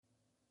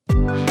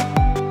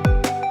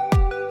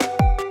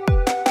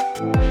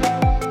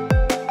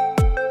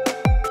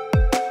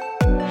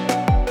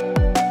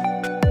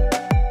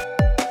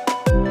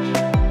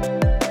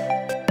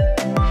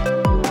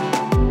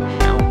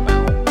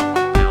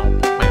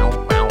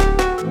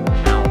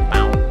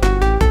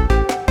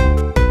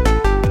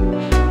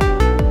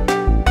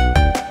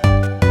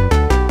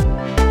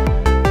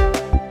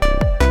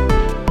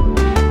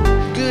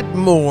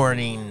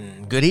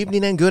Good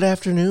evening and good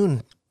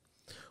afternoon.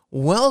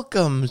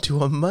 Welcome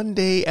to a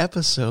Monday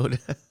episode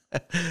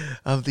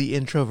of the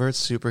Introvert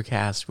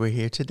Supercast. We're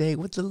here today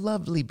with the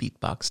lovely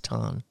Beatbox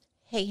Ton.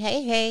 Hey,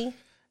 hey, hey.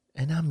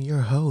 And I'm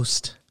your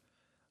host,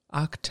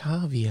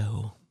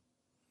 Octavio.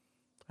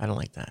 I don't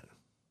like that.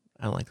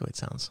 I don't like the way it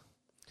sounds.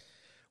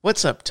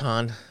 What's up,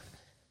 Ton?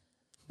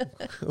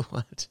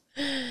 What?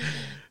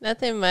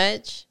 Nothing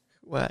much.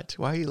 What?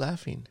 Why are you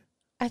laughing?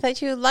 I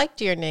thought you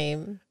liked your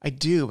name. I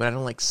do, but I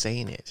don't like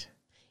saying it.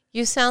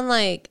 You sound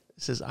like...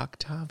 This is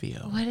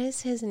Octavio. What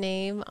is his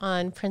name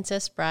on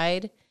Princess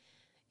Bride?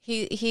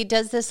 He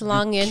does this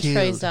long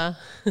intro.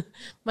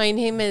 My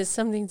name is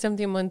something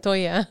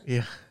Montoya.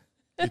 Yeah.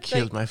 You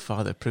killed my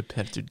father.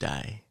 Prepare to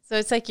die. So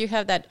it's like you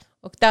have that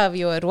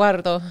Octavio,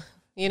 Eduardo,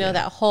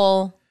 that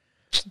whole,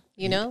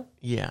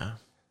 Yeah.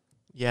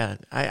 Yeah.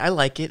 I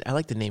like it. I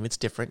like the name. It's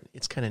different.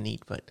 It's kind of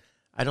neat, but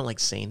I don't like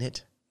saying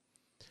it.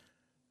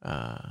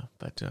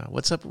 But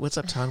what's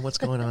up, Ton? What's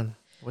going on?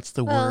 What's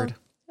the word?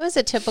 It was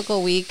a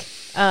typical week,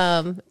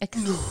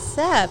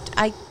 except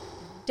I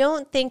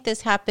don't think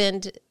this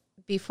happened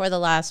before the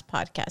last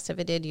podcast. If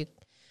it did, you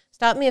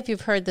stop me if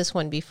you've heard this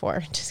one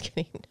before. Just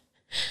kidding.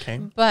 Okay.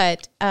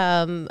 But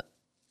I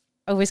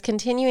was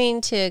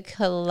continuing to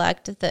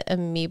collect the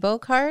Amiibo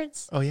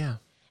cards. Oh, yeah.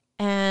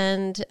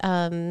 And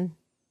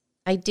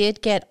I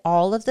did get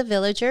all of the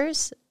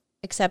villagers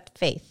except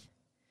Faith.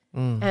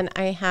 And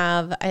I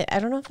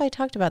don't know if I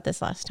talked about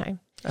this last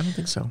time. I don't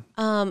think so.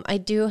 I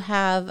do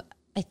have...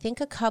 I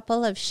think a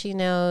couple of She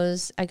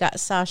Knows. I got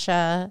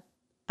Sasha.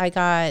 I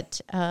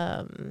got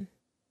a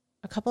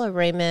couple of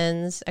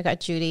Raymonds. I got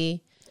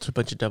Judy. It's a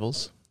bunch of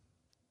doubles.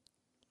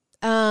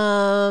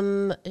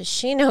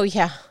 She Know,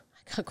 yeah.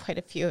 I got quite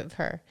a few of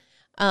her.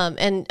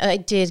 And I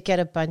did get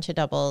a bunch of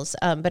doubles.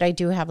 But I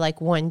do have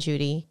like one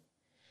Judy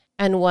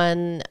and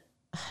one,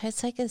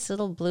 it's like this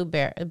little blue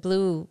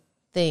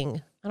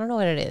thing. I don't know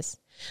what it is.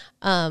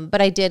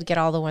 But I did get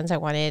all the ones I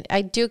wanted.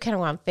 I do kind of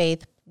want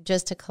Faith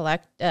just to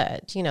collect,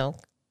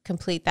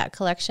 complete that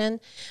collection.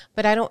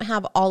 But I don't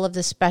have all of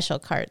the special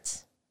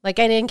cards. Like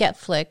I didn't get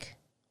Flick.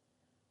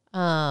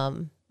 I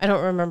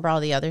don't remember all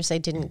the others I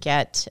didn't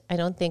get. I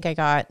don't think I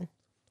got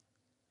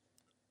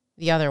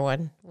the other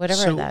one.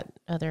 Whatever that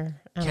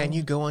other. Can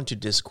you go onto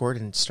Discord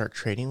and start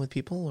trading with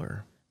people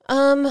or?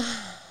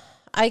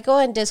 I go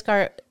on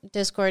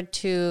Discord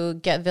to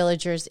get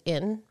villagers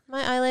in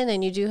my island,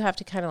 and you do have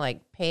to kind of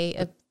like pay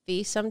a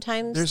fee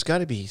sometimes. There's got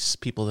to be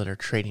people that are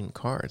trading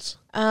cards.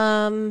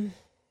 I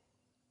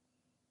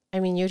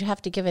mean, you'd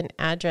have to give an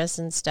address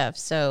and stuff,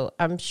 so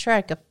I'm sure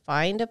I could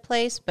find a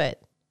place, but...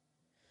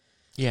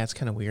 Yeah, it's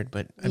kind of weird,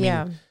 but I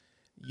mean,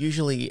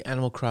 usually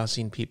Animal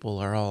Crossing people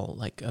are all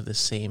like of the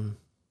same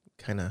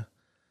kind of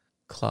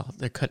cloth.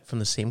 They're cut from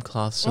the same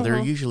cloth, so they're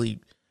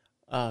usually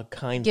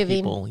kind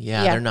people.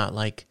 Yeah, they're not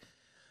like...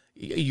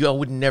 I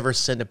would never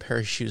send a pair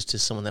of shoes to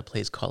someone that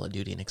plays Call of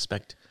Duty and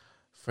expect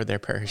for their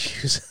pair of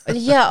shoes.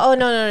 Yeah, oh,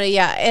 no,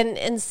 yeah.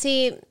 And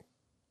see...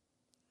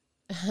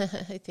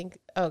 I think...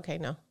 Okay,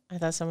 no. I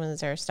thought someone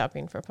was there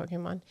stopping for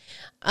Pokemon.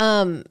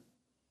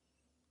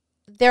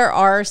 There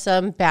are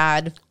some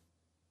bad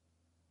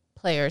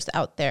players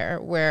out there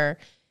where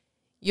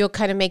you'll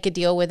kind of make a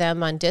deal with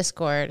them on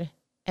Discord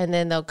and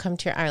then they'll come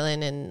to your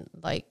island and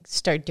like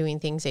start doing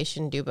things they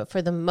shouldn't do. But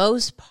for the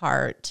most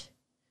part,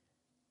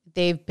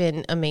 they've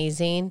been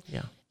amazing.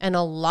 Yeah. And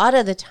a lot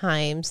of the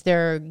times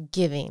they're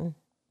giving.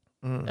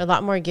 A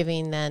lot more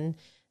giving than...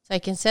 So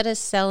like instead of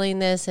selling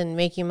this and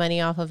making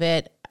money off of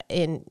it,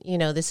 and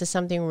this is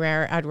something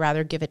rare, I'd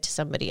rather give it to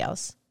somebody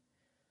else.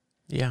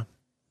 Yeah.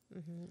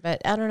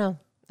 But I don't know.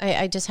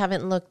 I just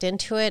haven't looked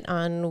into it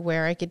on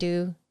where I could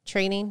do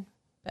training.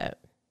 But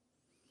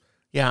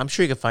yeah, I'm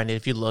sure you can find it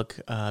if you look,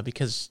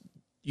 because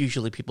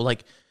usually people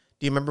like,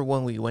 do you remember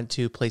when we went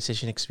to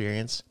PlayStation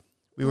Experience?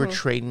 We were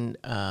trading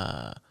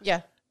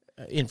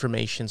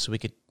information so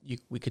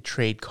we could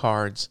trade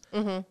cards.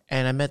 And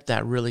I met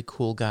that really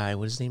cool guy.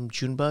 What's his name?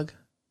 Junebug?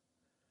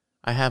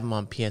 I have him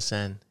on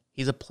PSN.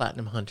 He's a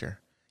platinum hunter.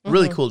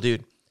 Really cool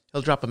dude.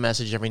 He'll drop a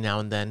message every now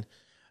and then.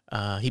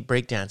 He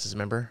breakdances,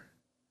 remember?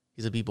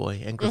 He's a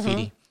b-boy and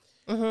graffiti.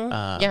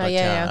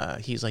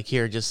 He's like,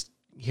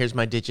 here's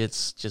my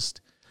digits.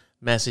 Just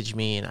message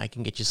me and I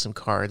can get you some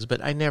cards.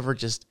 But I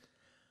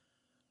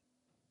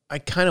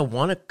kind of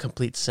want a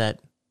complete set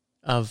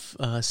of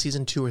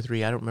season 2 or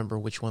 3. I don't remember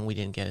which one we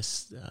didn't get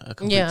a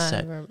complete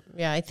set.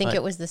 I think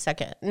it was the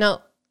second.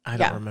 No. I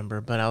don't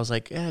remember, but I was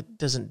like, it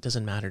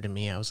doesn't matter to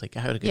me. I was like, I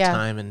had a good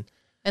time.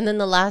 And then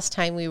the last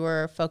time we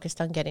were focused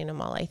on getting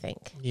them all, I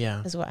think.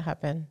 Yeah. Is what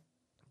happened.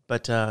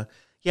 But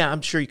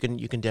I'm sure you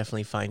can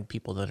definitely find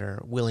people that are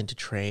willing to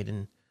trade,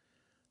 and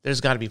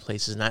there's got to be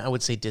places. And I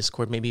would say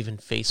Discord, maybe even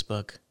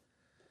Facebook.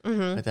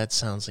 But that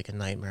sounds like a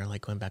nightmare,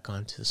 like going back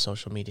onto the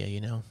social media,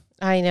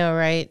 I know,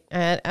 right?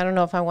 I don't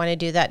know if I want to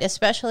do that,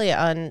 especially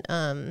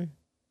on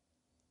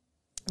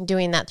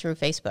doing that through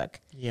Facebook.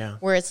 Yeah.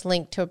 Where it's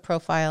linked to a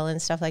profile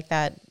and stuff like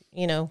that,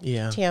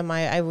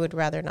 TMI, I would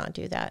rather not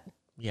do that.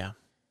 Yeah.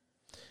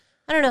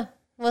 I don't know.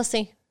 We'll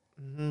see.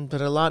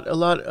 But a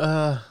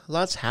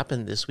lot's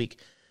happened this week.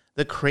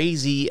 the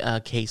crazy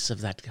case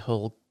of that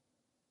whole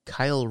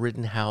Kyle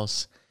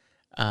Rittenhouse,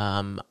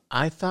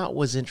 I thought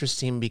was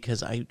interesting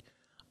because I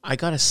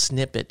got a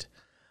snippet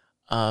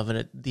of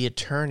the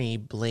attorney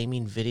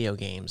blaming video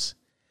games.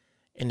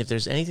 And if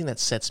there's anything that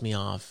sets me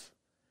off,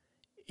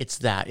 it's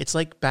that. It's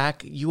like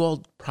back, you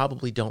all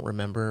probably don't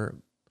remember,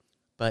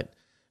 but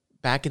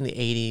back in the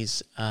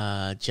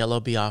 80s, Jello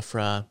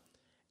Biafra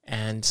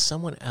and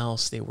someone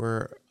else, they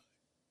were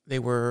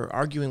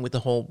arguing with the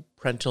whole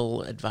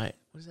parental advisory?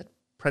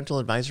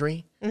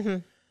 Mm-hmm.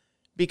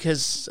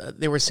 Because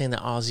they were saying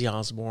that Ozzy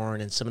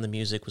Osbourne and some of the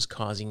music was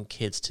causing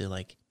kids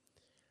to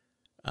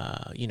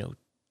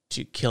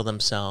to kill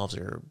themselves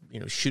or,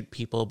 shoot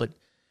people. But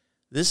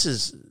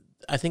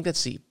I think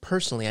it's the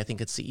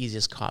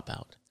easiest cop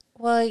out.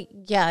 Well,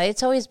 yeah,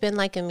 it's always been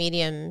like a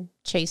medium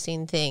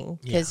chasing thing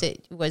because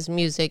it was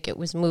music, it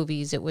was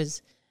movies,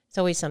 it's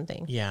always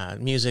something. Yeah,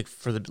 music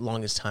for the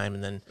longest time.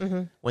 And then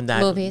when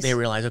Movies. they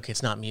realize, okay,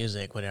 it's not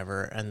music,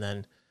 whatever. And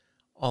then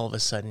all of a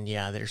sudden,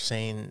 they're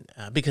saying,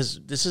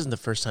 because this isn't the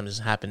first time this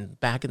has happened.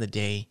 Back in the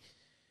day,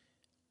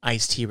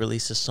 Ice-T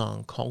released a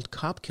song called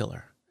Cop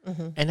Killer.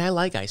 Mm-hmm. And I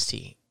like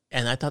Ice-T.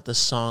 And I thought the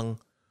song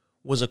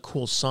was a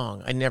cool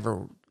song. I've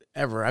never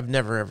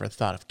ever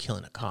thought of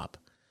killing a cop.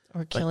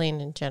 Or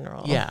killing in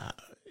general. Yeah.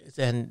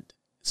 And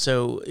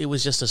so it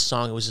was just a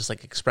song. It was just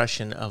like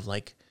expression of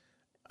like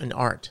an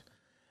art.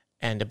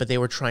 But they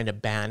were trying to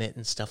ban it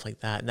and stuff like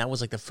that. And that was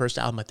like the first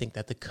album, I think,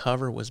 that the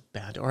cover was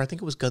banned. Or I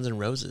think it was Guns N'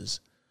 Roses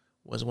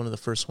was one of the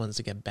first ones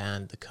to get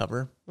banned, the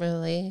cover.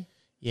 Really?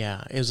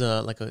 Yeah. It was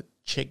like a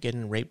chick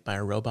getting raped by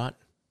a robot.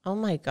 Oh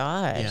my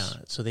gosh. Yeah.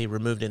 So they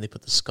removed it and they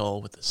put the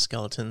skull with the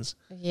skeletons.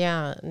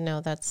 Yeah.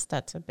 No, that's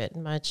a bit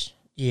much.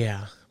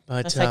 Yeah.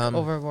 But that's like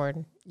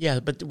overboard.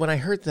 Yeah. But when I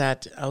heard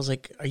that, I was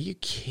like, are you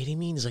kidding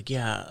me? He's like,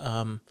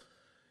 yeah.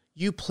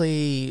 You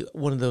play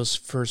one of those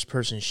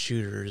first-person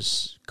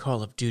shooters,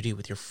 Call of Duty,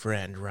 with your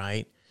friend,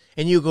 right?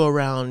 And you go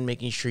around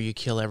making sure you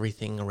kill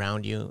everything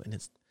around you. And I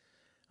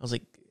was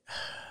like,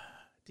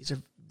 these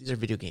are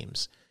video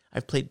games.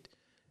 I've played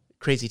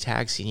Crazy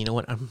Taxi, and you know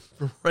what?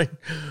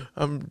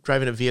 I'm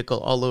driving a vehicle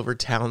all over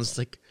towns,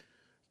 like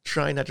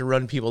trying not to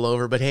run people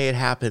over. But hey, it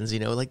happens,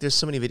 Like there's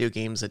so many video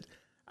games that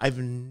I've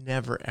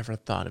never ever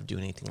thought of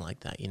doing anything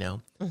like that,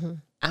 Mm-hmm.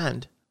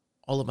 And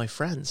all of my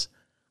friends,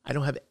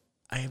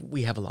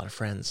 we have a lot of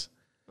friends,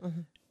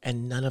 mm-hmm.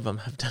 and none of them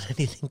have done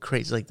anything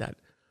crazy like that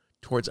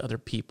towards other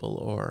people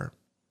or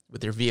with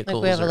their vehicles.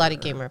 Like we have a lot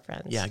of gamer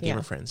friends. Yeah,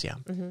 gamer friends, yeah.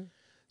 Mm-hmm.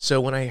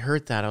 So when I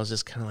heard that, I was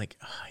just kind of like,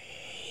 I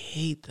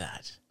hate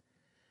that.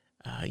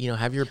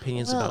 Have your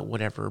opinions about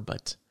whatever,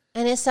 but...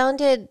 And it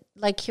sounded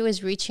like he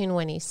was reaching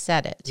when he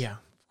said it. Yeah,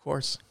 of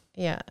course.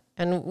 Yeah,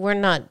 and we're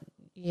not...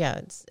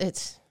 Yeah,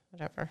 it's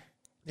whatever.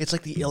 It's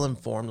like the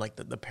ill-informed, like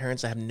the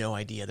parents that have no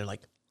idea. They're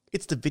like,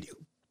 it's the video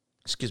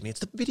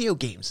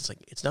games. It's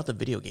like, it's not the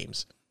video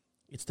games.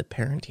 It's the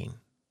parenting,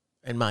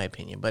 in my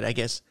opinion. But I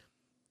guess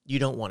you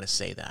don't want to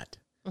say that.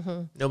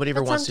 Mm-hmm. Nobody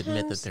ever wants to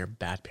admit that they're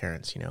bad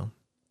parents,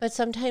 But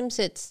sometimes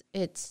it's.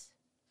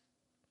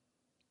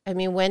 I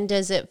mean, when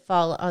does it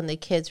fall on the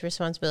kid's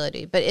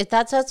responsibility? But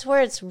that's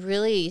where it's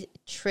really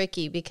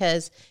tricky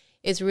because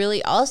it's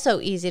really also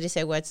easy to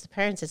say, well, it's the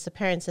parents.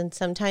 And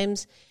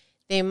sometimes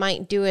they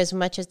might do as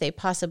much as they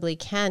possibly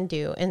can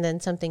do, and then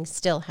something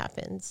still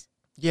happens.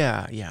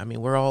 Yeah. I mean,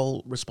 we're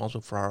all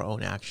responsible for our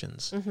own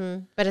actions.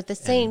 Mm-hmm. But at the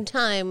same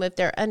time, if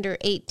they're under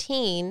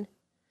 18,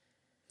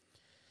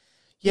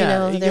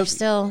 they're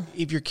still...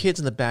 If your kid's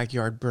in the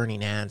backyard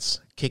burning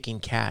ants,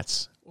 kicking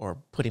cats, or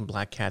putting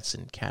black cats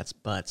in cats'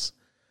 butts,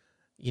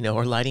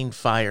 or lighting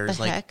fires,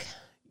 heck?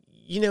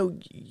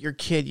 Your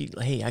kid,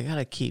 hey, I got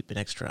to keep an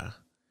extra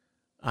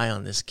eye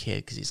on this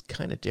kid because he's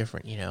kind of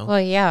different,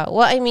 Well, yeah.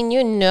 Well, I mean,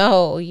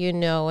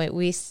 it.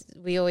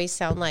 We always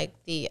sound like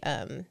the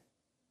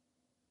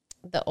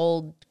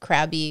old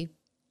crabby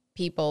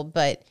people,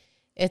 but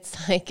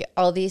it's like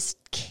all these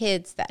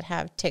kids that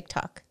have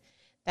TikTok,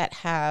 that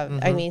have,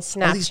 mm-hmm. I mean,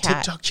 Snapchat. All these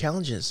TikTok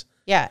challenges.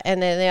 Yeah,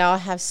 and then they all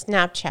have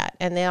Snapchat,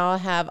 and they all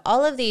have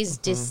all of these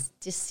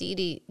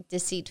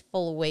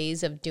deceitful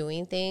ways of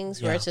doing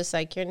things where it's just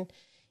like you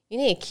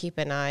need to keep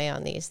an eye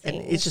on these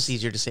things. And it's just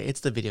easier to say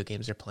it's the video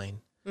games they're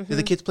playing. Mm-hmm. Do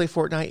the kids play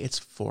Fortnite? It's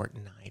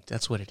Fortnite.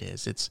 That's what it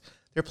is.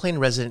 They're playing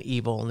Resident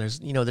Evil, and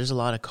there's a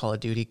lot of Call of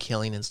Duty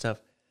killing and stuff.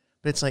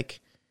 But it's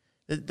like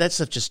that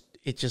stuff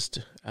it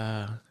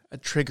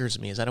triggers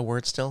me. Is that a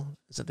word still?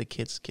 Is that the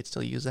kids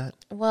still use that?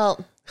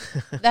 Well,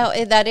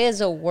 that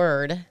is a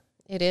word.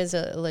 It is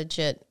a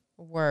legit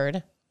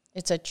word.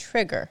 It's a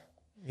trigger.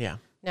 Yeah.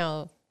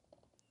 Now,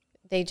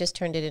 they just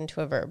turned it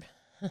into a verb.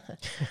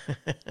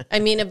 I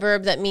mean, a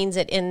verb that means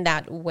it in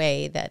that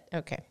way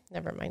okay,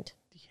 never mind.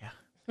 Yeah.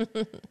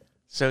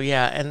 So,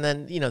 yeah, and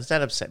then,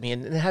 that upset me.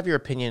 And have your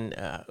opinion,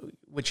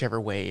 whichever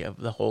way of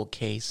the whole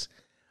case,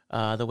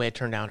 the way it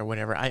turned out or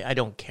whatever. I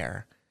don't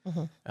care.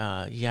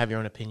 Mm-hmm. You have your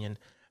own opinion.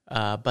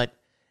 But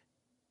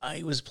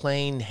I was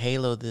playing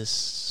Halo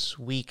this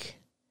week,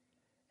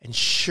 and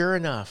sure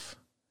enough,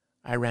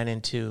 I ran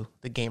into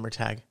the gamer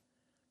tag,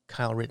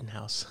 Kyle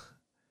Rittenhouse.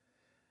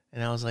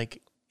 And I was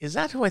like, is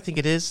that who I think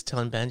it is?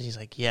 Telling Benji, he's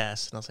like,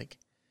 yes. And I was like,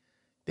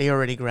 they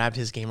already grabbed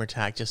his gamer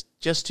tag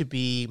just to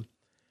be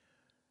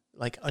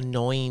like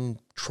annoying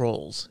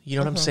trolls. You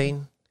know what I'm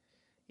saying?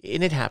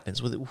 And it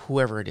happens with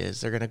whoever it is.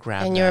 They're going to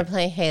grab And you were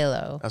playing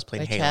Halo. I was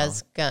playing which Halo.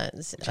 Has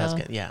guns.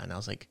 Yeah. And I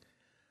was like,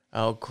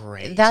 oh,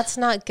 great. That's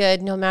not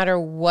good no matter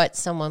what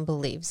someone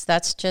believes.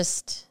 That's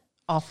just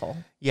awful.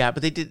 Yeah,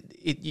 but they did,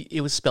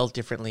 it was spelled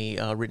differently.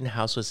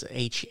 Rittenhouse was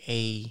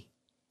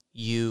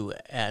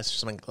Haus,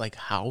 something like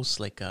house,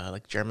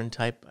 like German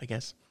type, I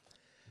guess.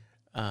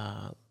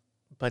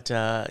 But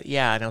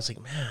yeah, and I was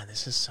like, man,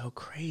 this is so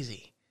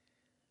crazy.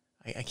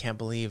 I can't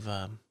believe,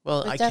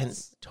 I can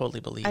totally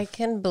believe. I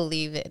can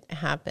believe it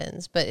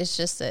happens, but it's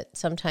just that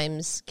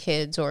sometimes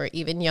kids or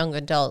even young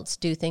adults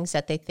do things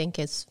that they think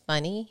is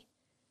funny,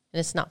 and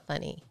it's not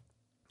funny.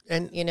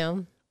 And, you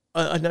know?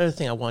 Another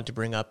thing I wanted to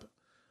bring up.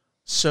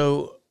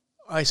 So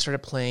I started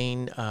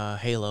playing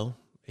Halo.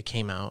 It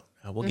came out.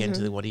 We'll get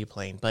into what are you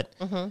playing. But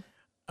I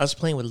was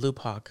playing with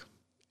Lupak,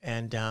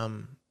 and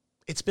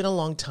it's been a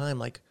long time.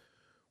 Like,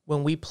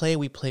 when we play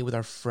with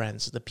our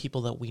friends, the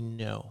people that we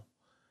know.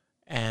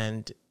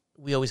 And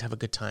we always have a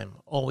good time.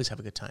 Always have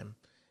a good time.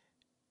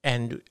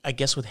 And I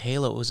guess with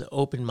Halo, it was an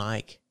open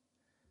mic.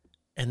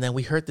 And then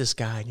we heard this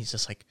guy, and he's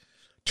just like,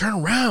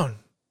 turn around.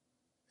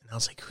 And I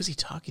was like, who's he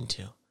talking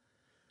to?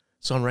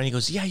 So I'm running. He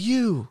goes, yeah,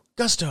 you,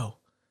 Gusto.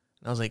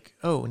 And I was like,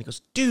 oh. And he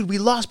goes, dude, we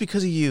lost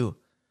because of you.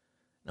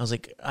 And I was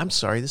like, I'm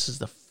sorry. This is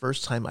the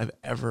first time I've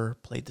ever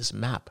played this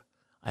map.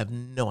 I have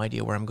no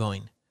idea where I'm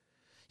going.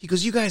 He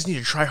goes, you guys need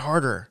to try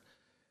harder.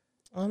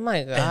 Oh,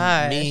 my God.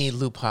 And me,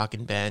 Lupak,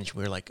 and Benj,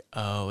 we were like,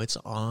 oh, it's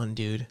on,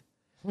 dude.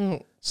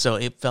 So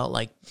it felt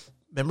like,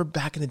 remember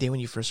back in the day when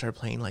you first started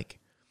playing like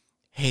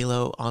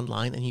Halo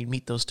online and you'd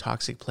meet those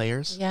toxic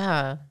players?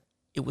 Yeah.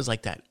 It was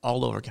like that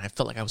all over again. I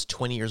felt like I was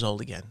 20 years old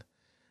again.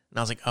 And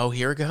I was like, oh,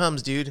 here it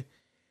comes, dude.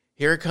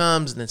 Here it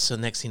comes. And then so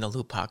next thing you know,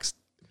 Lupak's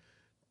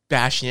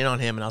bashing in on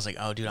him. And I was like,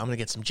 oh, dude, I'm going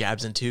to get some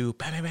jabs in too.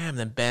 Bam, bam, bam. And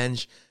then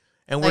Benj.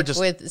 And we're like just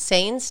with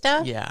saying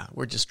stuff? Yeah,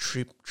 we're just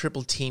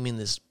triple teaming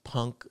this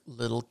punk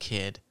little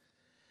kid.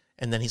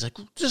 And then he's like,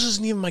 this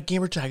isn't even my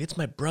gamer tag. It's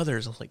my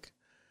brother's. I was like,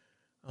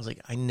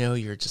 I know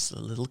you're just a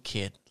little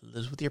kid,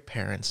 lives with your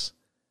parents.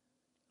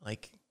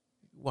 Like,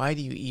 why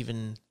do you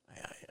even,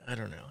 I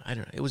don't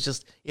know. It was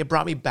just, it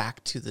brought me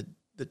back to the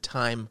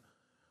time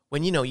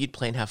when, you'd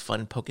play and have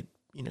fun,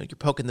 you're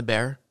poking the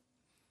bear.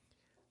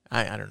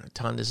 I don't know.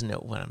 Ton doesn't know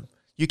what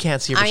you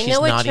can't see her, but she's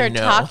nodding no. I know what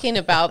you're talking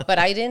about, but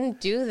I didn't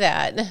do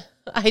that.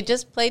 I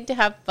just played to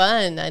have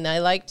fun, and I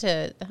like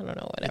to, I don't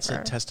know, whatever. It's a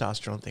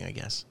testosterone thing, I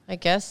guess. I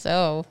guess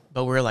so.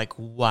 But we're like,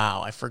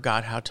 wow, I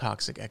forgot how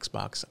toxic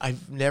Xbox.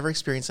 I've never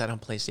experienced that on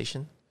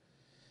PlayStation.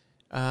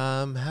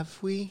 Have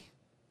we?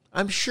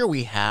 I'm sure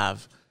we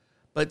have.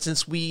 But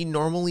since we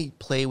normally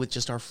play with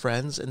just our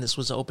friends, and this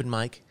was open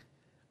mic,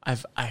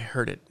 I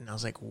heard it, and I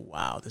was like,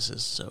 wow, this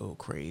is so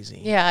crazy.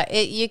 Yeah,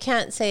 you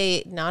can't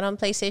say not on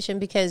PlayStation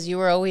because you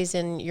were always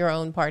in your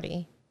own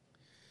party.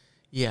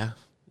 Yeah.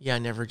 Yeah, I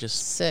never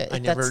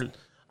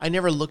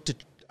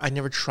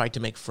tried to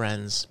make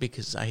friends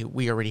because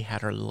we already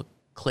had our little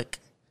clique.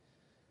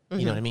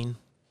 You know what I mean?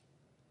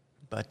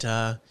 But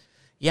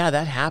yeah,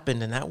 that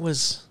happened, and that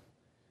was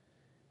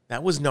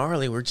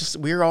gnarly.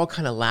 We were all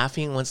kind of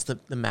laughing once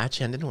the match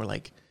ended, and we're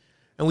like,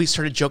 and we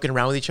started joking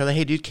around with each other.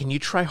 Hey, dude, can you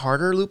try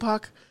harder,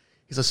 Lupak?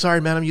 He's like,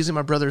 sorry, man, I'm using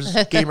my brother's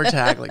gamer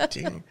tag. Like,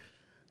 dang,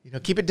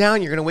 keep it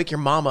down. You're gonna wake your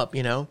mom up,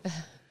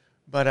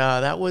 But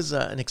that was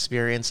an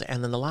experience.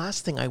 And then the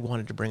last thing I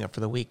wanted to bring up for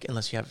the week,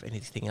 unless you have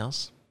anything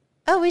else.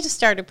 Oh, we just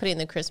started putting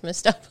the Christmas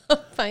stuff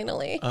up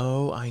finally.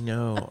 Oh, I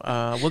know.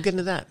 We'll get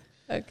into that.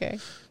 Okay.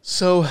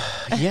 So,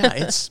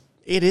 yeah,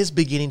 it is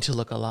beginning to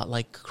look a lot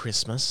like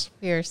Christmas.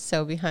 We are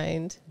so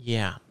behind.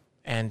 Yeah.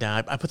 And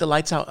I put the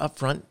lights out up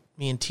front.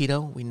 Me and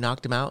Tito, we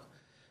knocked them out.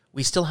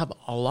 We still have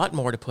a lot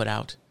more to put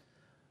out.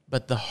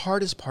 But the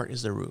hardest part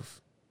is the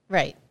roof.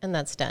 Right. And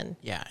that's done.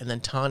 Yeah. And then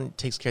Ton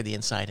takes care of the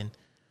inside. And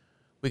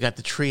we got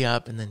the tree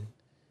up, and then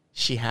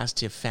she has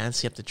to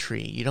fancy up the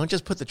tree. You don't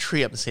just put the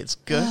tree up and say it's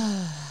good.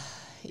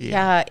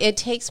 Yeah, it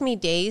takes me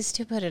days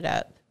to put it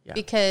up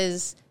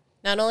because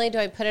not only do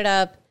I put it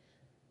up,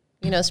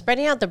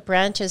 spreading out the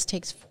branches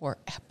takes forever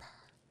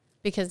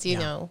because,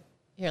 you're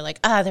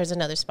like, there's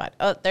another spot.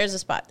 Oh, there's a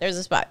spot. There's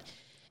a spot.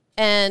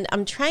 And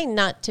I'm trying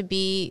not to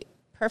be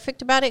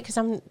perfect about it because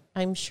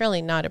I'm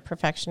surely not a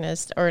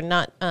perfectionist or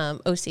not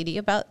OCD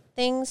about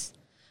things.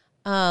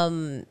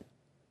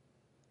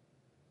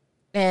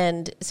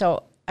 And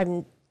so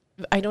I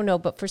don't know,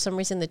 but for some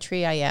reason the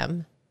tree I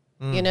am,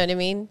 you know what I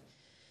mean?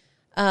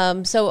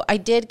 So I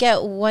did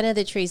get one of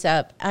the trees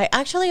up. I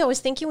was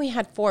thinking we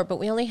had 4, but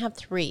we only have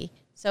 3.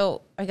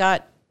 So I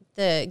got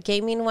the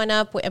gaming one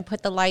up and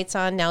put the lights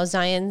on. Now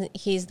Zion,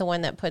 he's the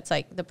one that puts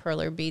like the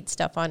perler bead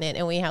stuff on it.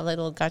 And we have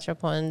little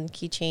gachapon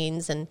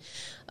keychains and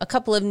a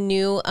couple of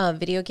new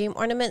video game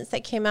ornaments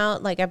that came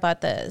out. Like I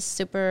bought the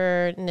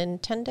Super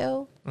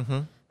Nintendo.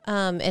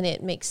 And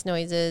it makes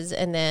noises.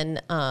 And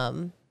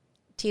then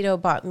Tito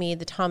bought me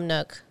the Tom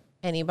Nook,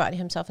 and he bought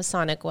himself a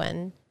Sonic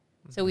one.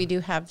 So we do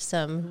have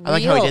some I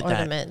like real how he did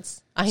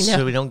ornaments. That. I know.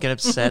 So we don't get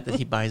upset that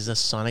he buys a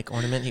Sonic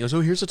ornament. He goes,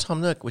 "Oh, here's a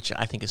Tom Nook," which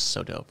I think is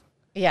so dope.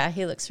 Yeah,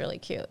 he looks really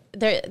cute.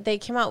 They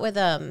came out with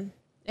and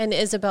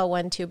Isabel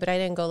one too, but I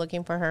didn't go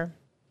looking for her.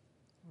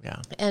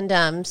 Yeah.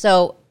 And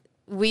so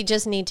we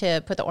just need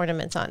to put the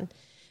ornaments on.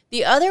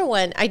 The other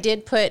one, I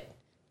did put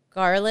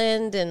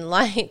garland and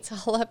lights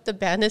all up the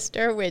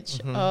banister, which,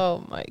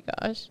 oh my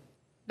gosh,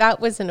 that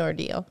was an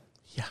ordeal.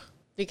 Yeah.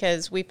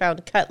 Because we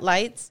found cut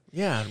lights.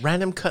 Yeah,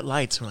 random cut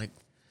lights. We're like,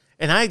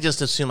 and I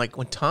just assumed, like,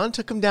 when Tom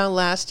took them down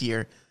last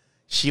year,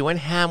 she went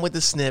ham with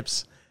the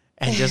snips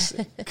and just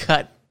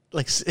cut,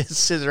 like,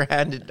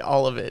 scissor-handed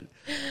all of it.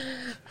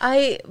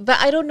 But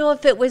I don't know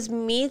if it was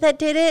me that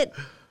did it.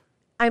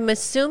 I'm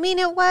assuming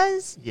it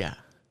was. Yeah.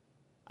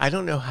 I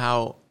don't know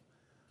how.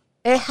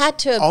 It had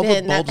to have all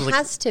been. That bulbs,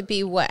 has to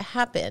be what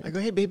happened. I go,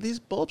 hey, babe, these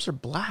bulbs are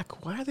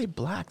black. Why are they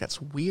black?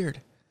 That's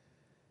weird.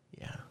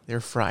 Yeah,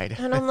 they're fried.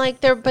 And I'm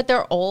like,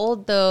 they're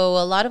old, though.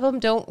 A lot of them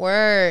don't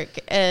work.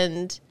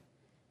 And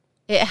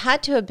it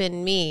had to have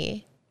been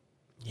me.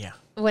 Yeah.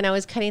 When I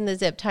was cutting the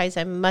zip ties,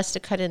 I must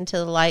have cut into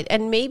the light.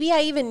 And maybe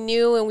I even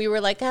knew, and we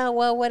were like, oh,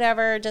 well,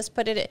 whatever, just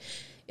put it in.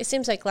 It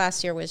seems like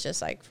last year was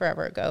just like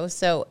forever ago.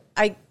 So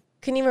I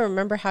couldn't even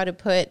remember how to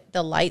put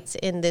the lights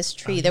in this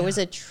tree. There was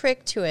a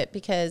trick to it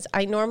because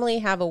I normally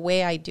have a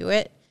way I do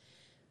it.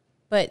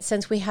 But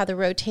since we have the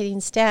rotating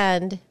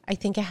stand, I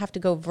think I have to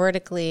go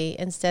vertically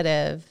instead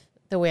of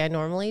the way I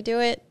normally do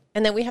it.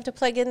 And then we have to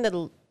plug in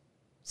the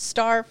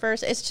star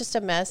first. It's just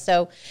a mess.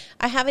 So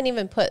I haven't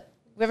even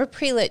we have a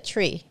pre-lit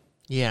tree.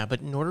 Yeah, but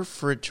in order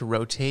for it to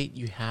rotate,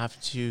 you have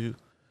to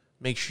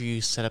make sure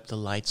you set up the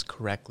lights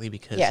correctly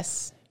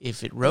because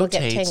if it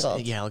rotates,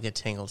 it'll get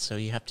tangled. So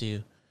you have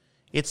to.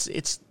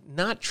 It's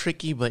not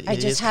tricky, but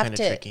it is kind of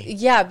tricky.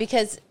 Yeah,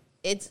 because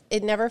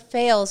it never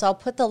fails. I'll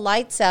put the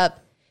lights up,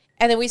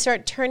 and then we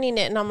start turning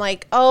it, and I'm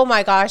like, oh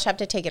my gosh, I have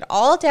to take it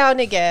all down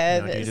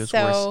again. No, dude, it was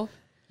worse.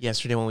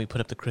 Yesterday when we put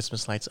up the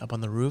Christmas lights up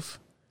on the roof,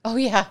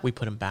 we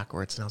put them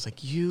backwards, and I was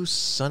like, you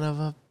son of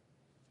a.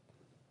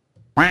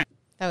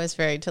 That was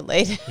very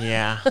delayed.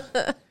 Yeah.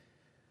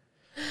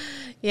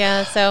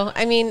 Yeah, so,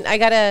 I mean,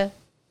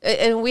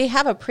 and we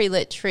have a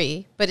pre-lit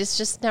tree, but it's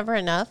just never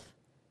enough.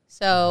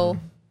 So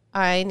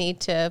I need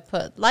to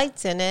put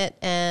lights in it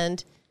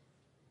and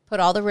put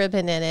all the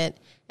ribbon in it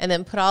and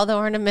then put all the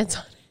ornaments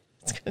on it.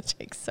 It's going to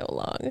take so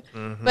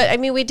long. But, I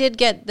mean, we did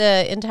get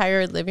the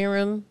entire living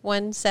room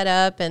one set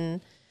up,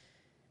 and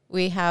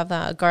we have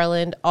a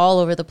garland all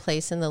over the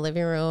place in the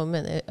living room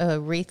and a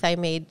wreath I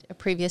made a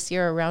previous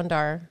year around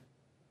our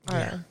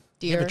deer.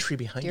 You have a tree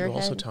behind you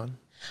also, Tom.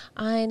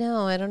 I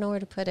know. I don't know where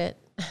to put it.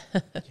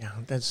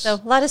 So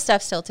a lot of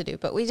stuff still to do,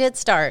 but we did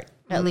start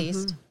at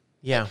least.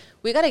 Yeah.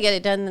 We got to get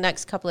it done the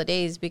next couple of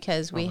days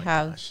because we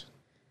have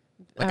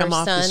our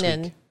son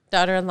and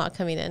daughter-in-law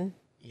coming in.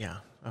 Yeah.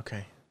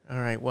 Okay. All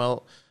right.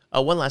 Well,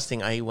 one last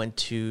thing. I went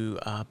to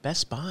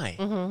Best Buy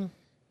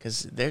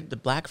because the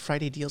Black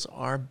Friday deals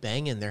are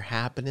banging. They're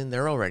happening.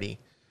 They're already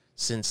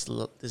since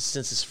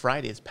this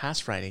Friday. It's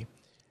past Friday.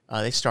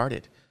 They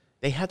started.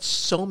 They had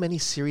so many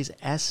Series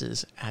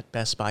S's at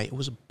Best Buy. It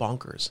was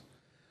bonkers.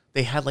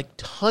 They had like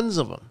tons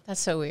of them. That's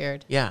so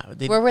weird. Yeah.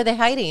 Where were they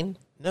hiding?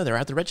 No, they're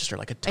at the register,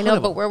 like a ton of them. I know,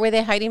 of but where were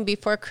they hiding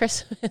before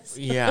Christmas?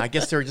 Yeah, I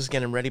guess they were just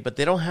getting them ready. But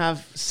they don't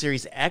have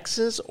Series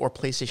X's or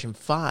PlayStation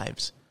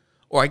 5s.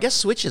 Or I guess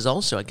Switches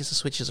also. I guess the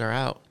Switches are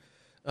out.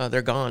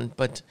 They're gone.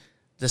 But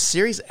the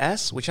Series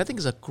S, which I think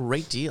is a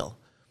great deal,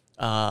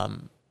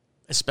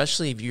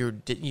 especially if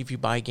you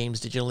buy games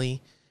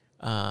digitally,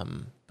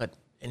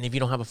 and if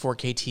you don't have a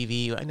 4K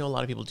TV, I know a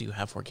lot of people do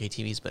have 4K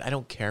TVs, but I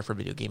don't care for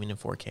video gaming in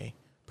 4K,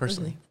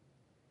 personally.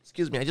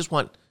 Excuse me, I just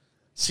want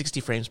 60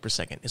 frames per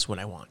second is what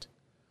I want.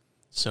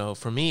 So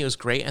for me, it was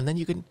great. And then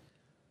you can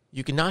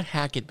not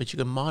hack it, but you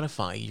can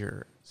modify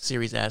your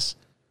Series S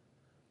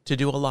to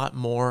do a lot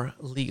more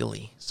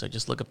legally. So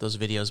just look up those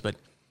videos. But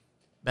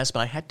Best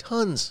Buy had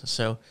tons.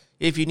 So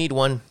if you need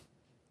one,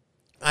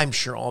 I'm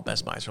sure all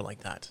Best Buys are like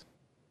that.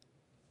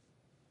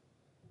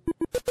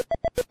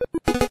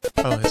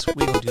 Oh,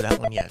 we don't do that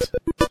one yet.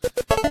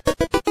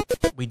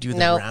 We do the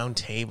round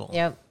table.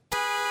 Yep.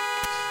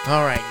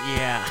 All right,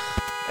 yeah.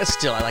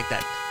 Still, I like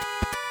that.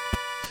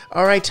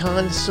 All right,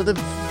 Ton, so the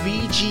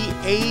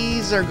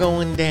VGAs are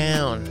going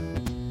down.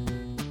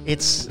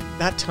 It's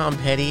not Tom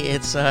Petty,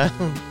 it's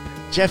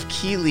Jeff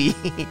Keighley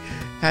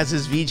has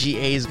his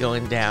VGAs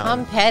going down.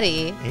 Tom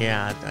Petty?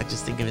 Yeah, I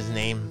just think of his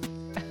name.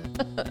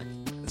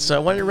 So I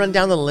wanted to run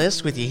down the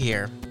list with you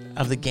here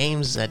of the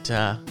games that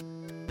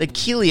the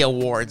Keighley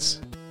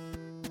Awards.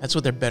 That's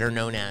what they're better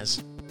known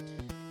as.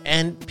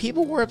 And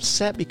people were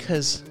upset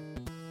because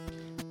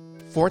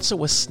Forza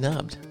was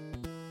snubbed.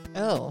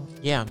 Oh.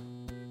 Yeah.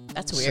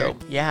 That's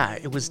weird. So, yeah,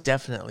 it was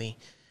definitely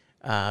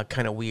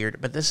kind of weird.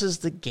 But this is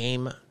the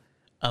game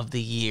of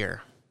the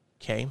year,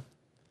 okay?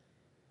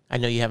 I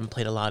know you haven't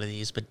played a lot of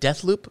these, but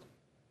Deathloop,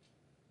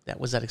 that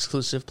was that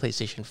exclusive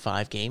PlayStation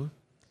 5 game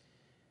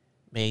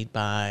made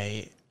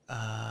by,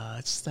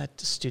 it's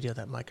that studio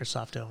that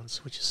Microsoft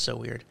owns, which is so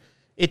weird.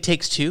 It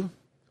Takes Two,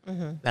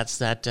 That's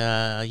that.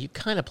 You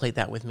kind of played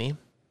that with me.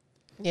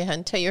 Yeah,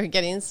 until you were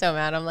getting so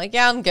mad. I'm like,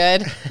 yeah, I'm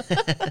good.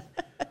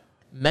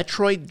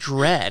 Metroid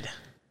Dread.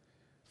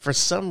 For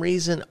some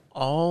reason,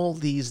 all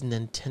these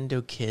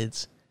Nintendo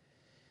kids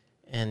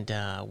and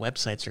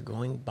websites are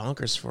going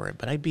bonkers for it,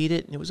 but I beat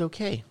it and it was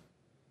okay.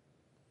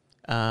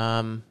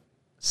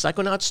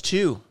 Psychonauts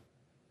 2.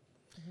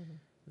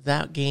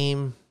 That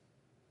game.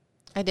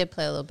 I did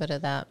play a little bit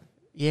of that.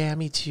 Yeah,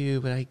 me too,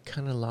 but I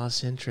kind of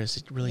lost interest.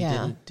 It really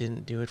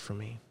didn't do it for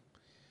me.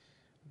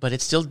 But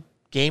it's still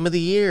Game of the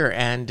Year,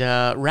 and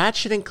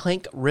Ratchet and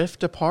Clank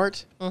Rift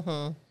Apart.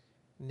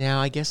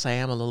 Now, I guess I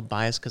am a little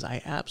biased because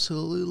I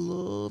absolutely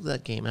love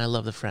that game, and I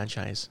love the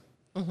franchise.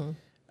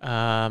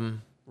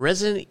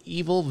 Resident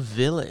Evil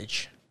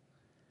Village.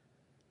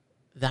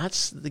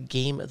 That's the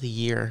Game of the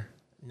Year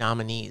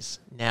nominees.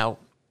 Now,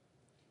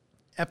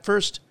 at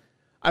first,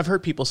 I've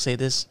heard people say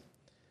this,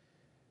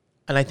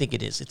 and I think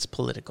it is. It's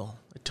political.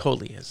 It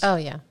totally is. Oh,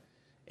 yeah.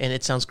 And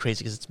it sounds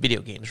crazy because it's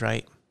video games,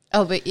 right?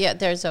 Oh, but yeah,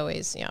 there's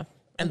always, yeah.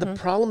 And the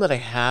problem that I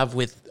have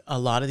with a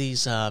lot of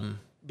these,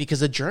 because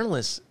the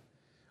journalists,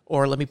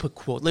 or let me put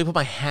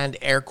my hand,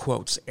 air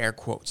quotes,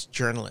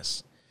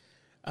 journalists,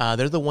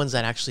 they're the ones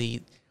that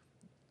actually,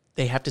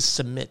 they have to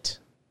submit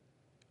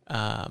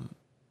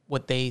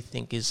what they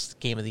think is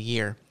Game of the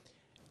Year.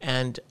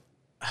 And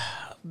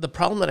the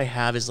problem that I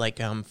have is like,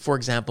 for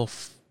example,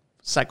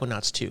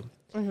 Psychonauts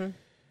 2.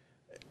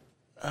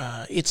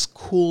 It's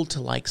cool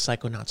to like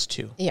Psychonauts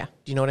 2. Yeah.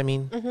 Do you know what I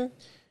mean?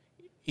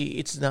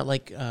 It's not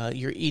like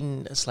you're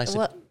eating a slice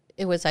of...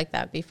 It was like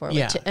that before.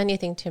 Yeah. With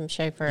anything Tim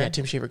Schafer. Yeah,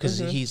 Tim Schafer, because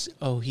he's,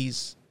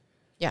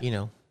 yeah. you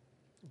know.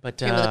 But,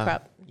 Cream of the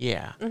crop.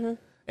 Yeah.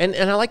 And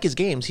I like his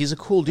games. He's a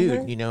cool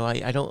dude. You know,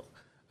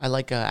 I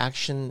like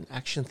action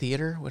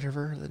theater,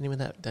 whatever the name of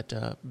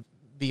that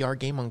VR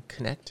game on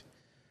Kinect.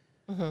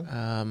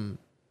 And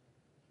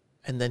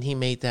then he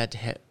made that,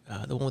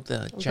 the one with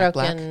the Jack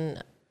Black.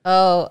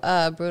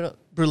 Brutal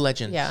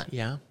Legend. Yeah.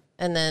 Yeah.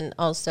 And then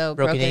also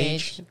Broken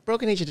Age.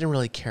 Broken Age, I didn't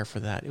really care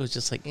for that. It was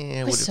just like,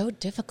 it was so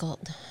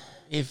difficult.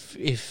 If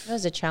it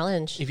was a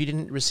challenge. If you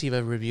didn't receive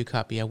a review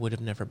copy, I would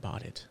have never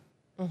bought it.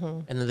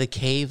 And then The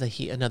Cave,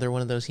 another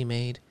one of those he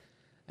made,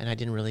 and I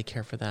didn't really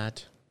care for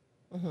that.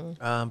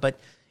 But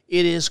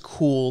it is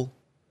cool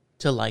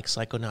to like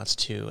Psychonauts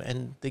 2,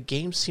 and the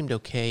game seemed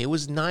okay. It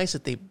was nice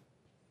that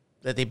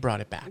they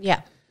brought it back.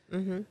 Yeah.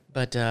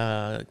 But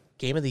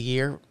Game of the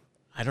Year,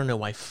 I don't know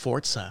why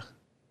Forza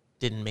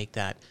didn't make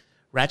that.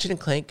 Ratchet and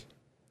Clank,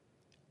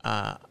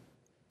 I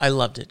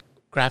loved it.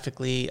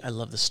 Graphically, I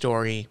love the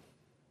story.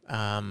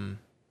 I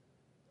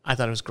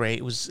thought it was great.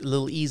 It was a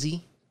little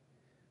easy,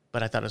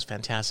 but I thought it was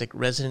fantastic.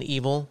 Resident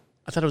Evil,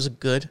 I thought it was a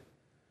good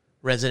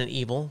Resident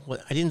Evil.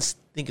 I didn't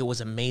think it was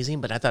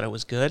amazing, but I thought it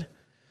was good.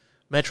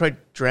 Metroid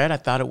Dread, I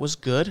thought it was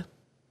good.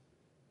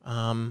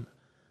 I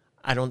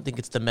don't think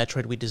it's the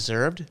Metroid we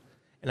deserved.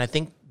 And I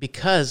think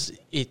because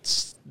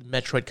it's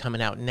Metroid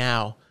coming out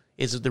now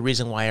is the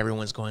reason why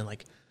everyone's going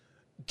like,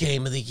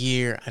 Game of the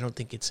Year. I don't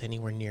think it's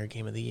anywhere near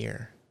Game of the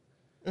Year.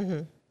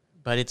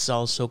 But it's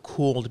also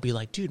cool to be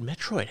like, dude,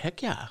 Metroid,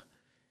 heck yeah.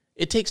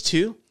 It Takes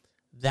Two.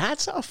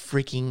 That's a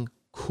freaking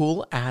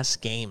cool ass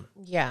game.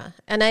 Yeah.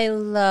 And I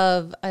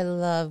love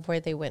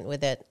where they went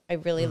with it. I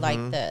really like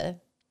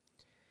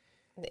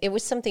it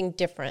was something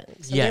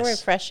different, something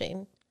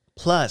refreshing.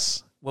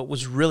 Plus, what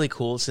was really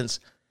cool,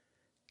 since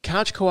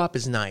couch co-op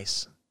is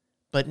nice,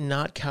 but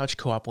not couch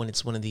co-op when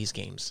it's one of these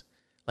games.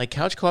 Like,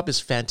 couch co-op is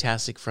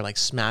fantastic for, like,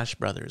 Smash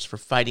Brothers, for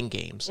fighting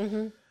games,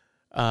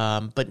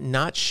 but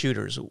not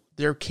shooters.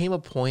 There came a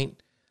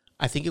point,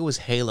 I think it was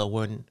Halo,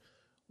 when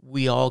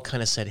we all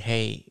kind of said,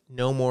 hey,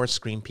 no more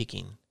screen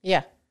peeking.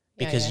 Yeah.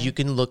 Because you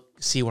can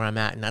see where I'm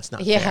at, and that's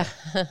not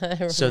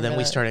fair. So then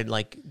we started,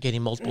 like,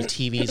 getting multiple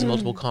TVs and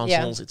multiple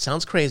consoles. It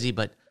sounds crazy,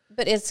 but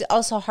it's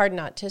also hard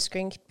not to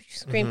screen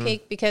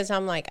peek, because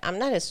I'm like, I'm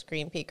not a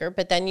screen peeker,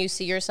 but then you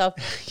see yourself,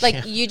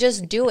 like, you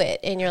just do it,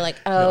 and you're like,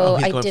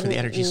 I didn't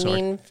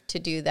mean to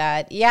do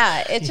that.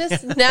 Yeah, it's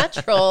just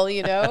natural,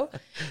 you know?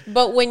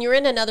 But when you're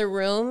in another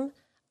room,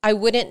 I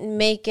wouldn't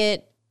make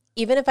it,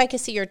 even if I could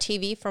see your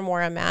TV from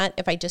where I'm at,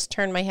 if I just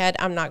turn my head,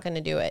 I'm not going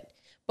to do it.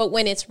 But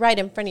when it's right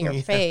in front of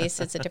your face,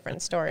 it's a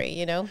different story,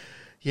 you know?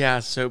 Yeah,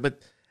 so, but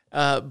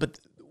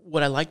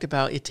what I liked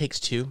about It Takes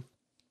Two,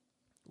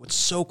 what's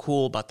so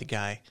cool about the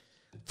guy,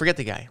 forget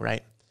the guy,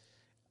 right?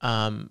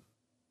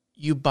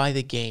 You buy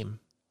the game.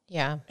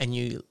 Yeah.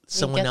 And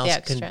someone else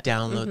can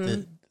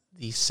download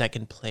the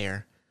second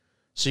player.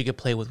 So you could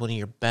play with one of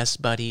your best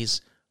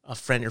buddies, a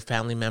friend or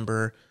family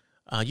member.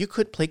 You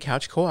could play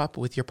couch co-op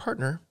with your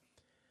partner.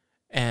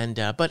 And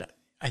but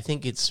I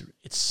think it's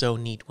so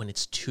neat when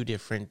it's two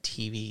different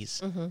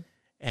TVs.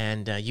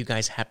 And you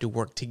guys have to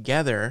work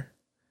together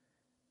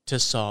to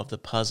solve the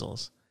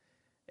puzzles.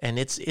 And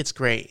it's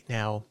great.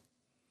 Now,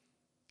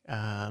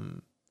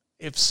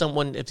 if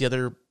the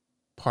other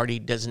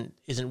party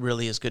isn't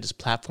really as good as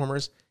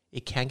platformers,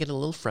 it can get a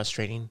little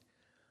frustrating.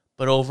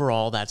 But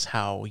overall, that's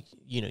how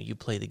you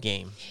play the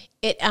game.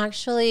 It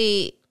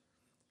actually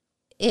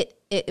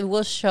it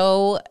will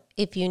show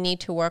if you need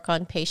to work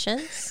on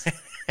patience.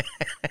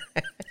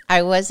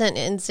 I wasn't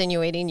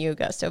insinuating you,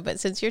 Augusto, but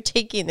since you're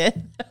taking it.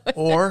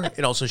 Or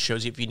it also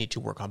shows you if you need to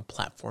work on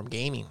platform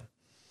gaming.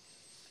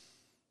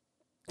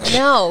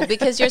 No,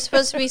 because you're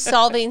supposed to be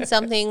solving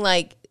something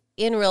like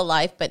in real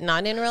life, but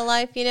not in real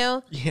life, you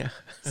know? Yeah.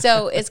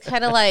 So it's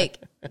kind of like,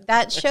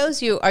 that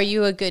shows you, are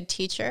you a good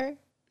teacher?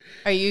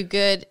 Are you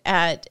good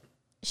at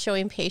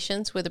showing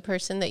patience with a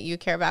person that you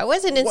care about? I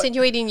wasn't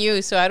insinuating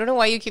you, so I don't know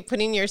why you keep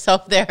putting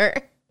yourself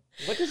there.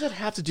 What does that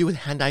have to do with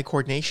hand-eye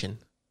coordination?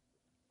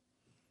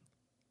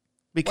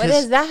 Because, what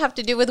does that have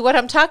to do with what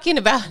I'm talking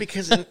about?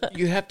 Because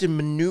you have to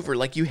maneuver,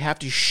 like you have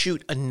to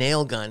shoot a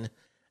nail gun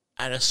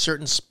at a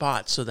certain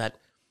spot so that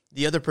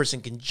the other person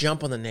can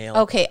jump on the nail.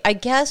 Okay, I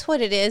guess what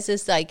it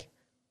is like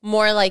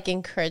more like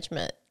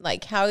encouragement.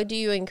 Like, how do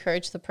you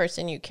encourage the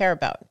person you care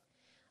about?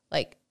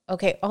 Like,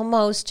 okay,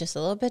 almost just a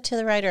little bit to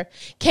the right, or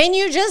can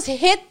you just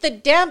hit the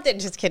damn thing?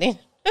 Just kidding.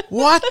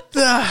 What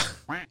the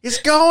is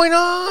going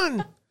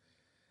on?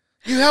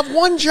 You have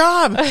one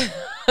job.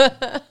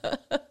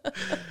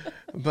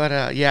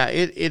 But yeah,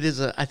 it is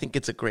I think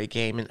it's a great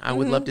game, and I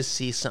would love to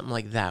see something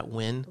like that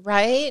win.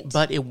 Right?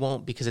 But it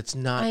won't because it's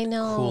not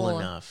cool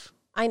enough.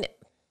 I know.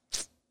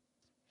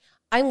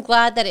 I'm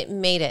glad that it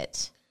made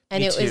it,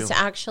 and it was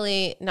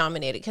actually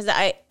nominated, because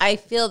I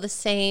feel the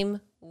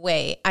same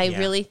way. I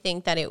really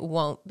think that it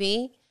won't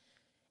be,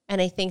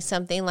 and I think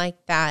something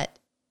like that,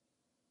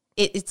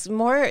 it's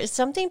more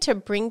something to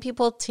bring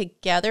people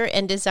together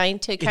and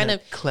designed to kind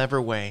of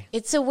clever way.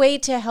 It's a way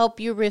to help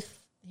you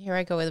here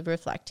I go with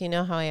reflect. You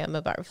know how I am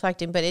about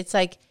reflecting, but it's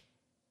like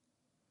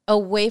a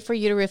way for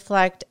you to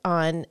reflect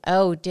on,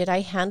 oh, did I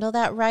handle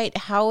that right?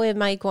 How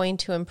am I going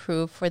to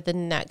improve for the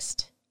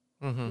next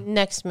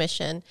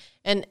mission?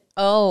 And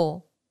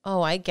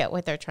I get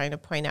what they're trying to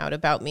point out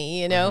about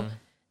me, you know?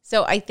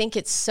 So I think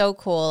it's so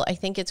cool. I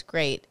think it's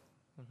great,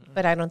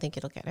 but I don't think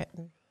it'll get it.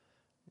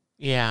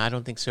 Yeah, I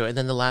don't think so. And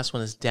then the last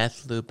one is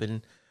Deathloop,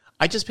 and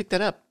I just picked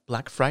that up.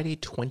 Black Friday,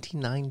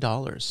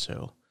 $29.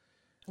 So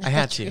I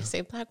had to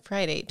say Black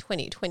Friday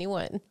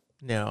 2021.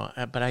 No,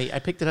 but I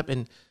picked it up,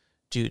 and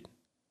dude,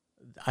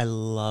 I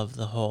love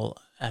the whole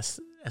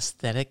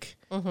aesthetic.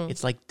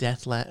 It's like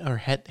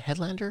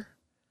Headlander.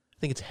 I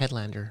think it's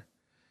Headlander,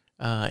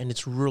 and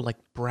it's real like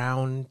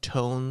brown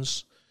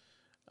tones,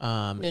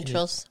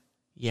 neutrals.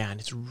 And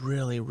it's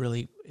really,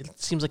 really. It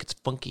seems like it's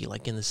funky,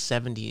 like in the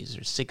 70s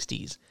or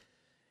 60s.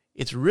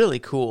 It's really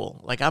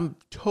cool. Like I'm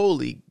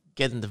totally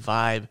getting the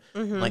vibe.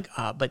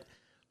 But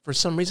for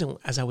some reason,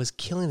 as I was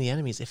killing the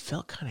enemies, it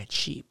felt kind of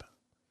cheap.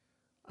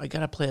 I got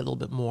to play a little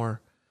bit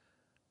more.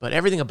 But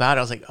everything about it,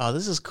 I was like, oh,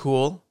 this is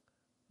cool.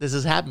 This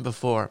has happened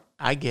before.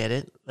 I get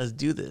it. Let's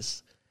do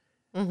this.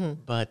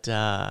 But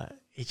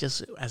it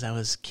just, as I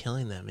was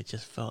killing them, it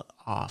just felt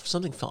off.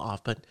 Something felt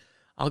off, but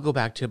I'll go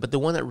back to it. But the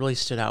one that really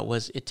stood out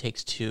was It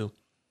Takes Two.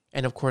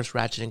 And, of course,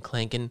 Ratchet and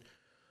Clank. And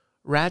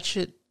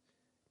Ratchet,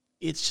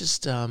 it's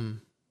just,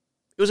 it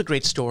was a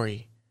great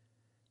story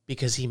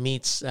because he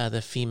meets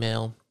the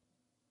female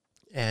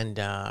and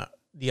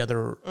the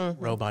other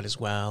robot as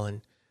well.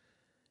 And,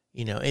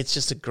 you know, it's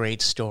just a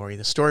great story.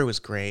 The story was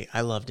great.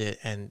 I loved it.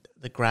 And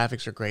the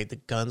graphics are great. The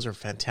guns are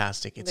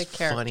fantastic. It's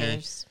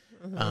funny.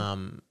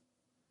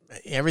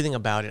 Everything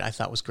about it I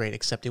thought was great,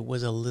 except it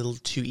was a little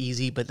too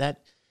easy. But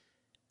that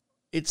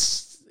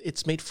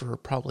it's made for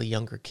probably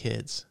younger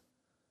kids.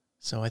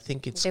 So I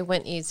think they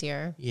went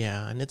easier.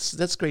 Yeah, and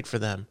that's great for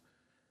them.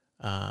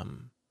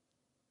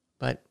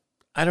 But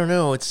I don't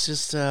know. It's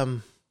just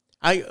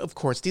of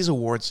course these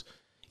awards.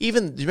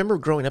 Even do you remember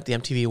growing up the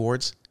MTV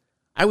Awards?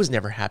 I was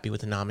never happy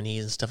with the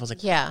nominees and stuff. I was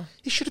like, yeah,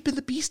 it should have been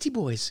the Beastie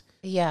Boys.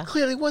 Yeah,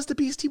 clearly it was the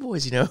Beastie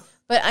Boys. You know.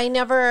 But I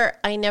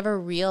never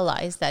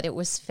realized that it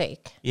was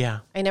fake. Yeah,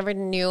 I never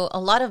knew. A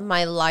lot of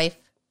my life,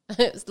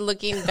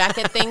 looking back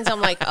at things, I'm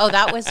like, oh,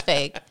 that was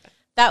fake.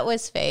 That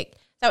was fake.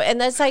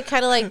 And that's like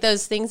kind of like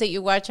those things that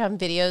you watch on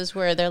videos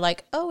where they're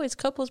like, oh, it's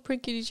couples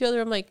pranking each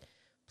other. I'm like,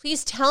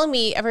 please tell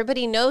me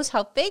everybody knows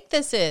how fake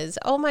this is.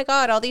 Oh my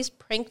God, all these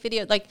prank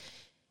videos, like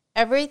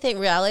everything.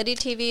 Reality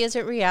TV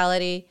isn't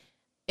reality.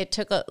 It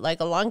took a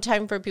long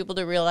time for people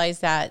to realize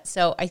that.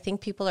 So I think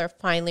people are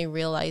finally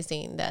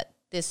realizing that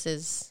this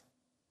is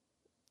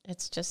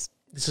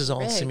all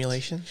rigged.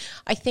 Simulation.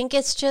 I think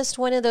it's just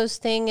one of those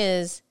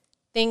things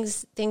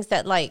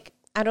that, like,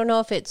 I don't know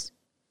if it's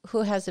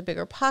who has the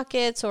bigger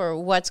pockets or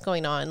what's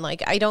going on.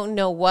 Like, I don't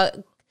know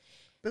what.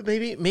 But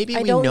maybe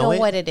I don't know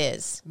what it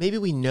is. Maybe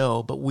we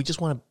know, but we just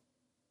want to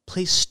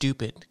play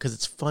stupid because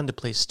it's fun to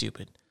play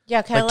stupid.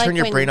 Yeah, kind of like turn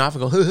your brain off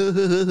and go,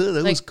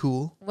 that was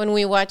cool. When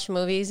we watch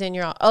movies and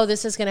you're all, oh,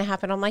 this is going to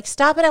happen. I'm like,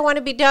 stop it. I want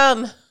to be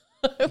dumb.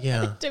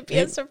 Yeah. To be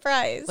a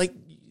surprise. Like,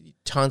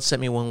 Ton sent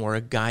me one where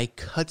a guy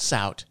cuts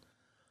out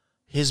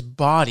his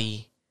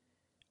body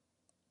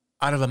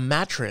out of a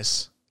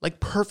mattress, like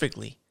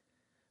perfectly.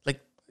 Like,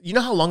 you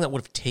know how long that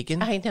would have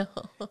taken? I know.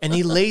 And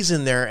he lays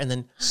in there and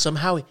then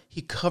somehow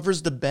he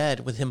covers the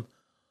bed with him.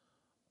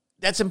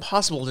 That's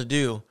impossible to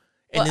do.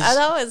 And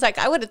I was like,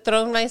 I would have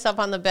thrown myself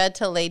on the bed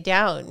to lay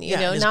down, you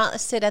know,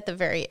 not sit at the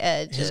very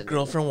edge. His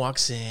girlfriend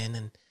walks in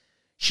and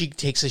she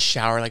takes a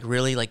shower, like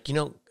really, like, you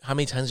know, how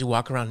many times you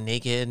walk around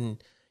naked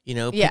and, you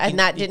know. Yeah, and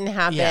that didn't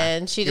happen.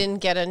 Yeah. She didn't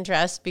get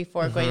undressed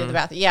before going to the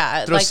bathroom.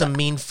 Yeah. Throw some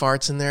mean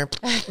farts in there.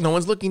 No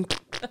one's looking.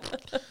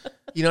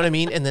 You know what I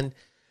mean? And then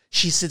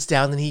she sits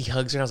down and he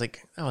hugs her. And I was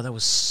like, oh, that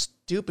was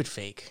stupid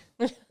fake.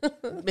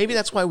 Maybe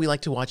that's why we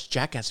like to watch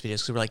Jackass videos.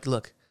 Because we're like,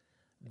 look,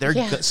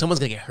 someone's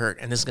going to get hurt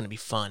and this is going to be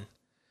fun.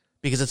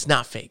 Because it's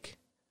not fake.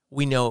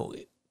 We know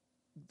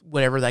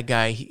whatever that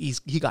guy,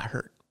 he got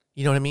hurt.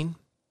 You know what I mean?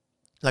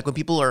 Like when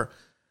people are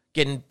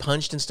getting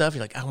punched and stuff,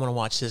 you're like, I want to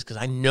watch this because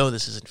I know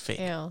this isn't fake.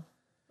 Yeah.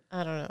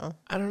 I don't know.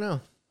 I don't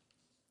know.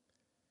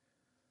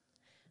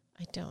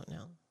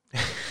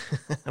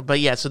 But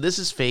yeah, so this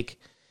is fake.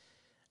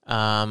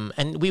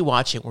 And we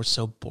watch it. We're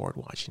so bored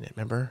watching it,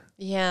 remember?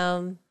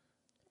 Yeah.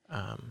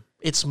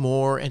 It's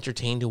more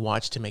entertaining to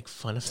watch to make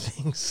fun of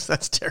things.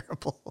 That's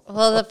terrible.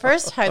 Well, the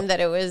first time that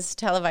it was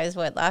televised,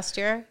 last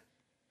year?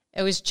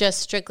 It was just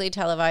strictly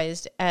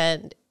televised,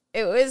 and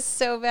it was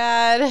so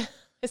bad.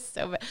 It's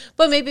so bad.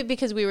 But maybe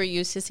because we were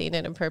used to seeing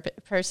it in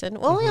person.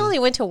 Well, we only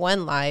went to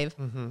one live,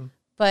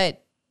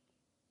 but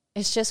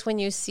it's just when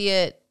you see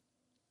it,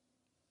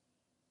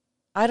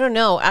 I don't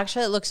know.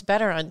 Actually, it looks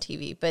better on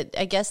TV. But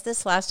I guess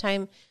this last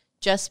time,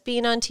 just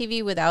being on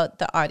TV without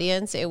the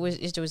audience, it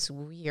was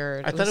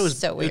weird. I thought it was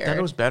so weird. I thought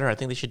it was better. I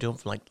think they should do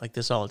it like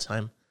this all the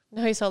time.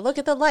 No, he said, look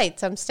at the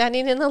lights. I'm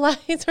standing in the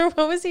lights. Or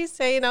what was he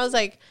saying? I was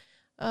like,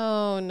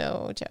 oh,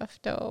 no, Jeff,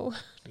 no.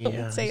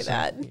 Don't say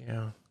that.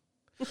 Yeah.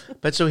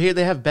 But so here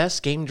they have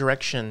best game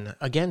direction.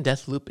 Again,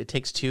 Deathloop, It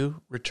Takes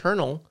Two,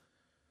 Returnal.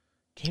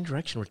 Game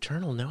direction,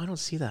 Returnal. No, I don't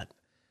see that.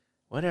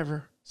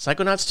 Whatever.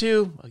 Psychonauts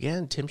 2,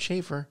 again, Tim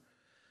Schafer.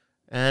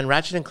 And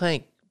Ratchet and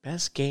Clank,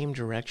 best game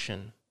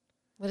direction.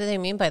 What do they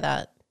mean by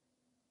that?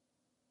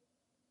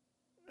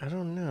 I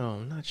don't know.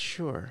 I'm not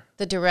sure.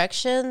 The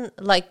direction?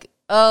 Like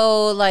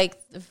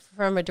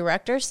from a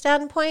director's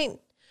standpoint?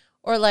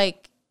 Or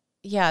like,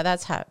 yeah,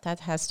 that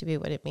has to be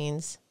what it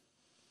means.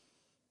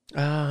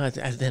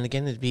 Then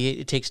again,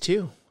 It Takes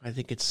Two. I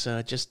think it's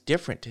just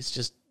different. It's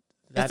just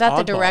that it's not oddball.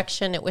 The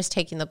direction it was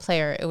taking the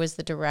player. It was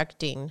the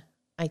directing,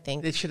 I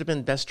think. It should have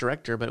been best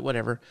director, but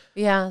whatever.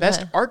 Yeah.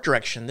 Best art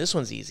direction. This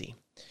one's easy.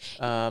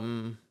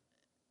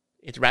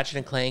 It's Ratchet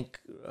and Clank,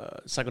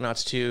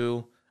 Psychonauts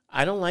 2.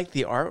 I don't like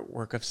the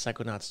artwork of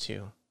Psychonauts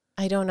 2.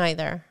 I don't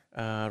either.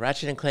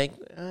 Ratchet and Clank,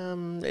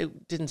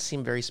 it didn't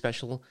seem very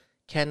special.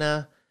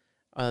 Kenna,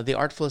 The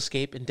Artful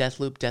Escape, and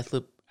Deathloop.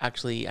 Deathloop,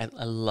 actually, I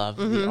love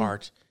the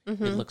art. It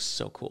looks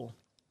so cool.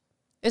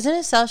 Isn't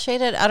it cel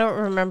shaded? I don't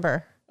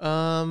remember.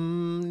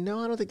 No,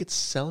 I don't think it's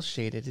cel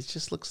shaded. It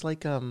just looks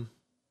like an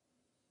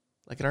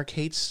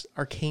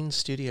arcane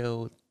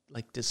studio,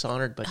 like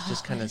Dishonored, but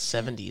just kind of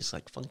 70s,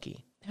 like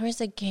funky. There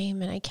was a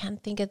game, and I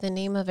can't think of the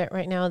name of it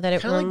right now that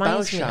it kinda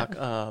reminds like Bioshock, me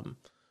of.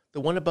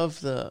 The one above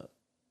the...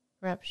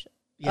 Yeah.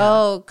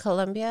 Oh,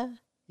 Columbia?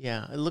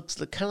 Yeah, it looks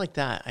kind of like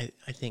that,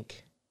 I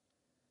think.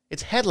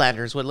 It's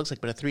Headlander is what it looks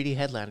like, but a 3D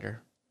Headlander.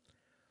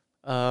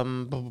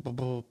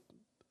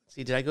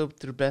 See, did I go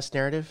through best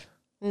narrative?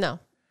 No.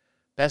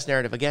 Best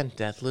narrative, again,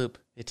 Deathloop.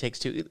 It Takes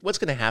Two. What's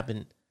going to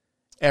happen?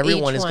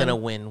 Everyone is going to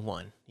win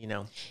one, you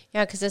know?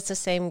 Yeah, because it's the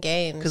same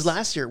game. Because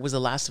last year it was The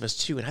Last of Us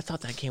 2, and I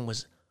thought that game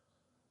was...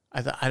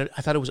 I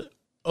thought it was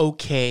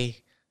okay,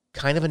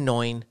 kind of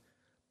annoying,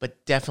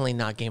 but definitely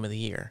not Game of the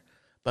Year.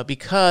 But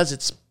because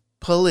it's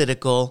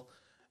political,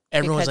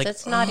 everyone's like,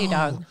 it's Naughty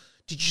Dog.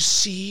 Did you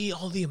see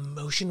all the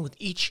emotion with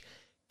each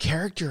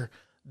character?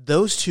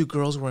 Those two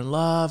girls were in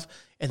love,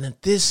 and then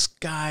this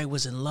guy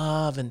was in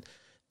love, and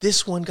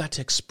this one got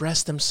to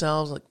express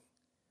themselves. Like,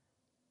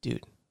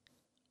 dude,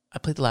 I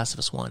played The Last of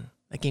Us 1.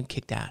 That game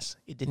kicked ass.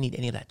 It didn't need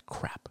any of that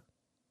crap.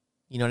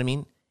 You know what I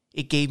mean?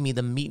 It gave me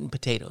the meat and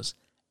potatoes.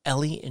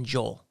 Ellie and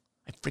Joel.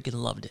 I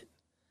freaking loved it.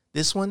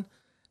 This one,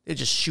 they're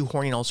just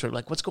shoehorning all sort of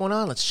like, what's going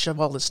on? Let's shove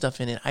all this stuff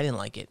in it. I didn't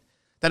like it.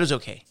 That was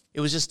okay. It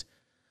was just,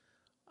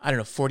 I don't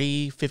know,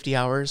 40, 50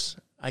 hours.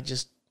 I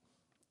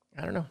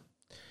don't know.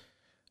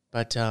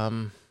 But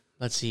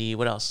let's see,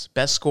 what else?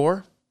 Best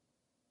score.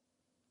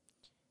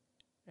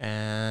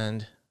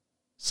 And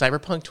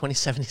Cyberpunk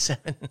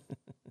 2077.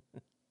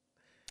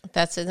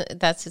 That's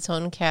its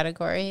own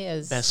category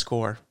as best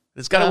score.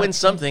 It's got to win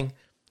something.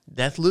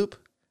 Deathloop.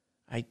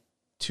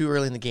 Too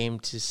early in the game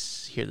to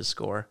hear the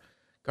score.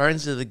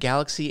 Guardians of the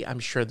Galaxy, I'm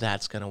sure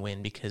that's going to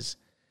win because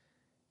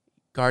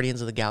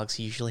Guardians of the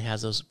Galaxy usually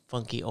has those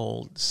funky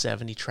old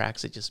 70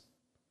 tracks that just,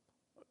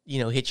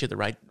 hit you at the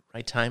right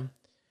time.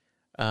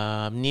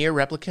 Nier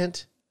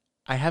Replicant,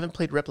 I haven't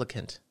played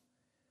Replicant.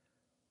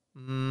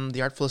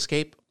 The Artful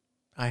Escape,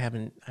 I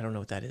don't know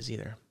what that is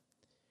either.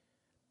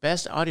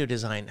 Best audio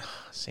design,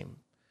 same.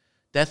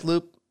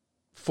 Deathloop,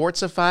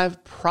 Forza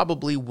 5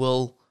 probably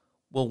will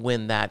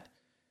win that.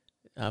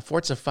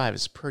 Forza 5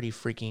 is pretty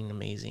freaking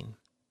amazing.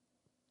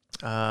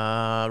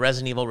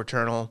 Resident Evil,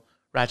 Returnal,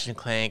 Ratchet and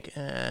Clank.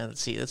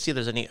 Let's see if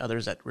there's any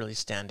others that really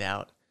stand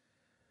out.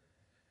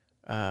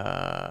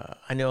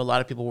 I know a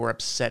lot of people were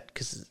upset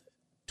because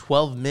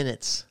 12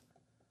 minutes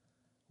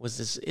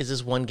is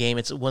this one game.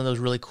 It's one of those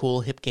really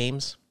cool hip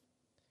games.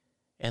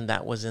 and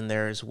that was in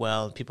there as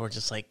well. People were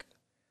just like,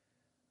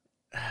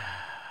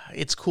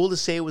 it's cool to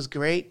say it was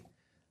great.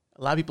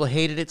 A lot of people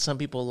hated it. Some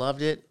people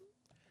loved it.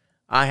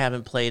 I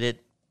haven't played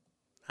it.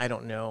 I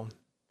don't know.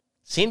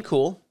 Seemed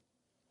cool.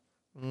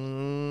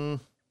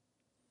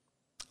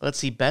 Let's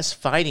see. Best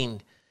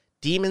Fighting.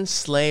 Demon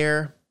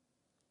Slayer.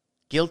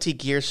 Guilty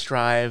Gear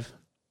Strive.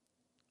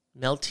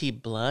 Melty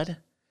Blood.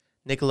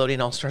 Nickelodeon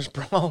All-Stars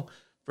Brawl.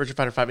 Virtua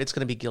Fighter 5. It's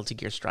going to be Guilty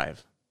Gear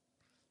Strive.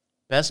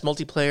 Best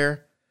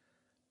Multiplayer.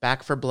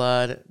 Back for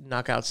Blood.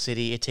 Knockout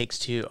City. It Takes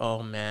Two.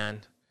 Oh,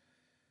 man.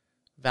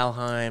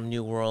 Valheim.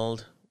 New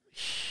World.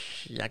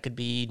 That could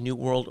be New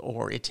World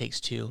or It Takes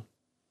Two.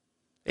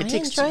 I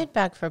enjoyed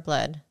Back for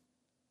Blood.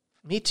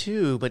 Me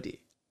too, but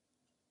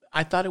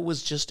I thought it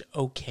was just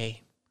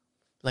okay.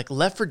 Like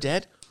Left 4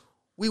 Dead,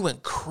 we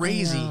went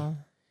crazy.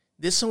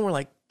 This one we're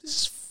like,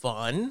 this is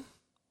fun.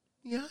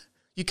 Yeah.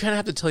 You kind of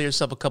have to tell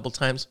yourself a couple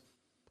times.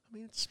 I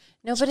mean, it's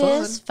but fun.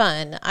 It is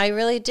fun. I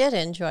really did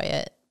enjoy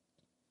it.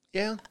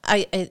 Yeah.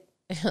 I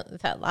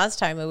that last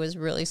time it was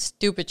really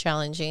stupid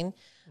challenging,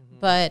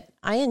 but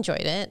I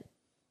enjoyed it.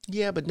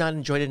 Yeah, but not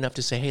enjoyed it enough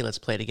to say, hey, let's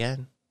play it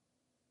again.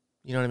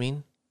 You know what I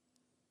mean?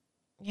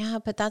 Yeah,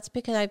 but that's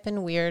because I've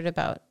been weird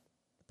about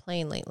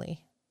playing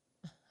lately.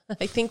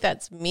 I think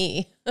that's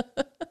me.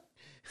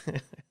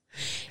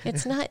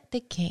 It's not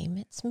the game,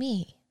 it's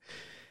me.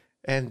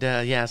 And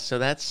so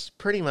that's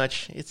pretty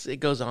much, it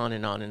goes on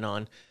and on and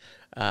on.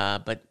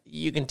 But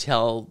you can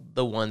tell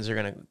the ones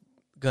are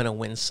gonna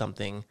win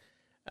something.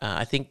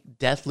 I think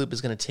Deathloop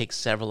is gonna take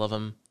several of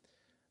them.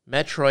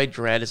 Metroid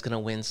Dread is gonna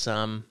win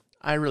some.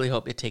 I really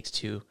hope It Takes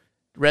Two.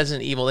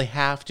 Resident Evil, they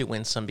have to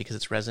win some because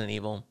it's Resident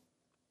Evil.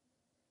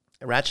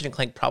 Ratchet and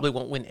Clank probably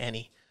won't win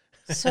any.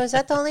 So is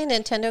that the only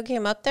Nintendo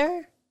game up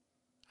there?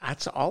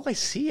 That's all I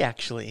see,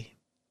 actually.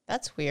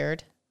 That's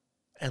weird.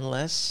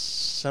 Unless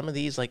some of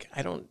these,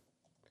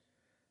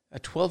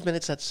 12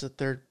 minutes, that's a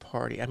third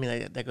party. I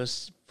mean, that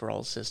goes for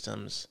all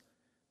systems.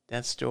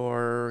 Death's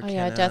Door. Oh,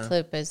 yeah,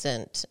 Deathloop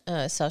isn't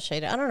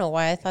cel-shaded. I don't know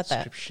why I thought that.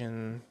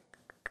 Inscription.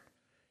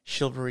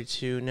 Chivalry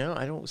 2. No,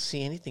 I don't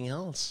see anything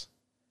else.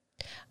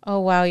 Oh,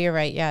 wow, you're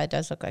right. Yeah, it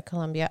does look like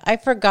Columbia. I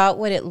forgot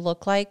what it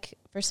looked like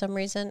for some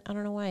reason. I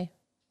don't know why.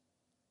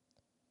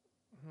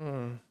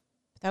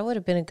 That would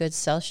have been a good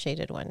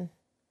cel-shaded one.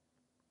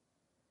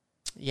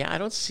 Yeah, I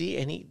don't see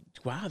any.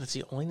 Wow, that's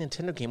the only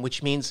Nintendo game,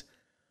 which means,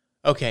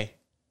 okay,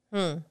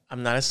 I'm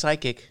not a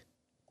psychic,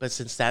 but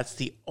since that's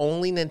the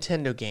only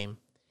Nintendo game,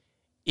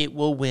 it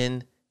will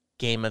win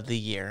Game of the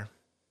Year.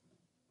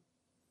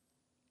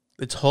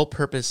 Its whole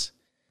purpose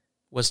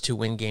was to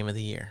win Game of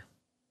the Year.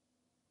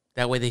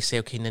 That way they say,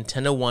 okay,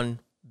 Nintendo won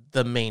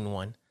the main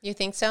one. You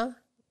think so?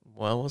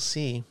 Well, we'll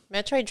see.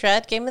 Metroid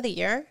Dread, Game of the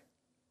Year?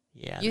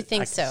 Yeah. You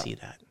think so? I can see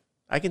that.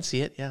 I can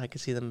see it. Yeah, I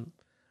could see them.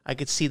 I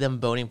could see them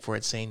voting for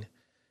it, saying,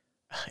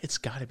 it's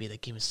got to be.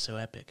 That game is so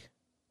epic.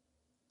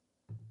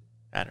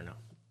 I don't know.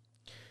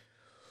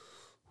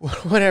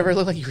 Whatever. It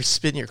looked like you were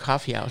spitting your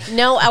coffee out.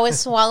 No, I was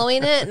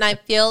swallowing it, and I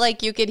feel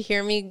like you could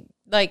hear me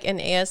like an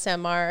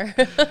ASMR.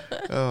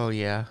 Oh,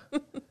 yeah.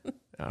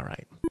 All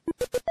right.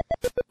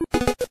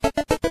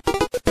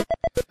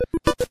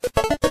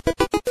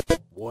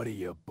 What are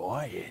you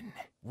buying?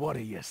 What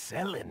are you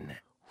selling?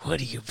 What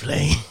are you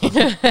playing?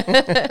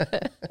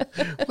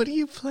 What are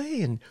you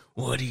playing?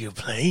 What are you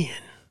playing?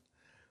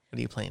 What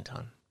are you playing,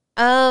 Tom?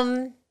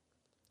 I've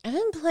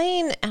been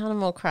playing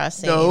Animal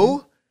Crossing.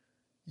 No?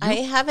 I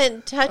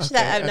haven't touched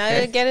that. I'm not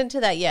going to get into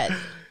that yet.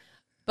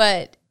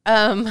 But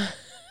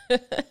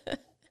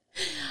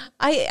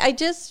I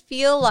just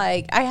feel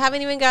like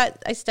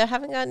I still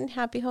haven't gotten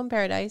Happy Home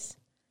Paradise.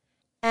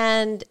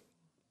 And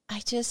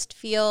I just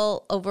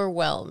feel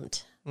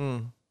overwhelmed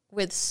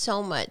with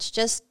so much.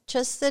 Just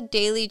the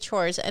daily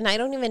chores. And I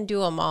don't even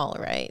do them all,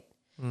 right?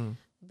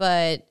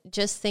 But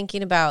just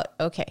thinking about,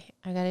 okay,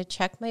 I got to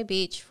check my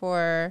beach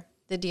for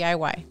the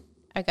DIY.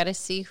 I got to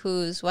see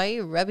why are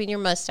you rubbing your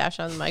mustache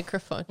on the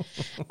microphone?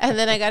 And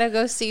then I got to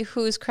go see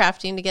who's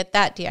crafting to get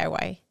that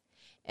DIY.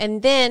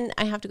 And then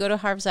I have to go to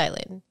Harv's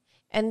Island.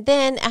 And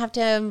then I have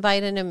to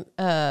invite an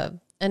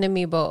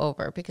amiibo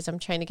over because I'm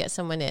trying to get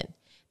someone in.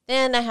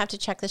 Then I have to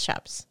check the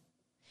shops.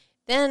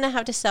 Then I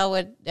have to sell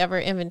whatever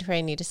inventory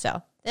I need to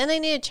sell. Then I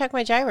need to check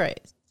my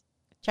gyroids.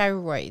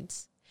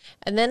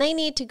 And then I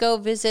need to go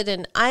visit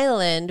an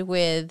island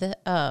with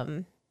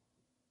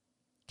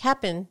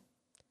Cap'n.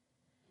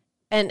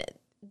 And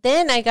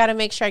then I got to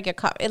make sure I get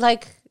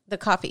the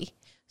coffee.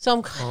 So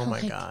I'm oh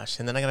my gosh.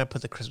 And then I got to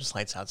put the Christmas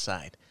lights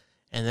outside.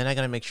 And then I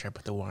got to make sure I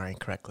put the wiring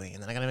correctly.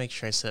 And then I got to make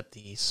sure I set up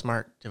the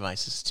smart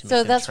devices to make So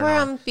them that's turn where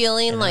on. I'm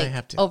feeling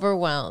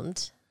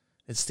overwhelmed.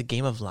 It's the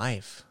game of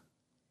life.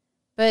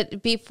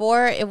 But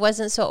before it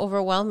wasn't so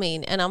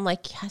overwhelming. And I'm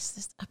like, yes,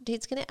 this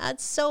update's going to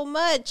add so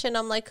much. And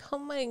I'm like, oh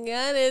my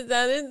God, it's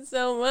added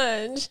so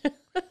much.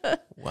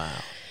 Wow.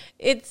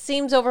 It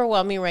seems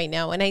overwhelming right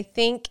now. And I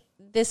think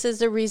this is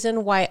the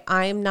reason why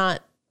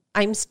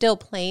I'm still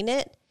playing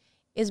it,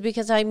 is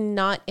because I'm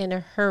not in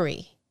a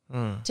hurry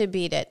to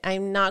beat it.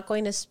 I'm not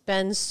going to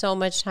spend so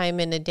much time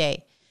in a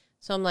day.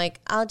 So I'm like,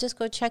 I'll just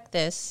go check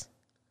this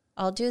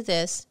I'll do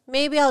this.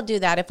 Maybe I'll do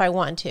that if I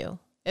want to.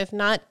 If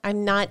not,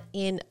 I'm not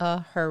in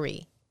a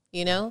hurry,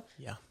 you know?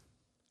 Yeah.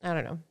 I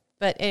don't know.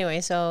 But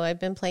anyway, so I've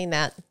been playing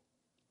that.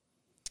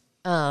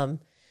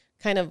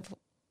 Kind of,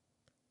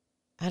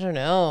 I don't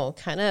know,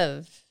 kind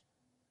of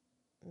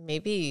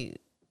maybe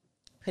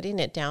putting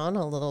it down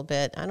a little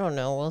bit. I don't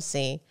know. We'll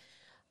see.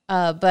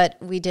 But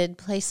we did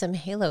play some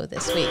Halo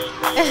this week.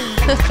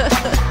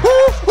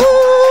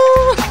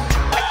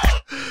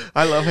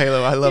 I love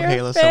Halo. I love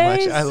Halo so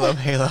much. I love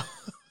Halo.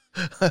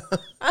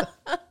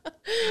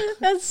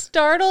 That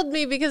startled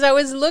me because I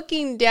was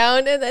looking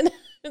down and then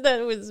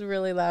that was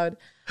really loud.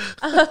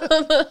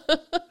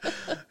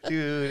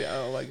 Dude,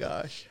 oh my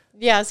gosh.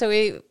 Yeah, so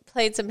we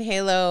played some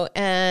Halo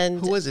and...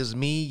 Who was this?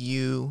 Me,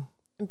 you...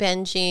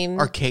 Benji.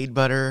 Arcade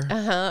Butter.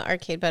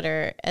 Arcade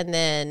Butter. And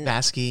then...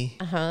 Basky.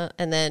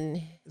 And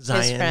then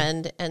Zion. His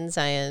friend and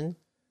Zion.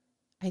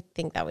 I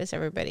think that was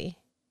everybody.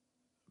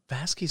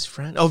 Basky's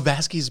friend? Oh,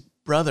 Basky's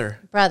brother.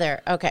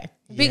 Okay.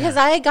 Yeah. Because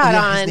I got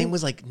on... His name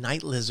was like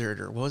Night Lizard,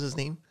 or what was his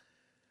name?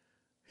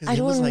 His I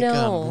name was don't like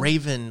know.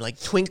 Raven, like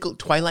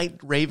Twilight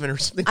Raven or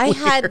something I weird.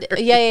 had...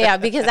 Yeah,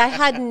 because I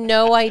had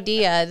no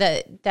idea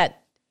that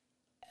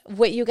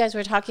what you guys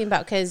were talking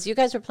about, because you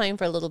guys were playing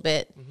for a little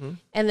bit,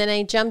 and then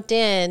I jumped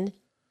in,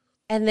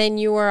 and then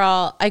you were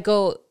all... I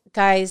go,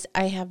 guys,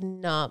 I have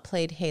not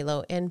played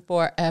Halo in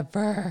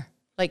forever.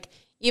 Like,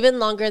 even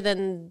longer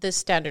than the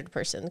standard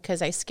person,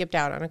 because I skipped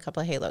out on a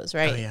couple of Halos,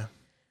 right? Oh, yeah.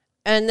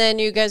 And then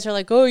you guys are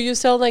like, oh, you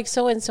sound like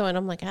so-and-so. And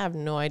I'm like, I have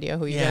no idea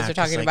who you guys are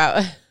talking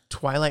about.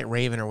 Twilight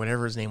Raven or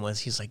whatever his name was.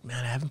 He's like,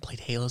 man, I haven't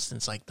played Halo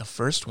since like the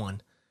first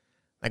one.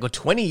 I go,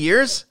 20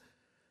 years?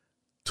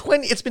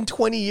 It's been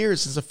 20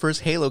 years since the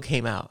first Halo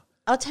came out.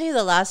 I'll tell you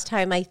the last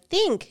time, I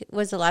think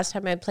was the last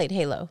time I played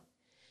Halo.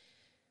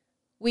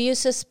 We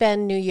used to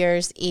spend New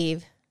Year's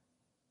Eve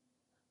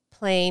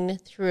playing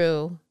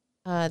through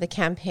the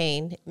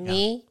campaign. Yeah.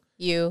 Me,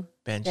 you,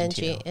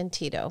 Benji, and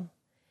Tito.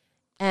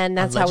 And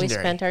that's how we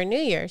spent our New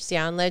Year's.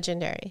 Yeah, on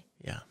Legendary.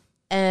 Yeah.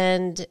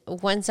 And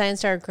once Zion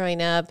started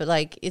growing up,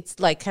 like it's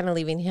like kind of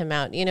leaving him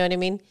out. You know what I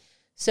mean?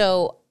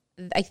 So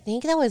I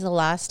think that was the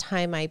last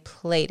time I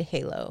played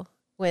Halo,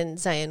 when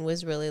Zion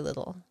was really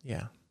little.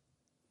 Yeah.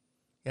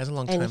 He has a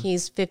long time. And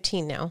he's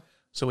 15 now.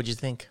 So what'd you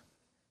think?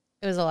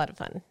 It was a lot of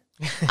fun.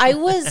 I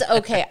was,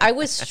 okay, I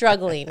was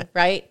struggling,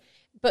 right?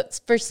 But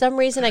for some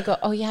reason I go,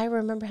 oh yeah, I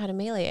remember how to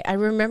melee. I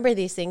remember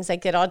these things.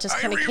 Like it all just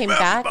kind of came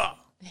back.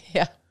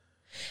 Yeah.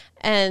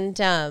 And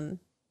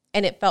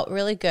it felt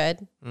really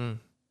good.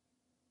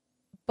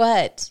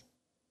 But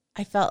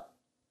I felt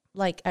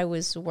like I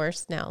was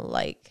worse now.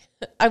 Like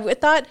I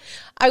thought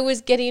I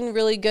was getting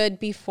really good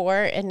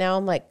before, and now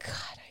I'm like,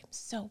 God, I'm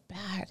so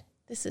bad.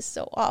 This is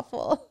so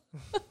awful.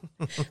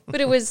 But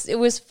it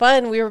was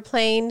fun. We were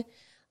playing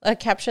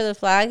Capture the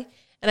Flag,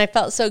 and I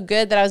felt so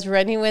good that I was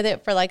running with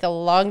it for like a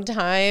long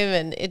time,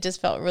 and it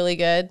just felt really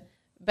good.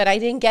 But I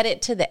didn't get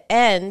it to the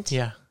end.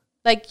 Yeah.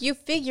 Like, you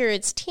figure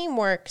it's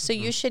teamwork, so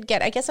you should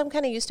get, I guess I'm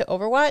kind of used to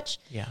Overwatch,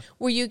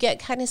 where you get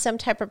kind of some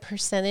type of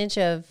percentage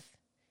of,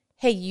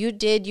 hey,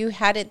 you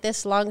had it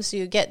this long, so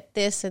you get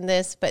this and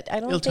this, but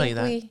I don't think tell you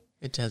that.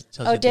 It tells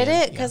you did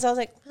it? Because I was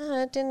like,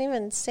 it didn't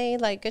even say,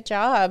 like, good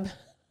job.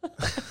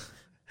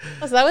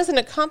 So that was an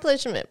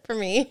accomplishment for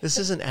me. This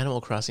is an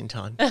Animal Crossing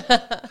ton.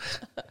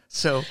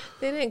 So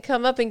they didn't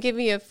come up and give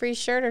me a free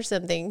shirt or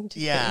something.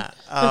 Yeah.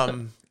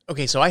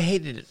 Okay, so I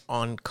hated it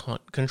on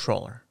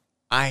controller.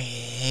 I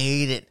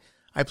hate it.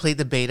 I played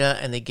the beta,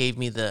 and they gave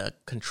me the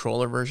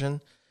controller version,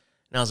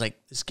 and I was like,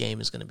 this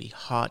game is going to be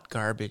hot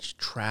garbage,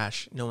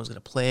 trash. No one's going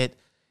to play it.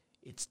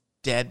 It's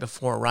dead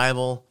before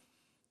arrival.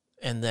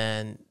 And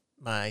then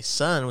my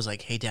son was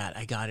like, hey, Dad,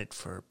 I got it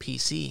for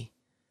PC,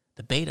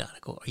 the beta. I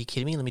go, are you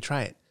kidding me? Let me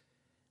try it.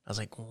 I was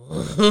like,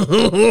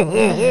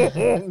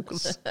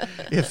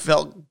 it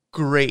felt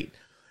great.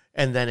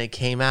 And then it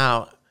came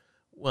out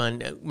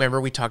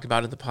remember we talked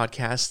about it in the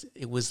podcast,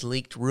 it was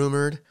leaked,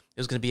 rumored. It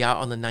was going to be out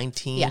on the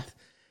 19th. Yeah.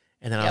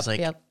 And then I was like,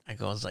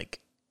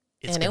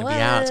 it's going to be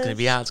out. It's going to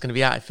be out. It's going to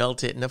be out. I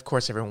felt it. And of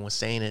course, everyone was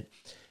saying it.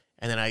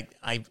 And then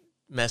I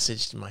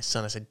messaged my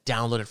son. I said,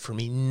 download it for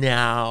me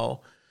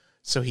now.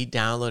 So he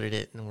downloaded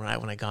it. And right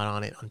when I got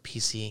on it on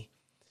PC,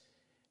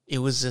 it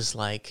was just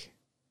like,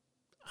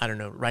 I don't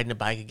know, riding a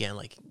bike again.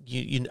 Like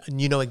you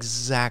know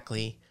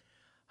exactly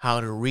how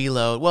to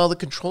reload. Well, the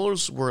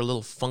controllers were a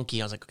little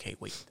funky. I was like, okay,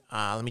 wait,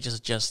 let me just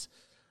adjust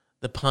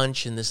the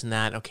punch and this and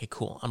that. Okay,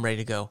 cool. I'm ready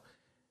to go.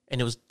 And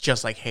it was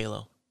just like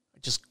Halo. I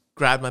just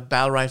grabbed my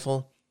battle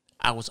rifle.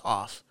 I was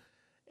off.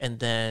 And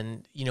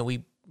then,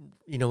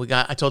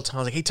 I told Tom, I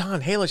was like, hey, Tom,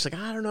 Halo. She's like,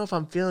 I don't know if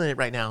I'm feeling it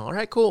right now. All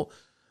right, cool.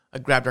 I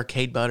grabbed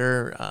Arcade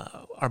Butter,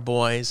 our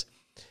boys,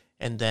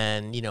 and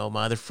then,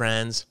 my other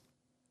friends.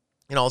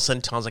 And all of a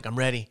sudden, Tom's like, I'm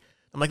ready.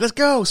 I'm like, let's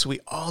go. So we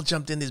all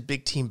jumped in these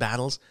big team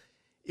battles.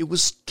 It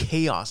was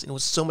chaos. And it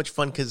was so much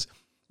fun because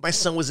my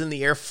son was in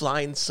the air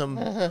flying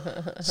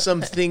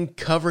something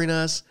covering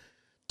us.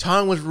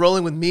 Tom was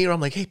rolling with me, or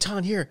I'm like, hey,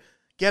 Tom, here,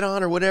 get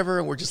on or whatever.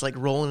 And we're just like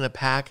rolling in a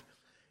pack.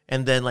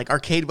 And then like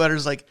Arcade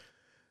Butter's like,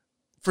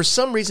 for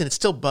some reason, it's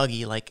still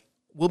buggy. Like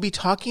we'll be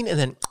talking and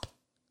then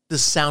the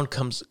sound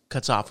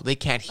cuts off. They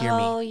can't hear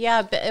me. Oh,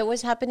 yeah. But it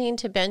was happening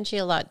to Benji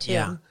a lot, too.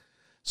 Yeah.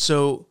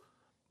 So,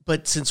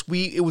 but since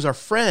it was our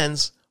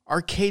friends,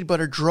 Arcade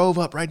Butter drove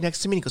up right next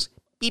to me and he goes,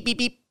 beep, beep,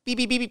 beep, beep,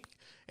 beep, beep, beep.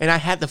 And I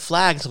had the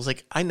flag, so I was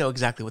like, I know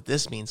exactly what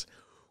this means.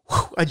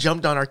 Whew, I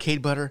jumped on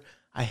Arcade Butter.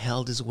 I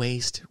held his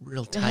waist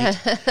real tight.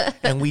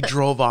 And we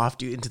drove off,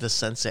 dude, into the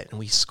sunset and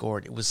we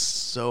scored. It was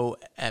so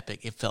epic.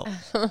 It felt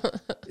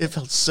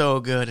so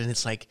good. And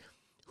it's like,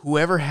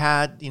 whoever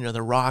had,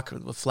 the rock or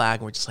the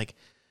flag, we're just like,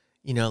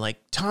 like,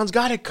 Ton's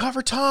got it,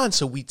 cover Ton.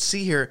 So we'd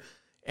see her,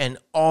 and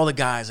all the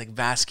guys, like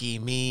Vasky,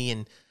 me,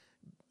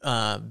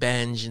 and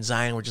Benj, and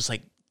Zion, were just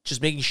like,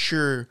 just making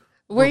sure.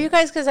 Were you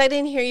guys, because I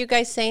didn't hear you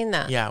guys saying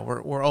that. Yeah,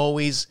 we're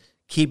always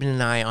keeping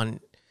an eye on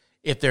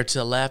if they're to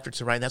the left or to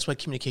the right. That's why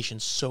communication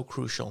is so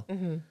crucial.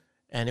 Mm-hmm.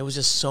 And it was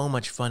just so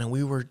much fun, and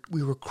we were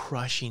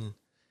crushing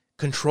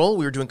control.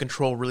 We were doing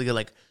control really good.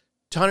 Like,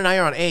 Ton and I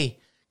are on A,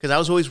 because I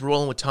was always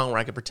rolling with Ton where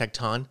I could protect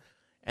Ton,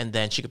 and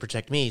then she could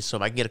protect me. So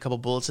if I can get a couple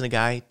bullets in a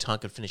guy, Ton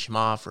could finish him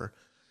off. Or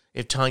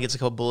if Ton gets a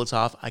couple bullets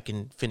off, I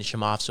can finish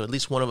him off. So at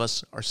least one of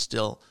us we're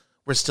still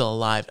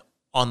alive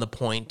on the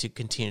point to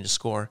continue to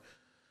score.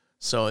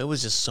 So it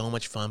was just so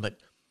much fun. But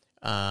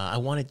I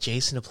wanted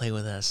Jason to play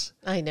with us.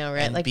 I know,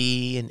 right? And like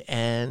B and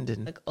End.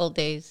 And like old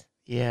days.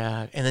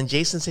 Yeah. And then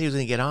Jason said he was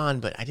going to get on,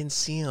 but I didn't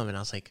see him. And I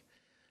was like,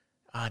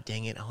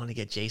 dang it. I want to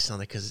get Jason on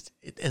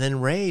there. And then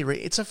Ray,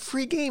 it's a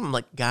free game. I'm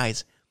like,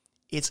 guys,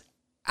 it's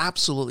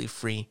absolutely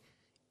free.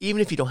 Even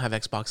if you don't have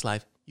Xbox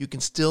Live, you can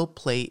still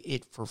play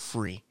it for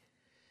free.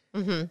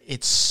 Mm-hmm.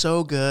 It's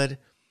so good.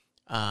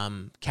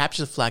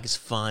 Capture the Flag is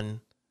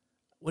fun.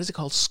 What is it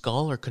called?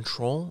 Skull or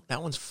Control?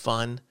 That one's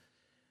fun.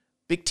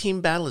 Big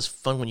Team Battle is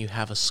fun when you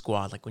have a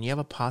squad. Like when you have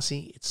a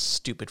posse, it's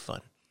stupid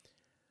fun.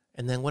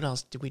 And then what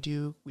else did we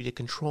do? We did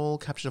Control,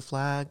 Capture the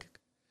Flag.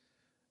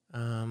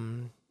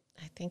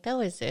 I think that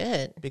was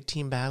it. Big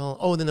Team Battle.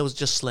 Oh, and then there was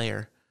just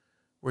Slayer,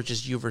 where it's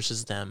just you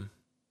versus them.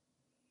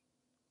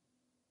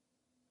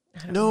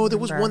 No, there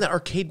was one that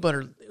Arcade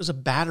Butter. It was a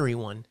battery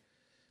one.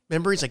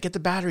 Remember, he's like, get the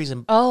batteries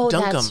and dunk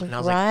them. And I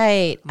was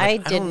right.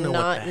 Like, I did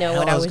not know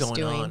what I was going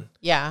doing. on.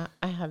 Yeah,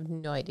 I have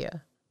no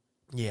idea.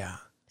 Yeah.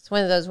 It's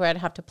one of those where I'd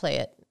have to play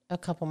it a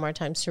couple more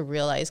times to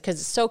realize, because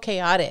it's so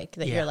chaotic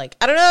that you're like,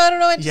 I don't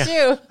know what to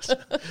do.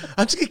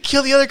 I'm just going to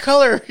kill the other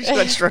color. He's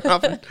got strung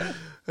up.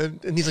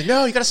 And he's like,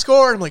 no, you got to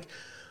score. And I'm like,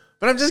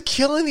 but I'm just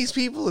killing these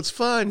people. It's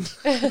fun.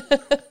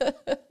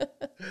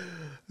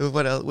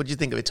 What else? What did you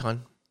think of it,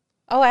 Ton?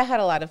 Oh, I had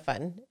a lot of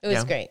fun. It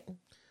was great.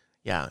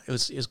 Yeah, it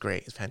was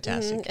great. It's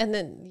fantastic. Mm-hmm. And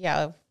then,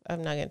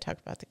 I'm not going to talk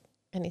about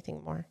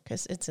anything more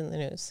because it's in the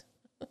news.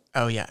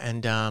 Oh, yeah.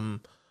 And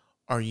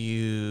did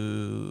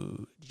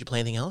you play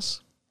anything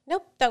else?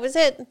 Nope, that was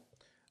it.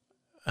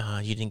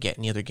 You didn't get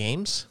any other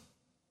games?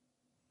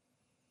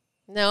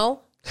 No.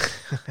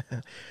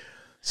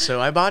 So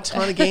I bought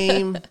Ton a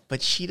game,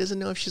 but she doesn't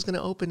know if she's going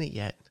to open it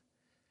yet.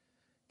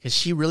 Because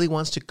she really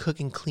wants to cook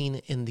and clean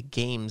in the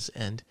games,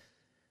 and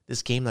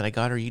this game that I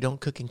got her, you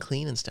don't cook and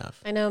clean and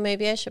stuff. I know,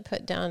 maybe I should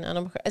put down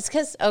Animal. It's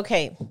because,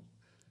 okay,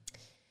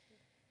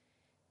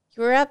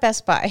 you were at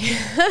Best Buy.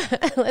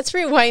 Let's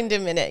rewind a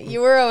minute. You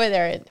were over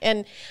there,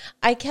 and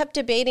I kept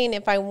debating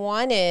if I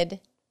wanted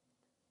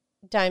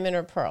Diamond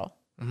or Pearl.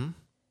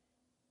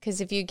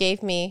 Because if you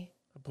gave me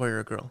a boy or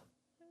a girl,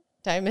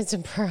 diamonds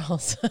and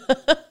pearls.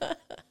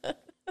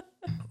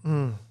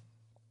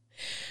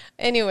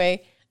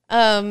 Anyway,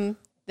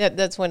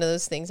 that's one of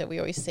those things that we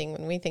always sing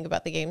when we think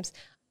about the games.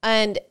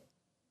 And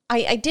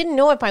I didn't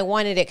know if I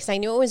wanted it because I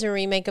knew it was a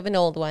remake of an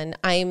old one.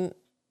 I'm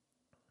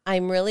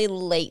really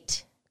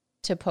late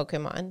to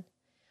Pokemon.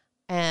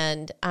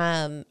 And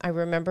I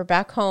remember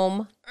back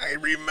home. I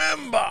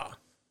remember.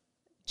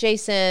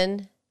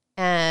 Jason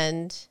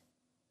and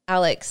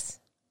Alex,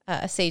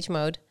 Sage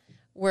Mode,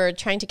 were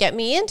trying to get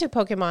me into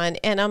Pokemon.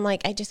 And I'm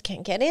like, I just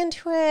can't get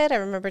into it. I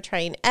remember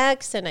trying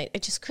X and I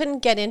just couldn't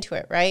get into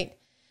it, right?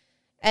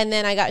 And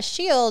then I got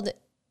Shield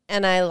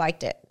and I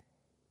liked it.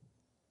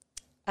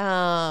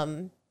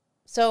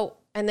 So,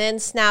 and then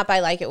Snap,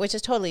 I like it, which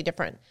is totally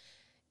different.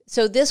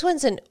 So this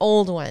one's an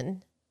old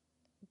one,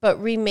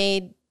 but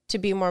remade to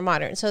be more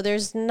modern. So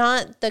there's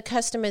not the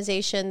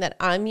customization that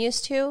I'm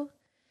used to.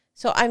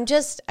 So I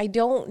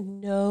don't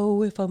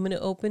know if I'm going to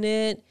open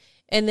it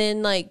and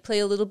then like play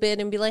a little bit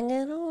and be like, I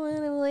don't want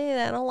to play it.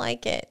 I don't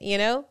like it, you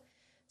know?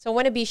 So I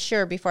want to be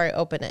sure before I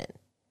open it.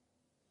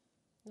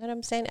 You know what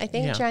I'm saying? I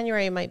think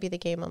January might be the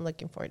game I'm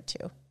looking forward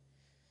to.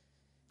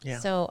 Yeah.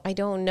 So I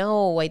don't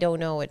know. I don't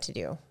know what to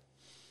do.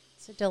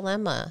 It's a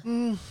dilemma.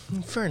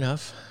 Fair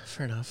enough.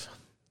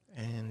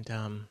 And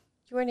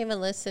you weren't even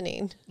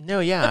listening. No,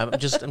 yeah.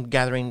 I'm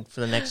gathering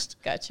for the next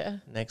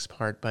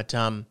part. But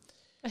I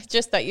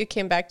just thought you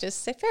came back to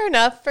say fair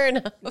enough.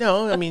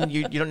 No, I mean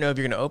you don't know if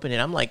you're gonna open it.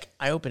 I'm like,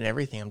 I open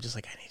everything. I'm just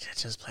like, I need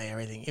to just play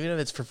everything. Even if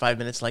it's for 5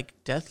 minutes, like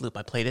Deathloop.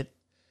 I played it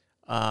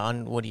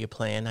on What Are You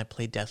Playing? I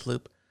played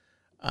Deathloop.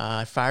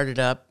 I fired it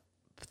up.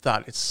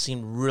 Thought it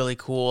seemed really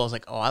cool. I was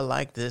like, oh, I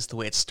like this. The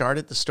way it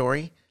started, the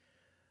story.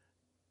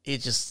 It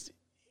just,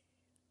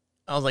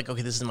 I was like,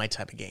 okay, this is my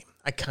type of game.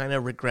 I kind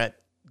of regret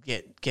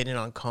getting it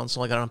on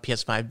console. I got it on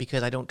PS5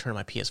 because I don't turn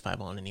my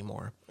PS5 on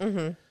anymore.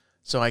 Mm-hmm.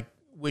 So I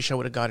wish I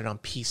would have got it on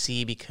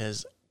PC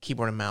because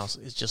keyboard and mouse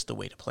is just the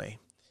way to play.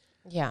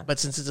 Yeah. But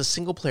since it's a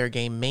single-player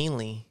game,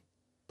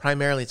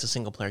 primarily it's a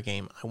single-player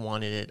game, I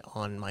wanted it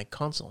on my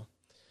console.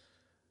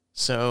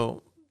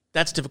 So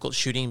that's difficult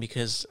shooting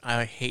because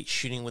I hate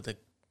shooting with a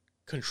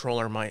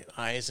controller, my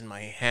eyes and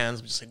my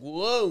hands. I'm just like,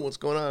 whoa, what's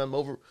going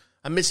on?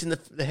 I'm missing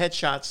the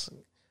headshots.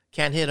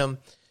 Can't hit them.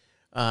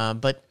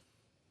 But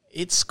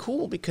it's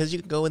cool because you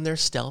can go in there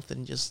stealth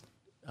and just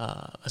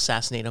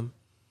assassinate them.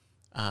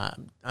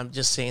 I'm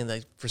just saying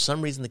that for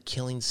some reason the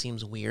killing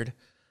seems weird,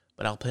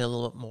 but I'll play a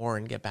little bit more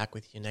and get back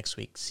with you next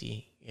week,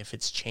 see if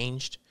it's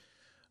changed.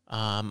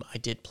 I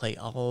did play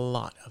a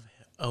lot of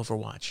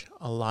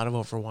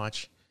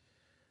Overwatch.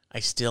 I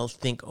still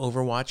think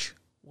Overwatch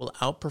will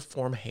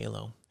outperform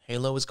Halo.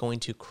 Halo is going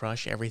to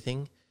crush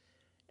everything,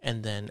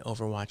 and then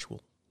Overwatch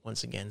will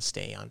once again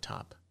stay on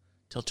top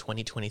till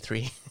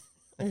 2023.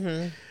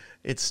 Mm-hmm.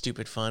 It's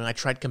stupid fun. I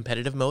tried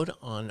competitive mode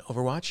on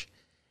Overwatch,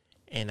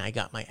 and I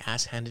got my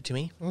ass handed to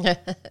me.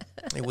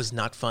 It was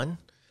not fun.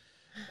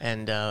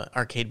 And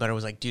Arcade Butter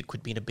was like, dude,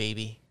 quit being a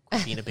baby.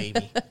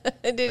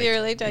 Did he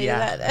really tell you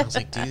that? I was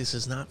like, dude, this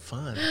is not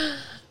fun.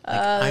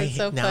 That's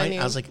so funny.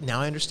 I was like, now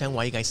I understand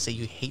why you guys say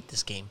you hate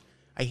this game.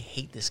 I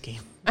hate this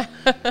game.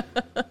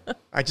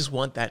 I just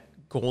want that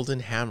golden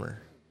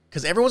hammer.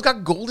 Because everyone's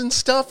got golden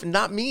stuff and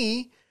not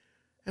me.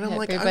 And I'm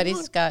like,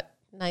 everybody's got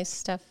nice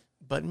stuff.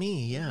 But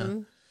me, yeah.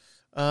 Mm-hmm.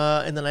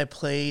 And then I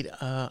played,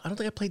 I don't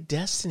think I played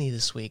Destiny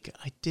this week.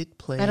 I did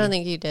play. I don't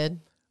think you did.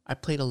 I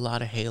played a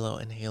lot of Halo,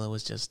 and Halo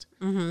was just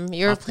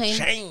You were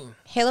playing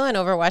Halo and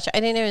Overwatch. I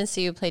didn't even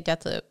see you play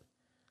Deathloop.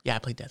 Yeah, I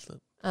played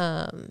Deathloop.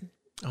 On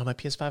my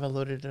PS5, I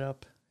loaded it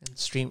up and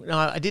streamed. No,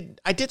 I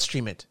did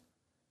stream it.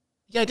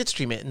 Yeah, I did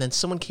stream it, and then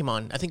someone came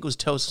on. I think it was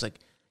Toast. Was like,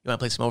 "You want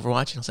to play some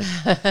Overwatch?" And I was like,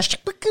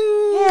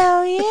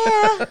 "Hell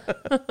yeah!"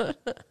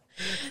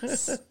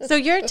 So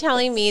you're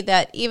telling me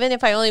that even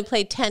if I only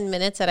played 10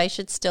 minutes, that I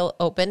should still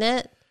open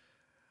it?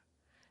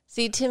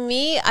 See, to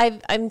me,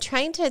 I'm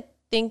trying to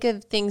think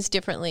of things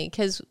differently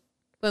because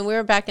when we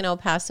were back in El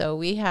Paso,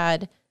 we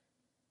had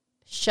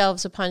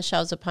shelves upon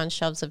shelves upon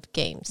shelves of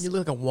games. You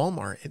look like a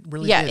Walmart. It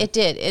really did. It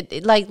did.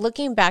 It like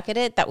looking back at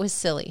it, that was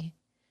silly.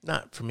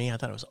 Not for me. I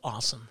thought it was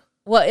awesome.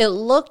 Well, it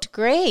looked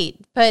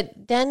great,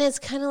 but then it's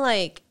kind of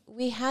like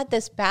we had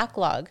this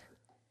backlog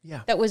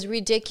that was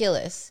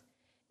ridiculous.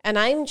 And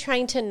I'm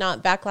trying to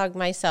not backlog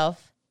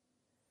myself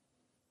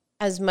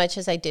as much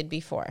as I did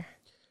before.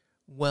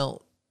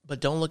 Well,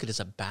 but don't look at it as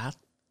a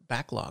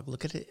backlog.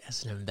 Look at it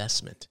as an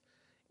investment.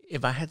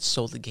 If I had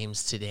sold the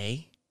games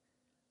today,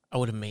 I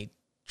would have made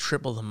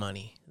triple the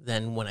money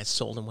than when I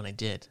sold them when I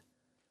did.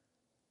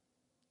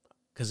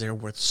 Because they're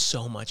worth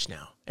so much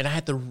now. And I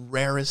had the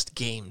rarest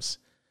games.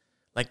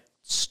 Like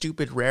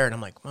stupid rare. And I'm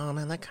like, oh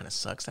man, that kind of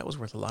sucks. That was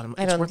worth a lot of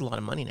money. It's worth a lot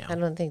of money now. I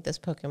don't think this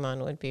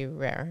Pokemon would be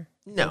rare.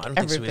 No, I don't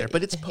think so either.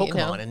 But it's Pokemon. You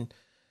know? And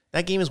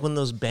that game is one of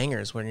those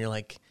bangers when you're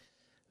like,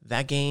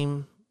 that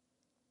game,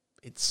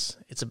 it's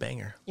a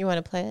banger. You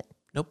want to play it?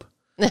 Nope.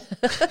 I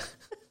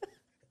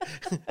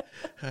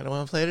don't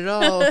want to play it at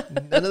all.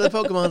 None of the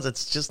Pokemons.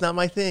 It's just not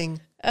my thing.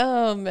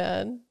 Oh,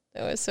 man.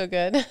 That was so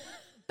good.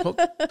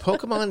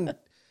 Pokemon,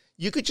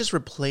 you could just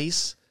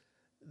replace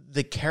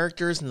the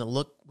characters and the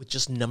look with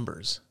just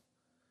numbers.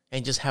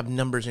 And just have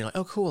numbers. And you're like,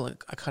 oh, cool.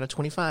 I caught a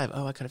 25.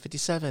 Oh, I caught a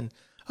 57.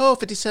 Oh,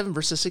 57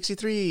 versus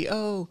 63.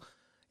 Oh,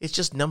 it's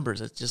just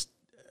numbers. It's just,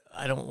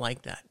 I don't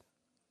like that.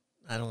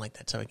 I don't like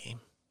that type of game.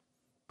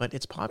 But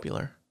it's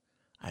popular.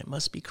 I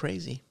must be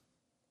crazy.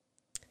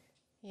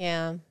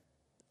 Yeah.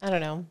 I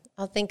don't know.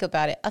 I'll think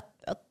about it.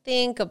 I'll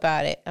think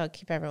about it. I'll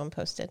keep everyone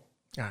posted.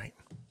 All right.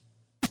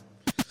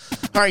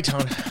 All right,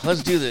 Tom.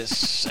 Let's do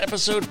this.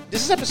 This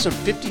is episode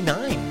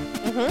 59.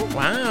 Mm-hmm.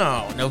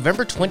 Wow.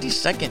 November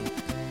 22nd.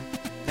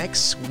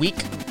 Next week,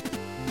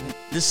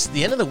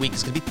 the end of the week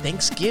is going to be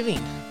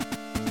Thanksgiving.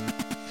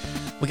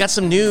 We got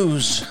some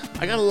news.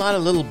 I got a lot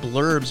of little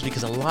blurbs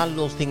because a lot of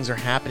little things are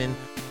happening.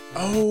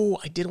 Oh,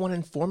 I did want to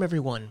inform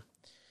everyone.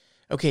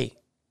 Okay,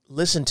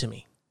 listen to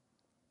me.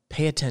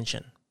 Pay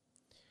attention.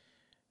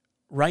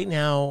 Right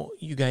now,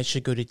 you guys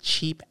should go to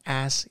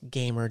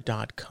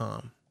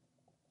cheapassgamer.com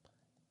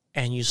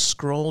and you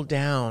scroll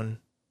down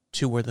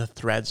to where the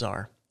threads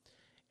are.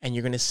 And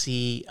you're going to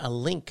see a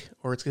link,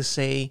 or it's going to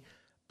say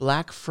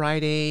Black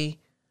Friday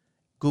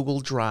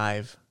Google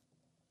Drive,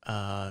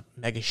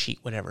 mega sheet,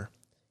 whatever.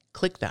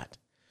 Click that.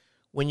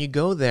 When you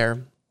go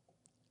there,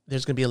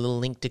 there's going to be a little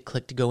link to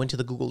click to go into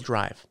the Google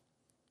Drive.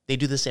 They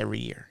do this every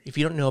year. If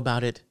you don't know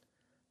about it,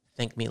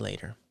 thank me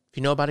later. If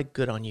you know about it,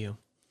 good on you.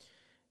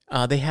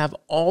 They have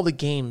all the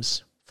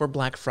games for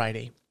Black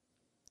Friday,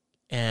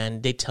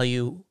 and they tell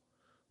you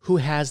who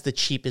has the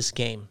cheapest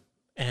game.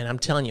 And I'm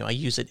telling you, I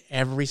use it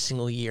every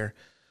single year.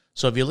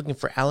 So if you're looking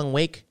for Alan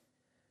Wake,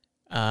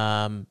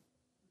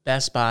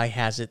 Best Buy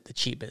has it the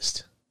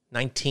cheapest.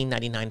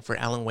 $19.99 for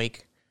Alan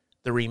Wake,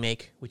 the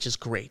remake, which is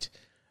great.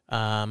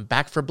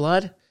 Back 4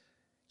 Blood,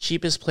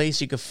 Cheapest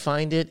place you could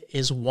find it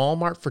is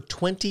Walmart for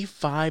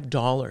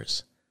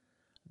 $25.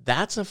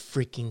 That's a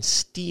freaking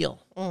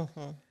steal.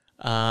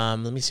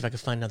 Mm-hmm. Let me see if I can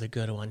find another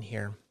good one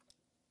here.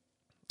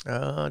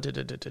 Not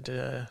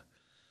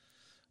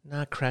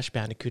Crash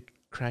Bandicoot,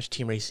 Crash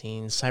Team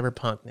Racing,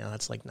 Cyberpunk. Now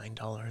that's like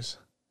 $9.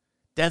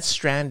 Death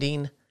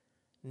Stranding,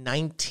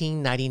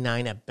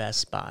 $19.99 at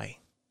Best Buy,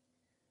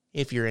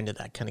 if you're into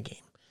that kind of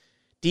game.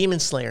 Demon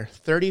Slayer,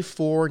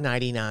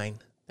 $34.99.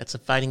 That's a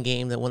fighting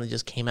game, that one that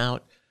just came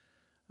out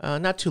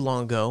not too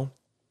long ago,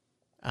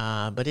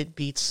 but it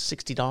beats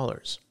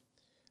 $60.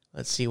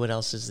 Let's see what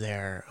else is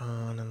there.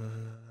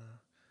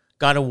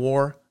 God of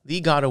War,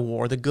 the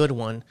good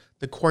one,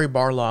 the Cory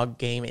Barlog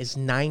game is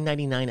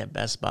 $9.99 at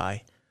Best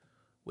Buy,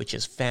 which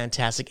is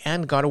fantastic.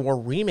 And God of War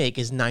Remake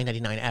is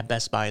 $9.99 at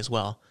Best Buy as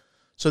well.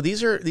 So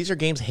these are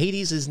games.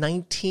 Hades is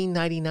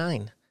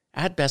 $19.99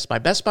 at Best Buy.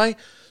 Best Buy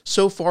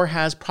so far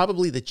has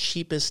probably the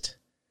cheapest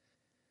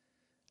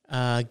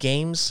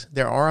games.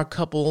 There are a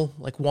couple,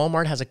 like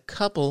Walmart has a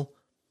couple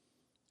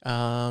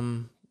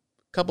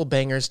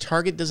bangers.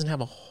 Target doesn't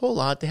have a whole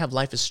lot. They have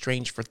Life is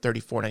Strange for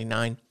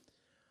 $34.99.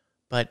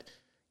 But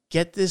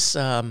get this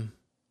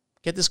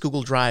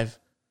Google Drive.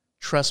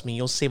 Trust me,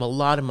 you'll save a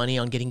lot of money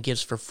on getting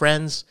gifts for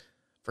friends,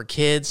 for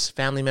kids,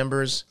 family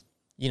members.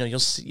 You know,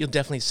 you'll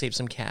definitely save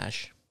some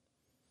cash.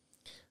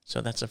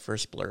 So that's the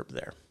first blurb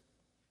there.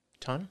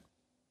 Ton?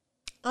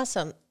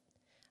 Awesome.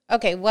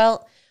 Okay,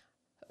 well,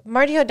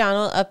 Marty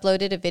O'Donnell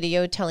uploaded a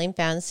video telling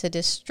fans to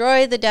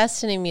destroy the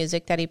Destiny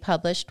music that he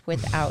published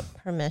without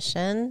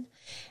permission.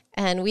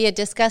 And we had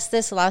discussed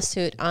this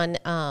lawsuit on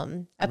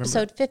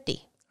episode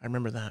 50. I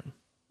remember that.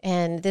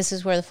 And this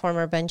is where the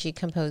former Bungie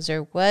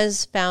composer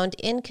was found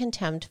in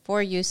contempt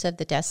for use of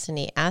the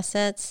Destiny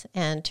assets.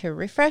 And to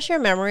refresh your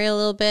memory a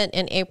little bit,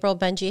 in April,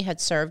 Bungie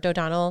had served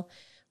O'Donnell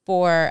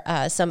for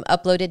some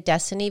uploaded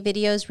Destiny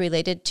videos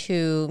related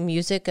to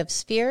Music of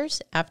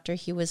Spheres after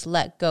he was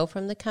let go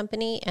from the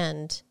company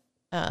and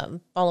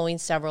following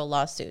several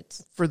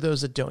lawsuits. For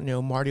those that don't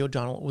know, Marty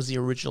O'Donnell was the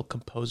original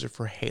composer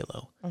for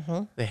Halo.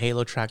 Mm-hmm. The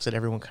Halo tracks that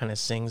everyone kind of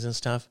sings and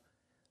stuff.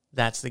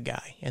 That's the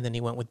guy. And then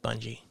he went with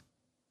Bungie.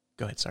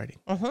 Go ahead, Sardi.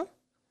 Mm-hmm.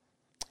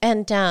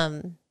 And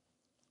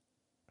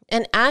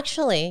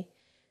actually,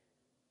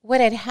 what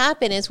had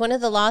happened is one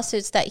of the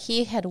lawsuits that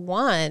he had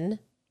won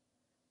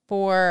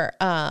for,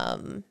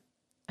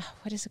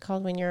 what is it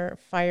called when you're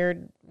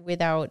fired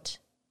without,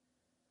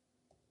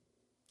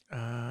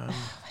 what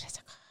is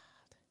it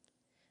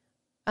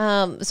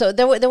called? So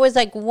there was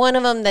like one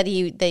of them that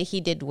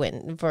he did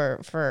win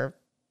for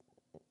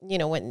you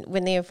know,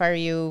 when they fire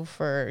you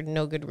for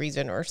no good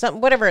reason or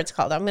something, whatever it's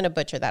called. I'm going to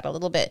butcher that a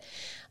little bit.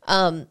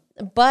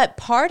 But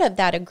part of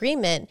that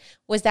agreement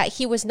was that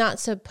he was not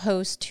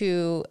supposed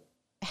to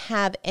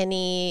have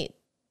any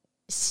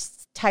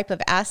type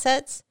of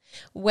assets,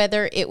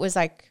 whether it was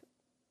like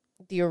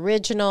the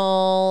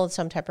original,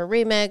 some type of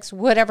remix,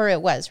 whatever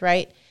it was,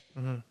 right?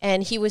 Mm-hmm.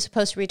 And he was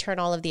supposed to return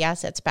all of the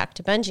assets back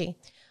to Bungie.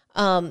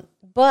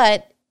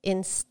 But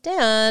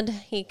instead,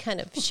 he kind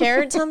of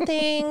shared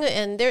something,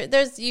 and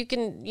there's you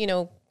can, you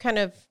know, kind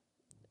of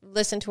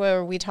listen to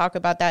where we talk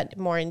about that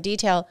more in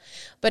detail.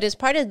 But as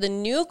part of the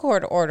new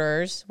court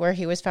orders, where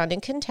he was found in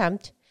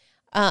contempt,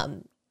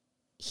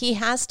 he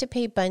has to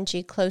pay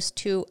Bungie close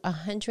to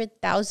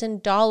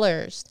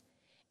 $100,000,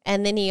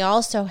 and then he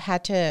also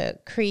had to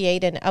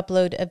create and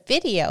upload a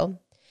video.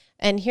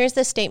 And here's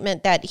the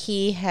statement that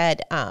he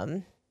had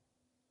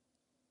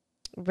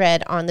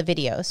read on the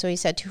video. So he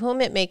said, "To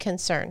whom it may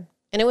concern."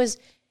 And it's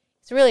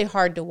really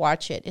hard to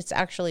watch it. It's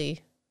actually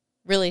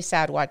really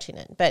sad watching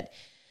it. But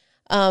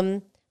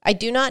I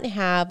do not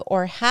have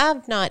or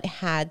have not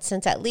had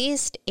since at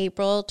least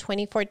April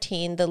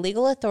 2014 the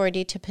legal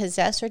authority to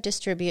possess or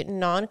distribute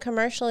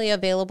non-commercially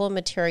available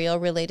material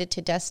related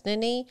to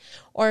Destiny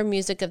or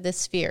Music of the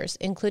Spheres,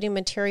 including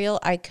material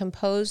I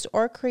composed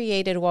or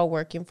created while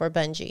working for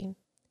Bungie.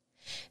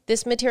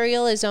 This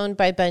material is owned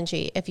by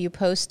Bungie. If you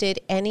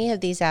posted any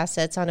of these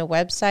assets on a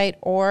website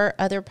or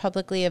other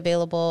publicly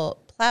available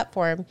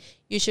platform,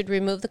 you should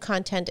remove the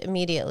content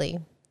immediately.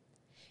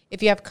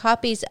 If you have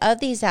copies of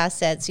these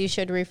assets, you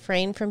should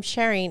refrain from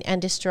sharing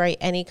and destroy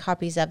any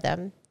copies of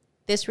them.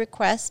 This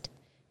request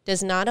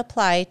does not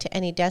apply to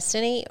any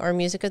Destiny or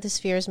Music of the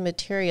Spheres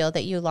material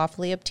that you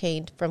lawfully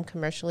obtained from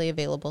commercially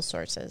available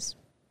sources.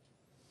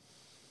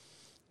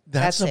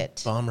 That's a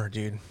it. Bummer,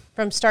 dude.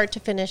 From start to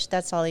finish,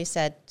 that's all he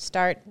said.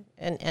 Start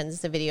and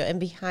ends the video.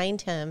 And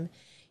behind him,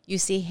 you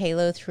see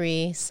Halo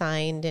 3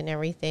 signed and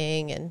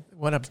everything. And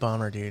what a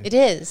bummer, dude. It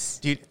is.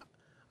 Dude,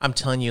 I'm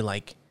telling you,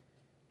 like,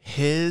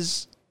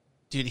 he's,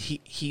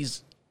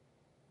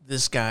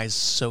 this guy's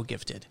so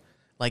gifted.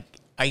 Like,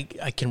 I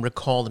can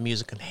recall the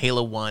music on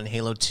Halo 1,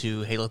 Halo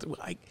 2, Halo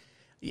 3.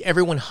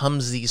 Everyone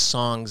hums these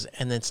songs,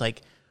 and it's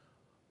like,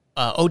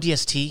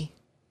 ODST.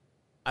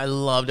 I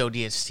loved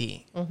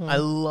ODST. Mm-hmm. I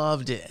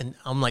loved it. And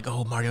I'm like,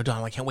 oh, Marty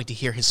O'Donnell, I can't wait to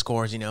hear his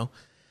scores, you know?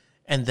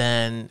 And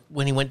then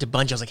when he went to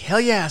Bungie, I was like, hell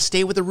yeah,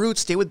 stay with the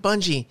roots, stay with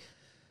Bungie.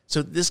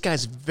 So this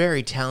guy's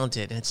very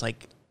talented. And it's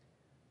like,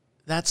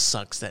 that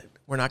sucks that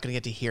we're not going to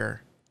get to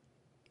hear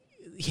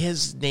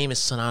his name is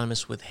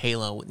synonymous with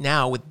Halo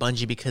now with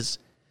Bungie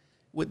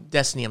with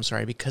Destiny, I'm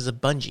sorry, because of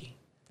Bungie.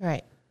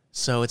 Right.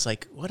 So it's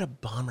like, what a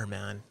bummer,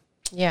 man.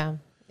 Yeah.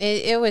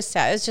 It was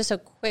sad. It was just a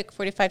quick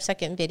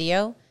 45-second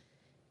video,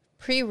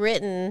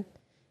 pre-written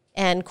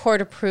and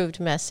court-approved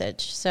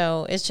message.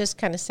 So it's just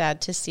kind of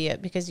sad to see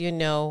it because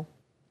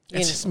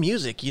it's his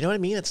music. You know what I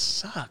mean? It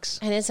sucks.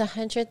 And it's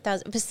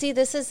 100,000. But see,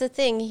 this is the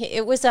thing.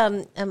 It was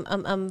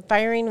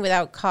firing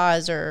without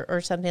cause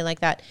or something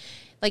like that.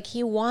 Like,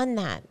 he won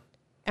that.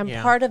 And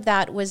part of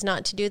that was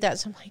not to do that.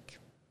 So I'm like,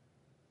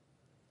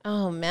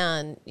 oh,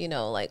 man,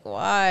 like,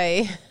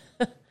 why?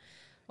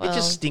 Well, it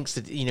just stinks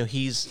that,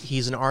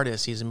 he's an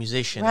artist. He's a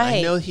musician. Right.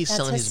 I know he's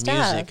selling his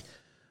stuff. music.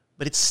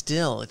 But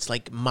it's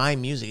like my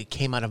music. It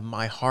came out of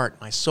my heart,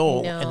 my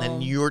soul. And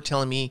then you're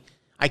telling me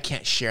I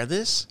can't share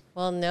this?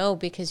 Well, no,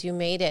 because you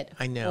made it.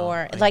 I know.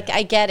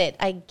 I get it.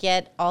 I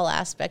get all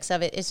aspects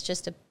of it. It's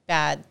just a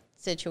bad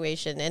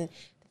situation. And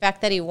the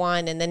fact that he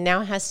won and then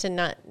now has to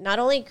not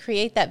only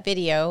create that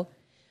video,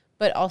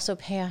 but also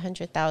pay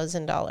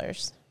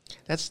 $100,000.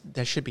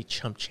 That should be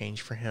chump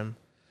change for him.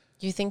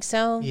 You think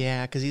so?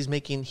 Yeah, because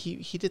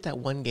he did that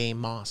one game,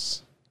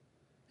 Moss.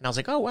 And I was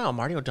like, oh, wow,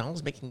 Marty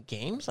O'Donnell's making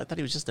games? I thought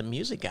he was just a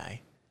music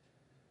guy.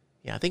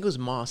 Yeah, I think it was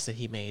Moss that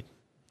he made.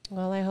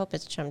 Well, I hope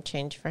it's chump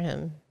change for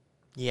him.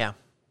 Yeah.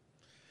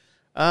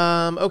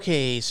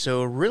 Okay,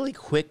 so really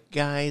quick,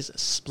 guys.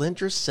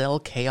 Splinter Cell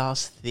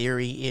Chaos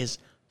Theory is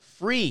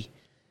free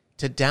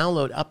to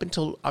download up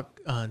until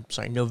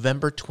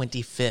November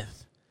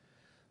 25th.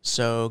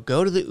 So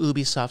go to the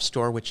Ubisoft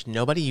store, which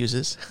nobody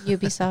uses.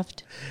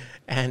 Ubisoft.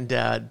 And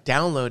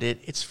download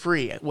it. It's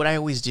free. What I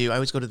always do, I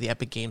always go to the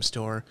Epic Game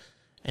Store,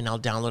 and I'll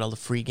download all the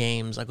free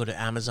games. I go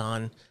to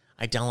Amazon.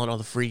 I download all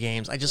the free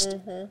games. I'm just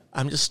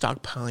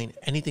stockpiling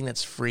anything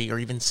that's free, or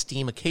even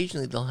Steam.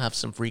 Occasionally, they'll have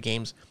some free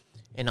games,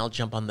 and I'll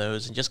jump on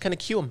those and just kind of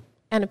queue them.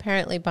 And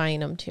apparently buying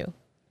them, too.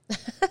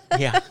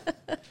 Yeah,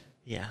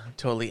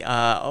 totally.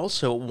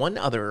 Also, one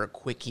other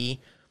quickie.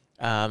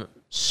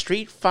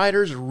 Street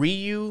Fighters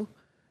Ryu,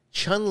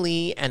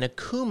 Chun-Li, and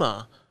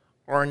Akuma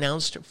are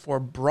announced for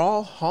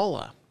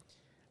Brawlhalla.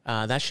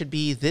 That should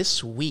be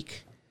this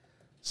week.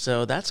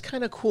 So that's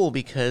kind of cool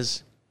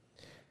because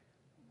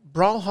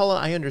Brawlhalla,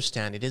 I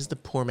understand, it is the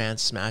poor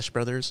man's Smash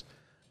Brothers,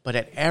 but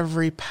at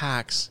every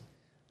PAX,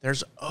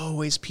 there's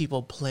always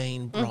people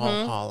playing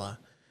Brawlhalla,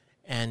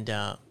 and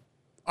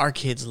our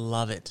kids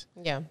love it.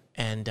 Yeah.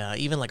 And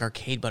even like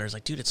Arcade Butters,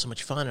 like, dude, it's so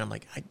much fun. And I'm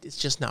like, it's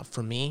just not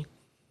for me.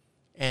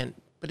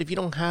 But if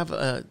you have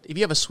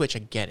a Switch, I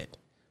get it.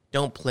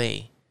 Don't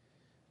play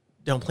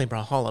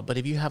Brawlhalla. But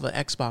if you have an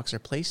Xbox or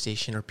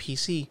PlayStation or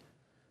PC,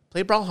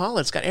 play Brawlhalla.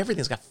 It's got everything.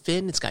 It's got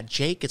Finn. It's got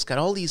Jake. It's got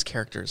all these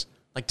characters,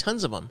 like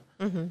tons of them.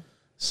 Mm-hmm.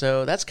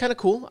 So that's kind of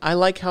cool. I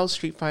like how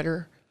Street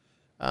Fighter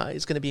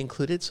is going to be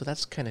included. So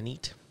that's kind of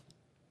neat.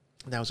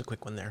 That was a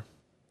quick one there.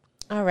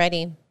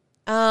 Alrighty.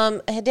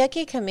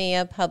 Hideki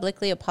Kamiya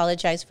publicly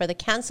apologized for the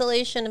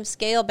cancellation of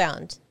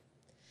Scalebound.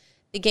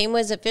 The game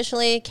was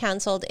officially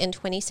canceled in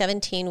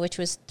 2017, which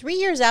was 3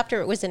 years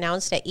after it was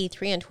announced at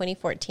E3 in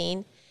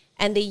 2014,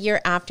 and the year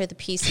after the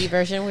PC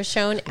version was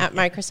shown at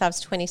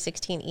Microsoft's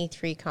 2016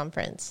 E3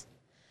 conference.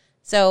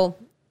 So,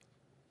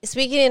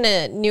 speaking in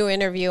a new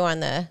interview on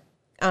the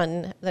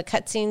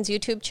Cutscenes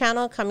YouTube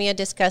channel, Kamiya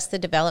discussed the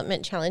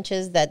development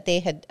challenges that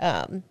they had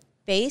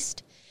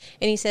faced.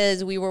 And he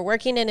says, we were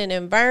working in an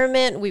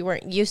environment we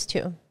weren't used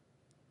to.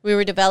 We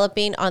were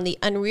developing on the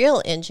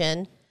Unreal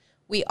Engine.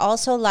 We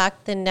also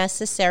lacked the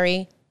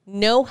necessary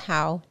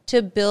know-how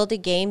to build a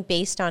game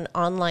based on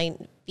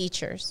online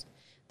features.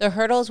 The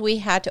hurdles we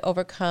had to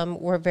overcome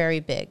were very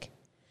big.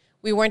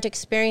 We weren't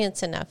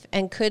experienced enough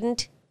and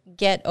couldn't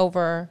get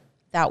over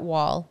that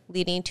wall,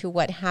 leading to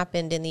what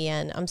happened in the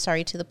end. I'm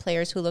sorry to the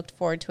players who looked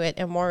forward to it.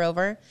 And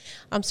moreover,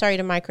 I'm sorry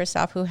to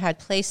Microsoft, who had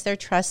placed their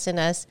trust in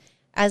us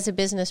as a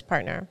business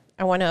partner.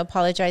 I want to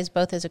apologize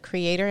both as a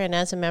creator and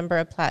as a member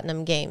of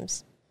Platinum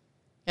Games.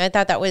 And I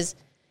thought that was,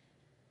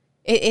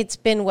 it's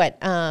been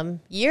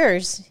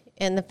years,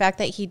 and the fact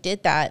that he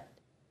did that,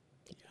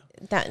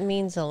 that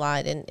means a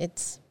lot. And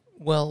it's...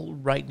 Well,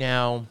 right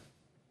now,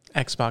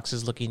 Xbox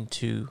is looking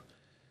to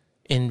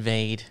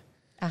invade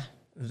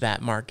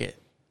that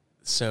market.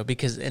 So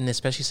and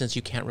especially since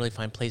you can't really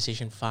find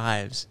PlayStation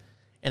 5s.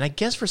 And I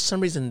guess for some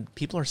reason,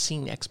 people are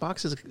seeing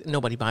Xboxes,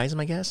 nobody buys them,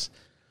 I guess.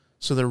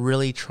 So they're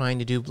really trying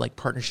to do like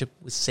partnership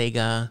with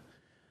Sega.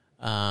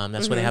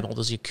 That's why they have all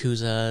those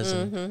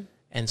Yakuzas.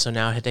 And so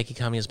now Hideki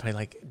Kamiya is probably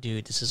like,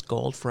 dude, this is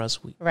gold for us.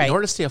 In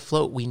order to stay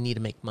afloat, we need to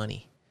make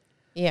money.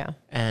 Yeah.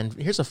 And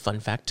here's a fun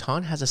fact.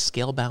 Ton has a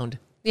Scalebound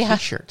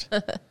t-shirt,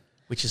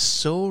 which is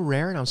so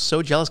rare. And I'm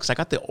so jealous because I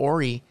got the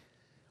Ori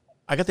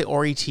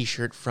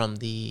t-shirt from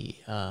the,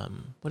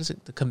 what is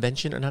it? The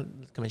convention, or not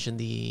the convention,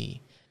 the...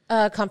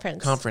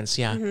 Conference. Conference,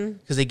 yeah.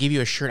 Because they give you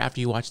a shirt after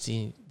you watch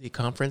the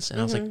conference. And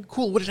I was like,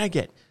 cool, what did I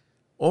get?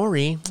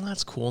 Ori. Well,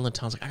 that's cool. And then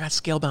Tom's like, I got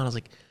Scalebound. I was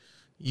like,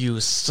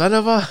 you son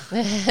of a...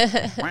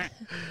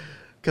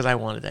 Because I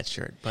wanted that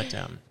shirt. But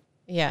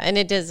yeah, and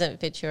it doesn't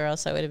fit you, or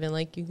else I would have been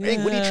like, hey,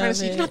 what are you trying to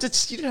say? You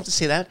didn't have to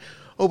say that.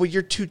 Oh, but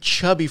you're too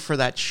chubby for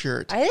that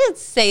shirt. I didn't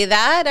say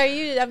that.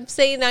 I'm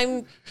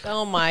saying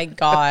oh my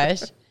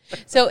gosh.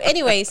 So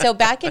anyway,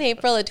 back in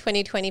April of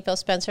 2020, Phil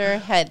Spencer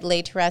had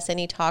laid to rest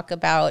any talk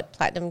about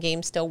Platinum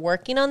Games still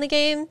working on the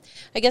game.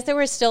 I guess there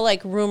were still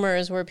like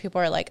rumors where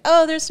people are like,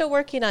 oh, they're still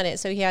working on it.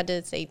 So he had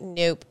to say,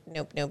 nope.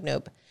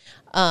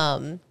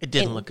 It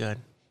didn't look good.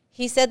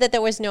 He said that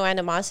there was no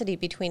animosity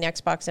between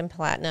Xbox and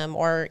Platinum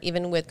or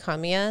even with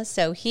Kamiya.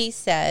 So he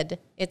said,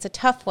 it's a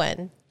tough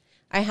one.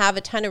 I have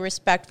a ton of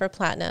respect for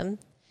Platinum.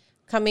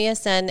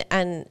 Kamiya-san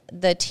and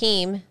the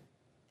team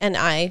and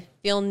I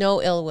feel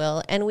no ill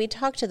will, and we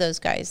talked to those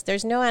guys.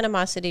 There's no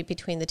animosity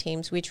between the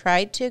teams. We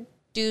tried to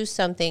do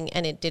something,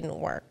 and it didn't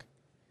work.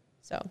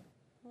 So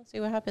we'll see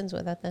what happens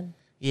with that then.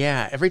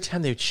 Yeah, every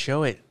time they would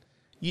show it,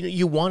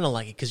 you want to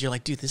like it because you're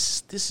like, dude,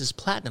 this is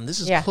Platinum. This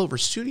is Clover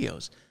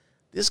Studios.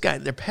 This guy,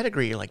 their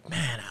pedigree, you're like,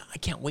 man, I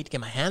can't wait to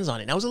get my hands on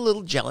it. And I was a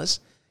little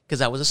jealous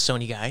because I was a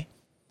Sony guy,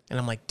 and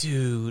I'm like,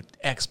 dude,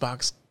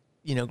 Xbox,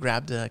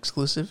 grabbed the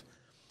exclusive.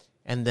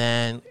 And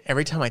then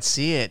every time I'd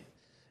see it,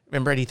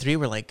 remember at E3,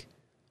 we're like,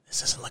 this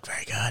doesn't look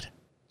very good.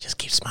 Just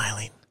keep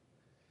smiling.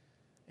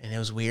 And it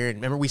was weird.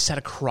 Remember, we sat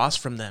across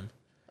from them,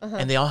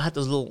 and they all had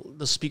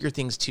those speaker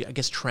things to, I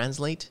guess,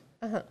 translate.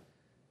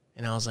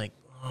 And I was like,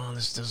 oh,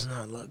 this does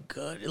not look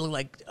good. It looked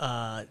like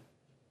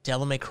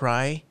Devil May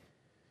Cry,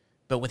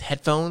 but with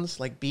headphones,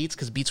 like Beats,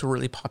 because Beats were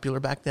really popular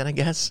back then, I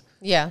guess.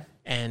 Yeah.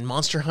 And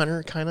Monster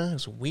Hunter, kind of. It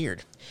was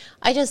weird.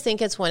 I just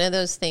think it's one of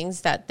those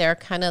things that they're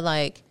kind of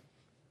like,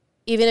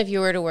 even if you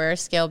were to wear a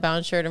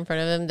scale-bound shirt in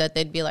front of them, that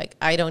they'd be like,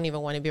 I don't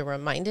even want to be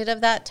reminded of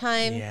that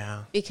time.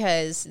 Yeah.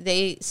 Because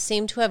they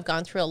seem to have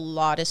gone through a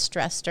lot of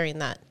stress during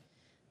that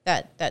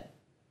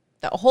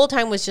the whole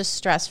time was just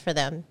stress for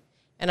them.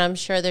 And I'm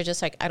sure they're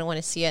just like, I don't want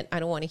to see it. I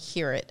don't want to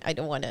hear it. I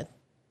don't want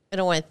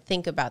to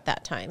think about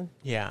that time.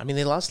 Yeah. I mean,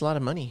 they lost a lot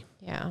of money.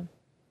 Yeah.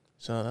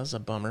 So that was a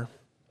bummer.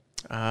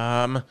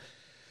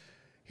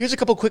 Here's a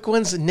couple quick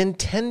ones.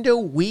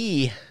 Nintendo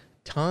Wii.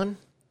 Ton.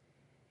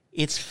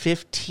 It's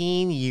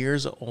 15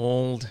 years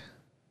old.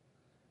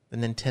 The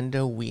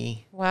Nintendo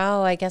Wii.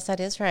 Wow, I guess that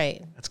is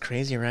right. That's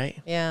crazy, right?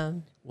 Yeah.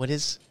 What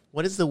is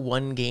the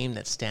one game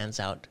that stands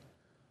out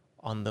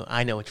on the...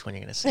 I know which one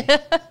you're going to say.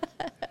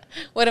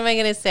 What am I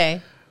going to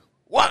say?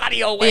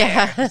 WarioWare!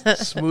 Yeah.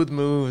 Smooth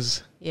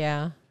moves.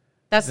 Yeah.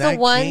 That's That the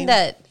one game-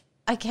 that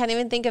I can't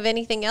even think of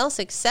anything else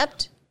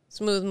except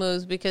Smooth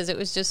Moves because it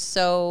was just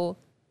so...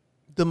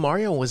 The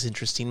Mario was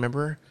interesting,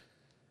 remember?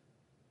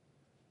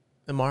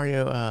 The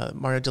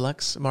Mario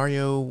Deluxe,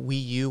 Mario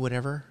Wii U,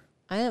 whatever.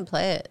 I didn't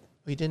play it.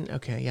 We didn't?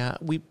 Okay, yeah.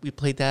 We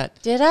played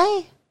that. Did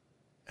I?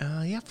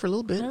 Yeah, for a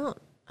little bit.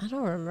 I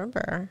don't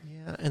remember.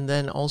 Yeah, and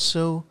then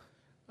also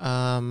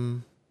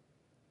Elebits.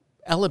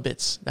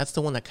 That's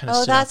the one that kind of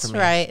Oh, stood out for that's me.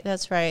 right.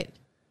 That's right.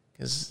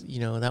 Because,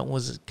 that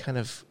was kind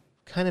of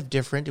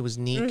different. It was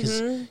neat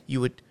because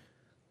you would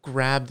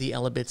grab the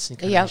Elebits and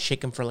kind of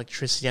shake them for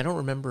electricity. I don't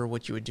remember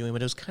what you were doing,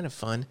 but it was kind of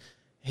fun.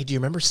 Hey, do you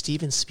remember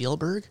Steven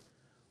Spielberg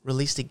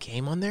released a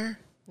game on there?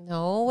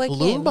 No, what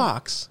Balloon game?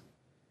 Box.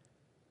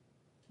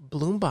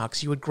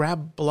 You would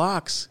grab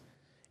blocks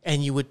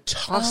and you would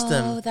toss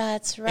them. Oh,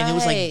 that's right. And it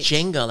was like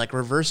Jenga, like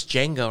reverse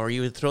Jenga, or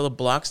you would throw the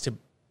blocks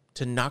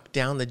to knock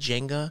down the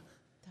Jenga.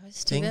 That was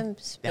Steven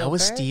thing. Spielberg? That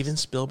was Steven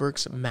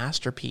Spielberg's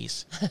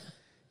masterpiece.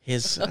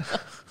 His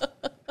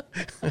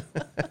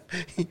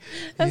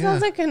That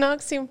sounds like an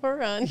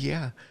oxymoron.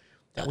 Yeah.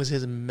 That was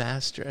his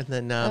master. And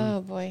then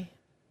Oh, boy.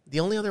 the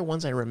only other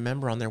ones I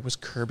remember on there was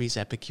Kirby's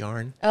Epic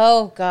Yarn.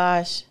 Oh,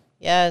 gosh.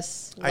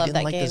 Yes. Love I didn't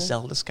that like game. the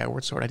Zelda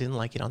Skyward Sword. I didn't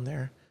like it on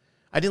there.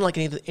 I didn't like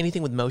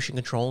anything with motion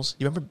controls.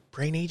 You remember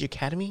Brain Age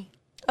Academy?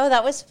 Oh,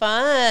 that was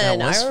fun.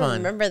 was I fun.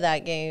 remember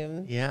that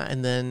game. Yeah,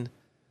 and then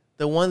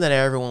the one that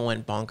everyone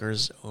went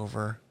bonkers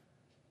over,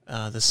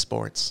 the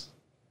sports.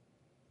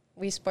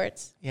 Wii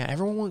Sports. Yeah,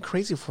 everyone went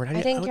crazy for it.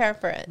 I didn't care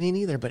for it. Me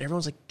neither, but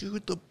everyone's like,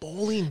 dude, the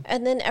bowling.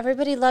 And then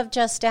everybody loved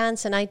Just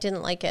Dance, and I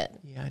didn't like it.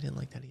 Yeah, I didn't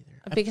like that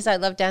either. Because I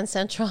love Dance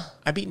Central.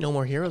 I beat No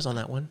More Heroes on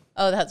that one.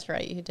 Oh, that's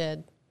right. You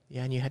did.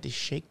 Yeah, and you had to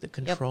shake the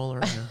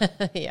controller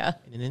Yeah.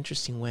 in an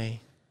interesting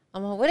way.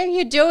 I'm like, what are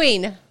you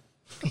doing?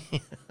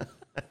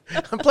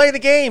 I'm playing the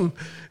game.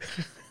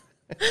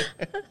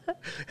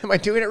 Am I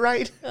doing it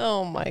right?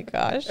 Oh, my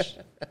gosh.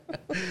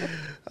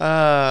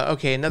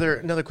 Okay,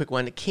 another quick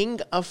one. King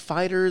of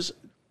Fighters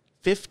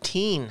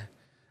 15.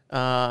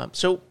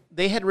 So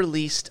they had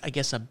released, I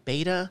guess, a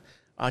beta.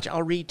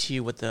 I'll read to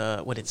you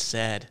what it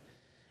said.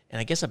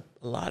 And I guess a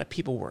lot of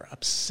people were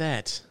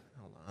upset.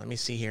 Hold on, let me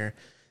see here.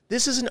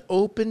 This is an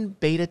open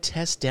beta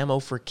test demo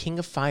for King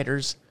of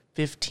Fighters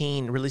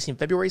 15, releasing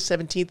February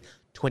 17th,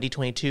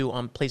 2022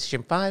 on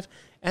PlayStation 5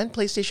 and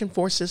PlayStation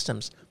 4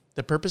 systems.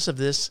 The purpose of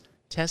this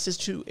test is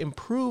to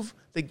improve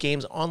the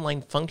game's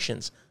online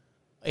functions.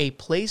 A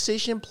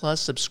PlayStation Plus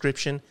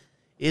subscription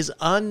is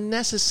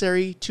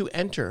unnecessary to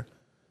enter.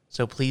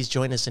 So please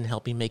join us in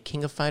helping make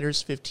King of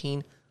Fighters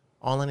 15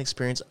 online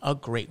experience a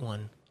great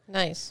one.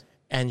 Nice.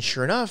 And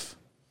sure enough,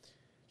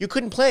 you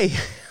couldn't play.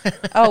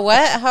 Oh,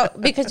 what? How?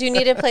 Because you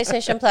needed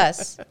PlayStation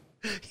Plus.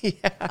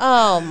 Yeah.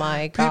 Oh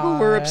my god. People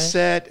were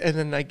upset, and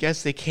then I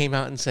guess they came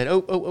out and said,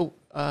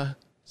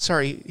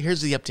 sorry,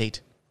 here's the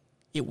update.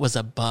 It was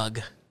a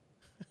bug.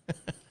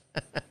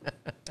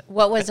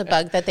 What was a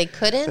bug? That they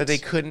couldn't? That they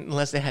couldn't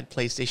unless they had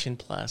PlayStation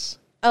Plus.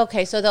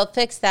 Okay, so they'll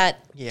fix that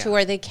to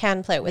where they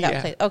can play it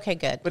without play. Okay,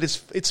 good. But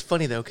it's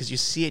funny, though, because you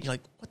see it, and you're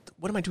like,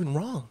 what am I doing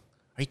wrong?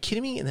 Are you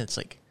kidding me? And then it's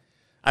like,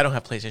 I don't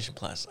have PlayStation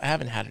Plus. I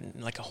haven't had it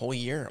in like a whole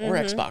year, or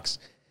Xbox.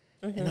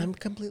 And I'm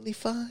completely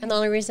fine. And the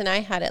only reason I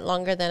had it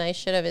longer than I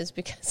should have is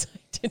because I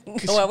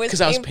didn't know I was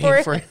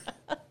paying for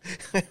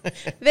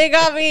it. They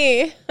got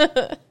me.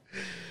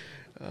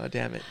 Oh,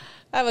 damn it.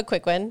 I have a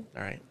quick one.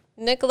 All right.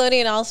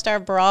 Nickelodeon All-Star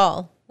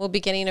Brawl will be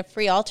getting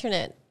free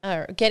alternate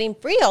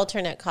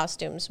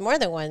costumes, more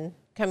than one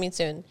coming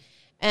soon.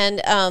 And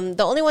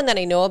the only one that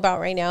I know about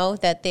right now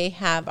that they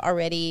have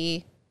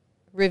already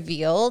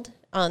revealed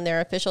on their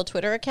official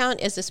Twitter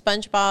account is the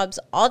SpongeBob's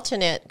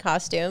alternate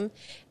costume.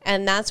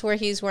 And that's where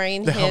he's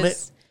wearing his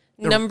helmet?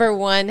 number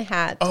one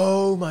hat.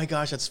 Oh, my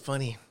gosh, that's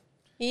funny.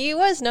 He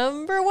was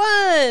number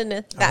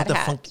one. That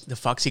hat. The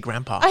Foxy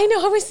Grandpa. I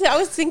know. I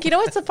was thinking,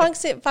 what's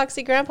the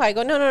Foxy Grandpa? I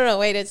go, no,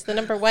 wait, it's the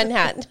number one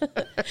hat.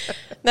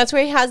 That's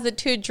where he has the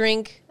two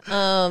drink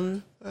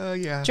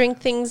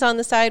things on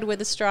the side with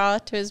a straw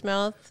to his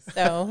mouth.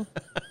 So,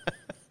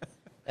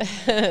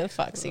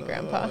 Foxy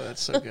Grandpa. Oh,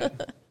 that's so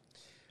good.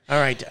 All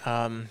right.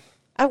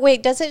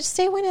 Wait, does it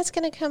say when it's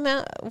going to come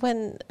out?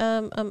 When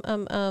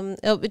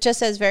it just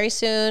says very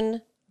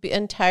soon. Be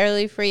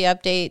entirely free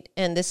update,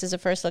 and this is a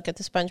first look at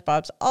the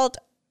SpongeBob's alt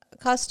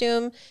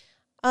costume,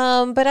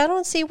 but I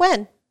don't see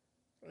when.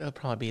 It'll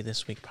probably be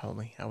this week,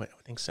 probably. I would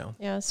think so.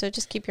 Yeah, so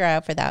just keep your eye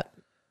out for that.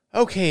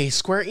 Okay,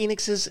 Square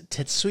Enix's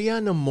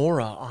Tetsuya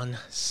Nomura on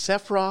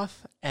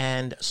Sephiroth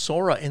and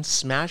Sora in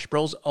Smash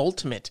Bros.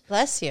 Ultimate.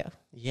 Bless you.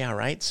 Yeah,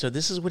 right? So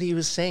this is what he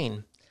was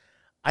saying.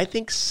 I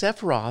think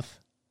Sephiroth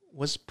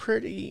was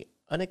pretty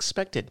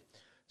unexpected,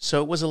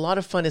 so it was a lot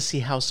of fun to see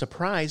how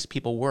surprised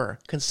people were,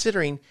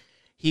 considering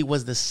he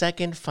was the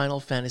second Final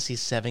Fantasy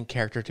VII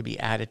character to be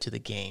added to the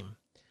game.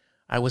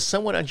 I was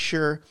somewhat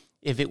unsure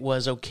if it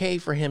was okay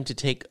for him to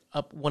take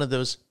up one of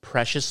those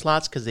precious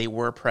slots, because they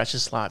were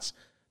precious slots.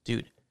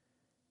 Dude,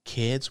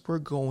 kids were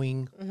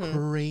going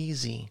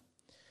crazy.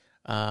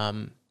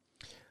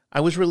 I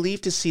was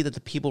relieved to see that the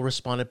people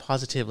responded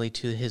positively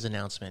to his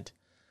announcement.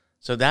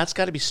 So that's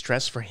got to be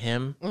stress for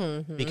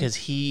him, because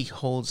he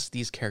holds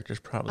these characters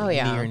probably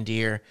near and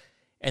dear.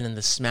 And then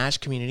the Smash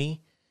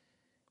community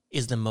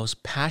is the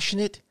most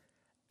passionate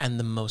and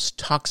the most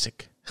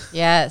toxic.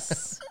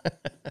 Yes.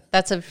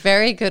 That's a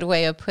very good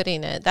way of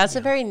putting it. That's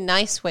a very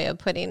nice way of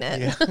putting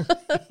it.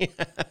 Yeah.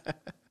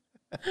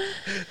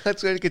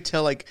 That's what I could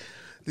tell, a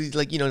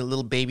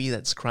little baby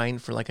that's crying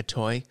for like a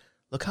toy.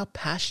 Look how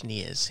passionate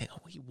he is.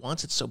 He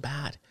wants it so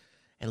bad.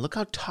 And look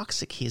how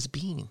toxic he is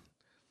being.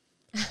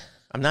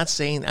 I'm not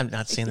saying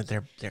that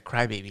they're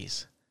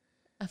crybabies.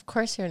 Of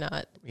course you're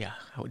not. Yeah,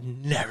 I would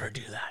never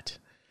do that.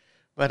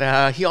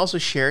 But he also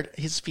shared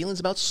his feelings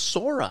about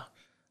Sora.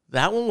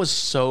 That one was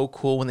so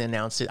cool when they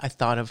announced it. I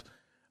thought of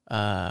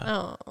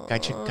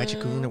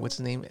Gaichikun, or what's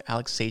his name?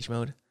 Alex Sage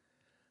Mode.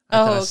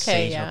 Because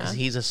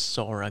he's a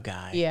Sora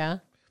guy. Yeah.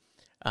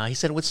 He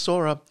said, with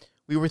Sora,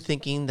 we were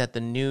thinking that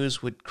the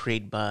news would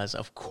create buzz.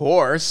 Of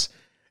course.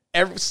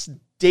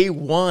 Day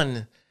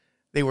one,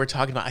 they were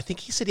talking about, I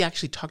think he said he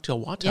actually talked to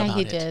Iwata about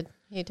it. Yeah,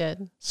 he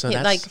did. So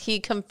he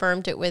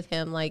confirmed it with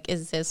him,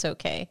 is this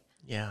okay?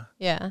 Yeah.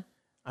 Yeah.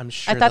 I'm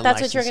sure. I thought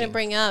that's what you were going to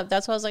bring up.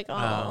 That's why I was like,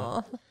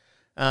 oh.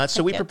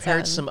 So we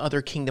prepared some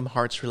other Kingdom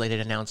Hearts related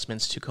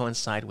announcements to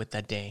coincide with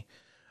that day.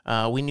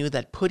 We knew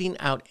that putting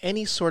out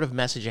any sort of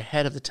message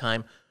ahead of the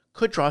time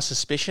could draw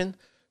suspicion,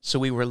 so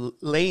we were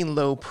laying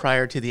low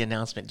prior to the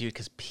announcement, dude.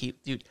 Because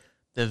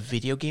the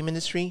video game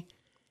industry,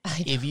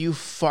 if you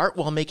fart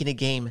while making a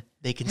game,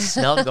 they can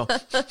smell it and go,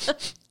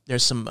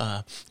 there's some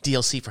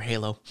DLC for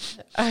Halo.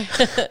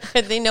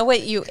 They know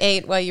what you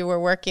ate while you were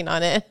working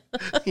on it.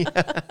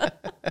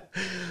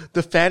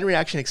 The fan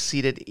reaction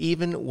exceeded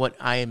even what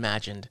I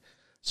imagined.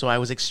 So I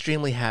was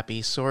extremely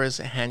happy. Sora's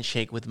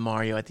handshake with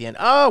Mario at the end.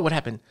 Oh, what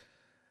happened?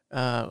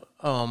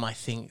 My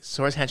thing.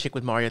 Sora's handshake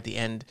with Mario at the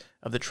end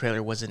of the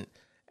trailer was an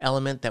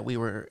element that we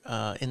were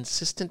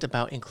insistent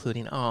about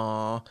including.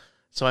 Aw.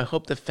 So I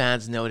hope the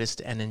fans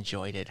noticed and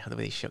enjoyed it, how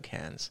they shook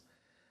hands.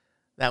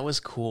 That was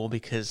cool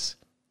because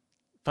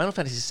Final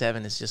Fantasy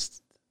VII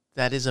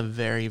is a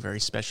very,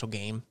 very special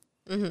game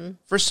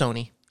for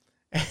Sony.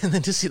 And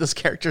then to see those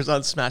characters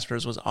on Smash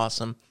Bros. Was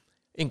awesome,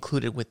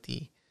 included with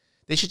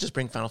they should just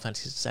bring Final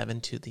Fantasy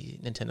VII to the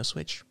Nintendo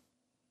Switch.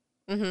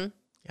 Yeah,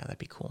 that'd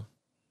be cool.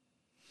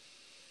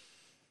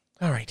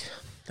 All right,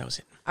 that was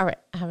it. All right,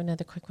 I have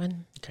another quick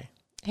one. Okay.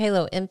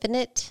 Halo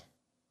Infinite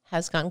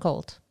has gone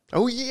gold.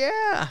 Oh,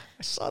 yeah,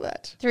 I saw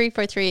that.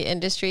 343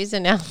 Industries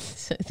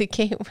announced the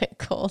game went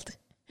gold.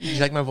 You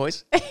like my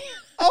voice?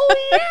 Oh,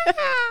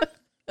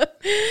 yeah!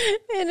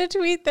 In a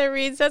tweet that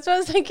reads, that's what I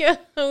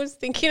was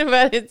thinking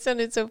about it. It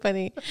sounded so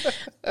funny.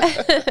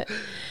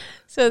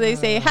 So they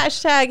say,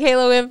 hashtag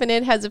Halo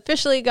Infinite has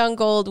officially gone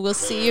gold. We'll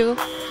see you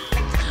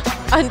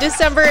On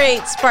December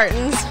 8th,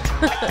 Spartans.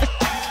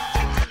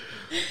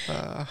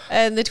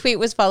 And the tweet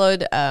was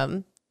followed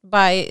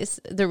by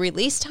the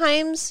release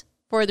times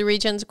for the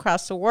regions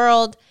across the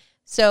world.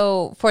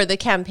 So for the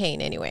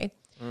campaign anyway.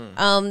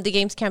 The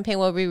game's campaign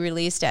will be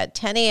released at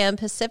 10 a.m.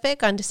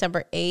 Pacific on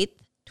December 8th,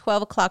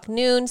 12 o'clock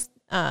noon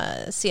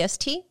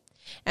CST,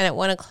 and at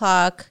 1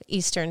 o'clock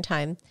Eastern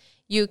time.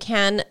 You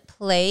can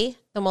play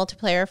the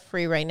multiplayer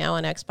free right now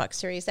on Xbox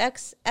Series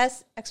X,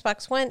 S,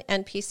 Xbox One,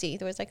 and PC.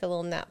 There was like a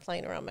little gnat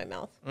flying around my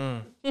mouth.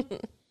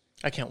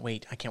 I can't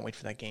wait. I can't wait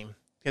for that game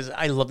because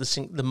I love the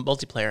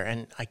multiplayer,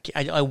 and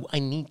I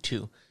need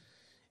to.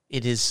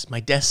 It is my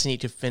destiny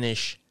to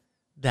finish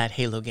that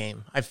Halo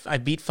game. I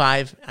beat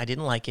 5. I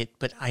didn't like it,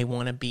 but I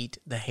want to beat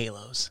the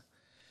Halos.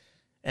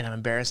 And I'm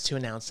embarrassed to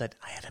announce that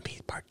I haven't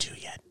beat part 2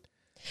 yet.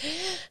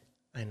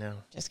 I know.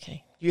 Just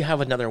kidding. You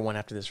have another one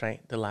after this, right?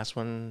 The last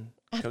one?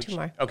 I have 2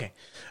 more. Okay.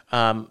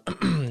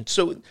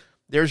 So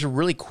there's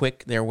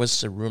there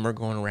was a rumor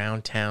going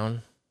around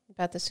town.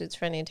 About the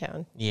Suits Running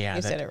Town. Yeah.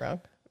 You said it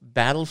wrong.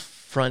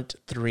 Battlefront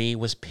 3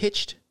 was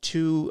pitched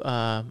to,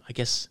 I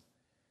guess,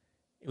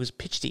 it was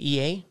pitched to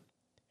EA,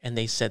 and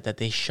they said that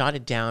they shot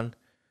it down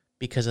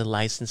because of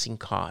licensing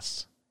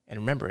costs. And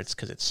remember, it's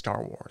because it's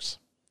Star Wars.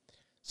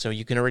 So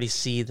you can already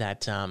see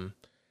that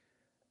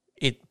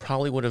it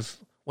probably would have,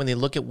 when they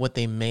look at what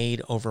they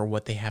made over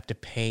what they have to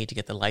pay to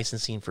get the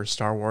licensing for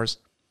Star Wars,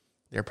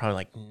 they're probably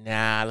like,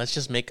 nah, let's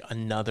just make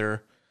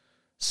another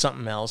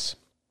something else.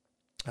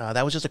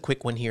 That was just a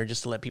quick one here,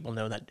 just to let people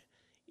know that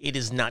it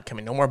is not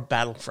coming. No more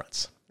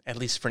Battlefronts, at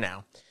least for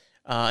now.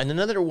 And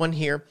another one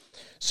here.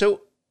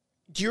 So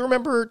do you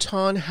remember,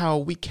 Ton, how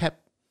we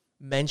kept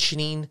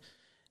mentioning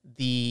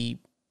the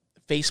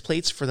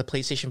faceplates for the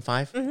PlayStation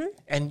 5? Mm-hmm.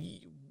 And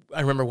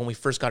I remember when we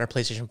first got our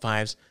PlayStation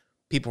 5s,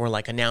 people were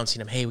like announcing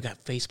them, hey, we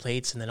got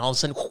faceplates. And then all of a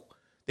sudden,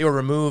 they were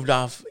removed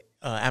off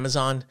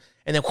Amazon.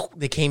 And then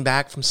they came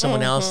back from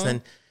someone else.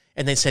 And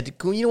they said,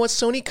 you know what,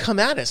 Sony, come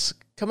at us.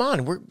 Come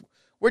on,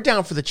 we're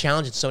down for the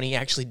challenge. And Sony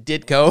actually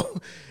did go.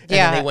 And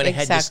then they went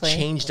ahead and just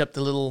changed up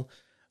the little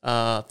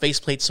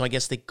faceplates. So I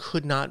guess they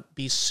could not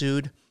be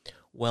sued.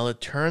 Well,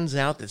 it turns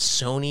out that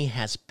Sony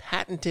has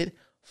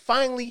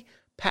finally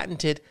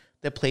patented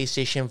the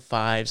PlayStation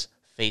 5's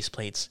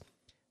faceplates.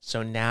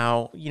 So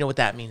now, you know what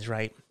that means,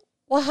 right?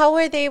 Well, how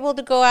were they able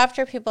to go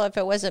after people if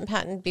it wasn't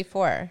patented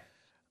before?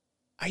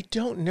 I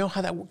don't know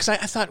how that works. I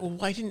thought, well,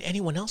 why didn't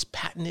anyone else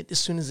patent it as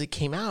soon as it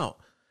came out?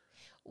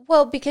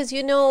 Well, because,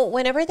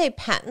 whenever they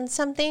patent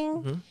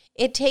something,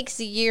 it takes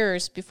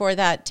years before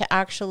that to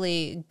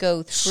actually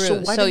go through.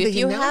 So why didn't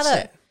they announce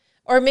it?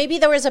 Or maybe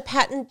there was a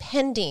patent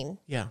pending.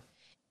 Yeah.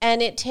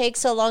 And it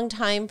takes a long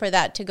time for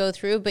that to go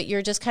through, but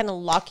you're just kind of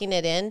locking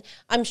it in.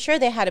 I'm sure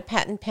they had a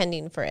patent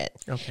pending for it.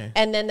 Okay.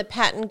 And then the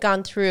patent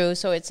gone through,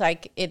 so it's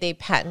like they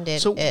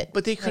patented it.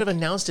 But they could have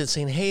announced it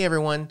saying, hey,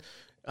 everyone,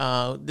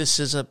 this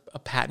is a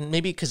patent.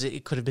 Maybe because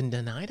it could have been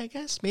denied, I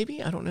guess.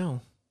 Maybe. I don't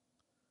know.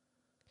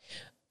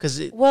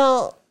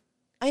 Well,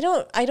 I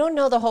don't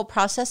know the whole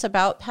process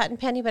about patent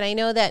pending, but I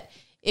know that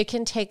it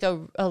can take a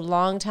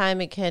long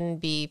time. It can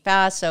be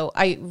fast. So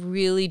I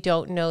really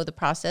don't know the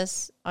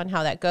process on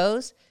how that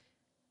goes.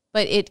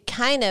 But it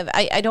kind of,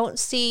 I don't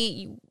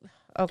see,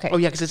 okay. Oh,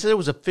 yeah, because it said it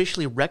was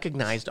officially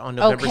recognized on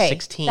November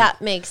 16th.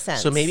 That makes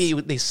sense. So maybe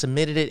they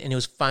submitted it and it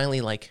was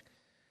finally like,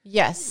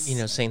 yes,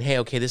 saying, hey,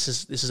 okay, this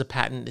is a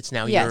patent. It's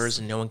now yours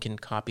and no one can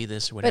copy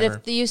this or whatever.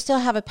 But if you still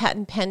have a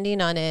patent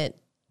pending on it,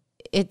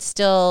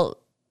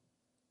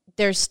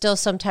 there's still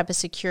some type of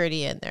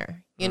security in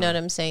there. You know what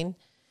I'm saying?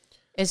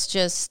 It's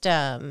just,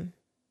 I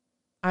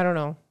don't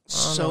know.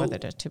 I don't know whether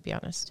to be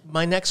honest.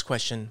 My next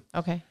question.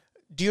 Okay.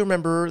 Do you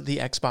remember the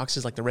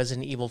Xboxes, like the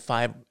Resident Evil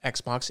 5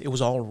 Xbox? It was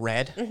all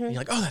red. And you're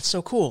like, oh, that's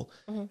so cool.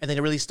 And then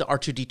they released the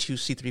R2-D2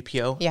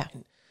 C-3PO. Yeah.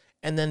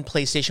 And then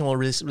PlayStation will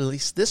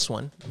release this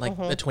one, like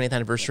the 20th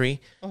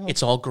anniversary.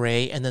 It's all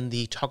gray. And then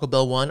the Taco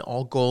Bell one,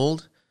 all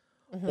gold.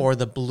 Or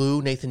the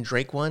blue Nathan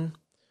Drake one.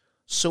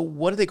 So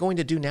what are they going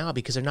to do now?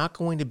 Because they're not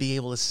going to be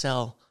able to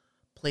sell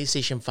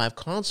PlayStation 5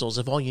 consoles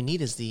if all you need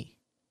is the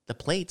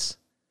plates.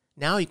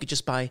 Now you could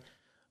just buy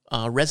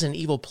Resident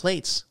Evil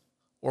plates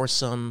or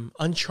some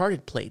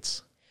Uncharted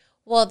plates.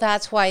 Well,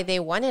 that's why they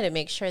wanted to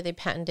make sure they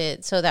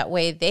patented so that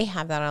way they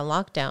have that on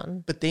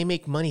lockdown. But they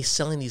make money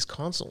selling these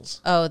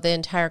consoles. Oh, the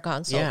entire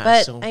console. Yeah,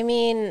 but, so I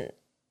mean...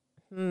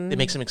 They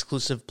make some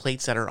exclusive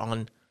plates that are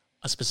on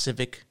a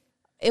specific...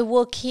 It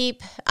will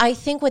keep... I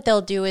think what they'll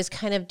do is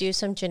kind of do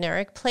some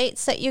generic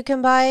plates that you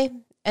can buy.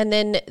 And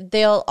then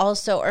they'll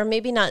also... Or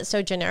maybe not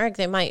so generic.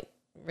 They might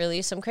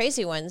release some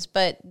crazy ones.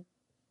 But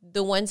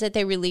the ones that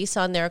they release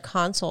on their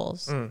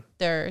consoles,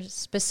 their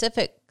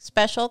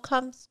special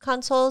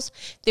consoles,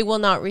 they will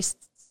not release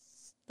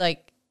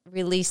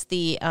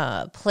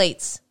the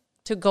plates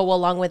to go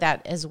along with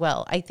that as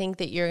well. I think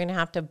that you're going to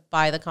have to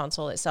buy the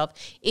console itself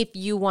if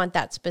you want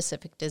that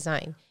specific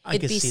design.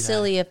 It'd be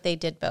silly if they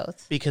did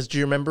both. Because do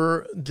you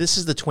remember, this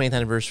is the 20th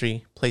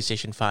anniversary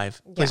PlayStation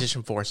 5,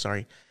 PlayStation 4,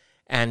 sorry.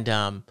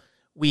 And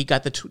we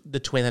got the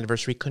 20th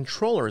anniversary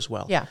controller as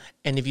well. Yeah.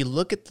 And if you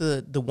look at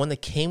the one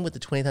that came with the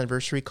 20th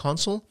anniversary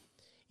console,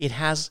 it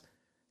has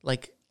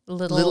like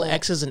little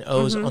X's and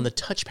O's on the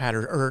touchpad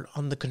or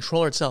on the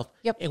controller itself.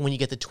 Yep. And when you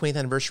get the 20th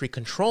anniversary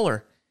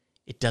controller,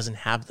 it doesn't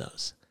have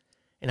those.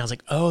 And I was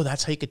like, oh,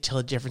 that's how you could tell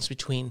the difference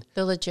between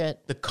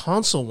the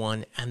console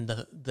one and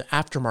the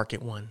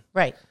aftermarket one.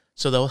 Right.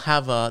 So they'll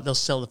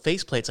sell the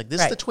faceplates like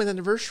this is the 20th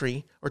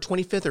anniversary or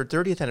 25th or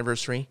 30th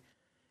anniversary,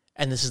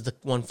 and this is the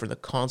one for the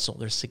console.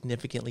 They're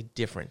significantly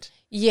different.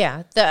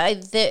 Yeah,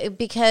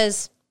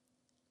 because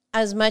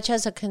as much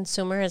as a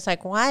consumer is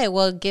like, why?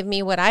 Well, give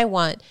me what I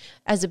want.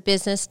 As a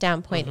business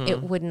standpoint,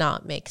 it would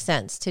not make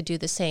sense to do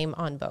the same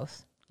on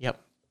both. Yep.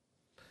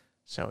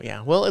 So,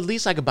 yeah. Well, at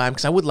least I could buy them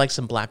because I would like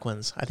some black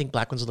ones. I think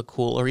black ones look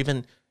cool, or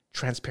even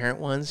transparent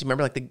ones. You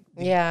remember like the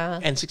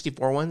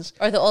N64 ones?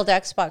 Or the old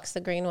Xbox,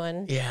 the green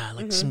one. Yeah,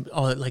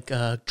 like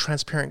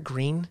transparent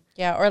green.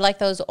 Yeah, or like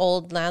those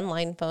old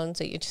landline phones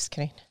that you're just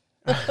kidding.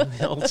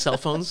 The old cell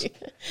phones?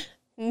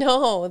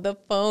 No, the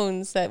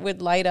phones that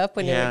would light up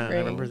when you were green. Yeah, I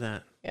remember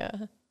that. Yeah.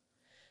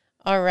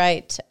 All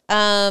right.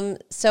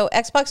 So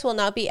Xbox will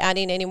not be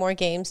adding any more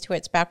games to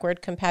its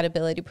backward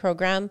compatibility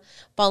program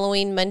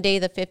following Monday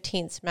the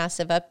 15th's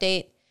massive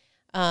update.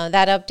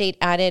 That update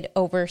added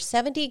over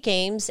 70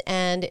 games,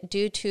 and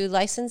due to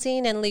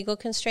licensing and legal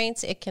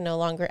constraints, it can no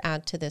longer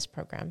add to this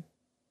program.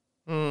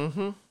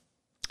 I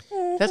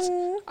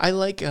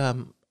like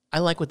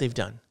what they've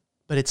done,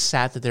 but it's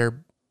sad that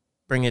they're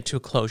bringing it to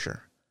a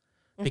closure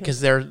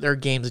because there are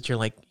games that you're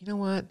like, you know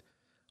what?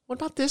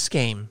 What about this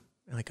game?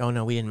 You're like, oh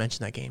no, we didn't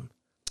mention that game.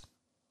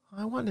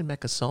 I wanted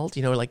Mech Assault,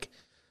 like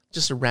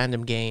just a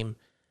random game,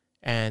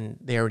 and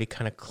they already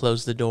kind of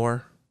closed the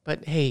door.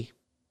 But hey,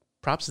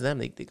 props to them.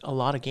 They a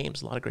lot of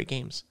games, a lot of great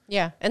games.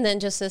 Yeah, and then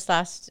just this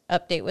last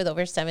update with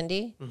over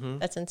 70.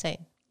 That's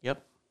insane.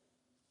 Yep.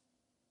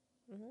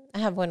 I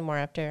have one more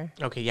after.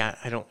 Okay, yeah,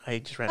 I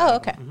just ran out. Oh,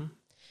 okay.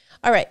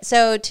 All right,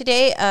 so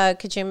today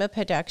Kojima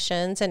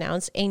Productions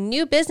announced a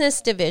new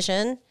business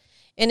division.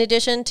 In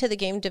addition to the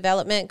game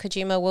development,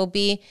 Kojima will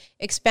be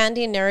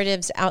expanding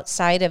narratives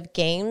outside of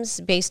games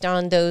based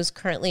on those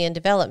currently in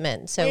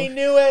development. So we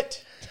knew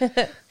it.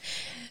 The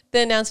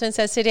announcement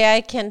says, today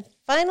I can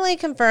finally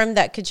confirm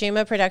that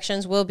Kojima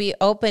Productions will be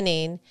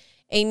opening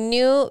a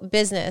new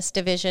business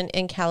division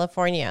in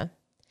California.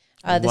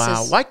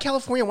 Wow. Why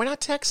California? Why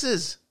not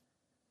Texas?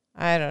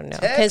 I don't know.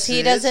 Because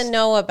he doesn't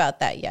know about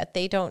that yet.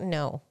 They don't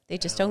know. They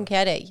just don't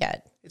get it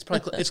yet. It's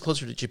probably it's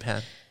closer to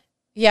Japan.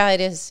 Yeah,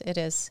 it is. It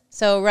is.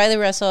 So Riley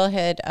Russell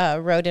had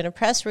wrote in a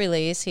press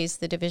release, he's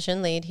the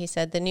division lead. He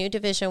said the new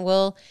division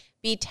will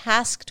be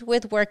tasked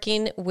with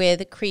working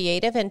with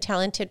creative and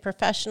talented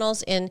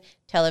professionals in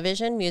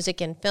television,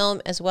 music, and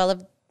film, as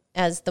well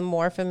as the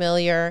more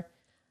familiar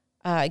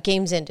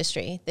games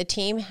industry. The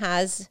team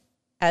has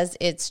as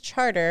its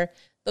charter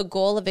the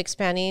goal of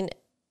expanding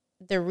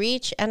the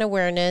reach and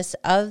awareness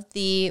of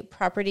the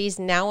properties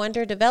now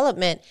under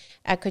development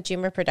at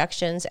Kojima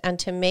Productions and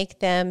to make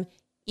them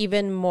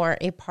even more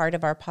a part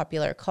of our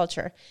popular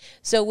culture.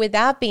 So with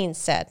that being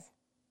said,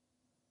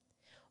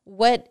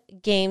 what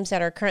games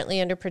that are currently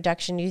under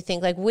production do you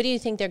think, like, what do you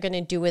think they're going to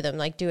do with them?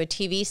 Like do a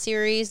TV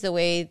series the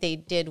way they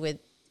did with,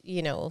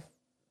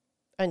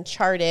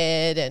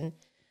 Uncharted and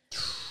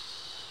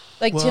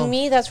to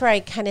me, that's where I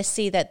kind of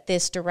see that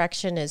this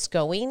direction is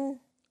going.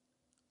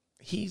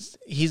 He's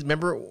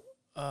remember,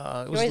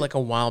 it was like a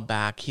while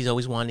back. He's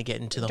always wanted to get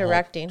into the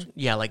directing.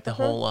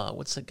 Whole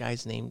what's the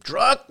guy's name?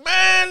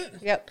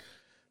 Druckmann. Yep.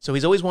 So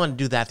he's always wanted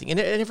to do that thing. And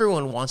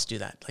everyone wants to do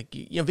that. Like,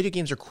 video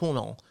games are cool and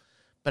all,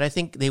 but I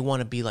think they want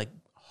to be like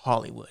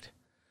Hollywood.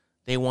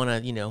 They want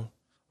to,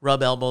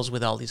 rub elbows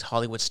with all these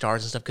Hollywood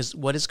stars and stuff. Because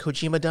what has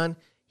Kojima done?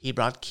 He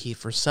brought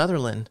Kiefer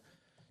Sutherland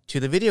to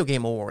the Video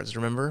Game Awards,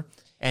 remember?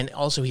 And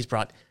also he's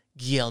brought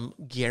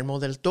Guillermo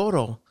del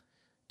Toro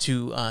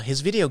to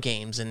his video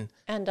games. And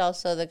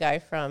also the guy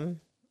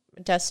from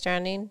Death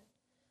Stranding.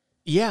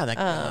 Yeah.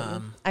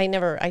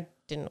 I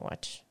didn't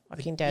watch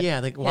Walking Dead. Yeah,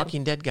 the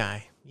Walking Dead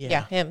guy.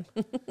 Yeah, him.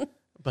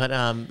 But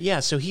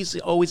so he's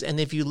always, and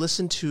if you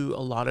listen to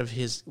a lot of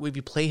if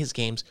you play his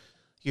games,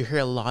 you hear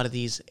a lot of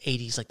these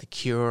 80s, like The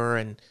Cure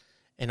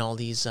and all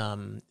these,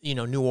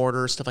 New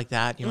Order, stuff like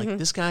that. And you're like,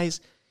 this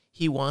guy's,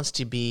 he wants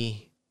to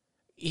be,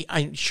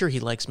 I'm sure he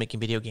likes making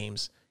video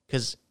games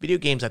because video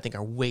games, I think,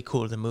 are way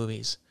cooler than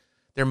movies.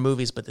 They're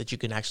movies, but that you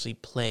can actually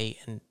play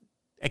and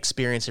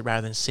experience it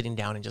rather than sitting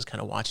down and just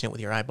kind of watching it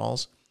with your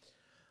eyeballs.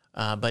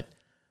 But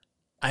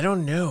I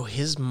don't know.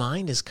 His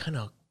mind is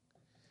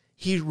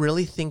he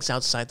really thinks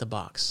outside the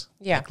box.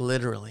 Yeah. Like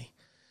literally.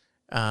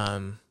 Are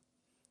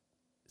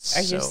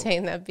you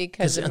saying that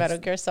because of Metal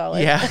Gear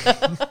Solid? Yeah.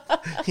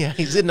 Yeah,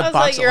 he's in the box. I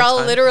was like, you're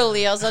all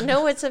literally. I was like,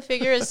 no, it's a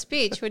figure of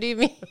speech. What do you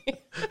mean?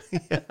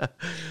 Yeah.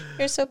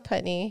 You're so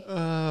punny.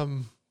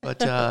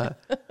 But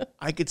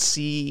I could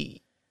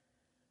see.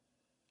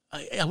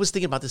 I was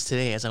thinking about this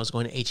today as I was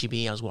going to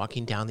H-E-B. I was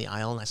walking down the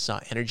aisle and I saw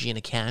energy in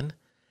a can.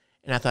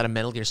 And I thought of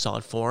Metal Gear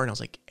Solid 4. And I was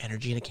like,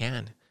 energy in a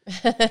can.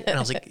 And I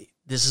was like,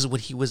 this is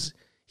what he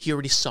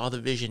already saw the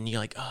vision. You're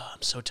like, oh,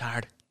 I'm so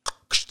tired.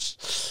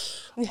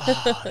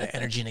 Oh, the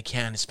energy in a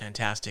can is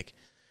fantastic.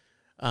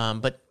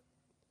 But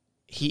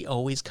he's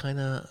always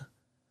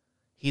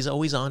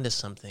on to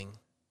something.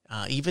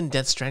 Even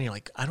Death Stranding, you're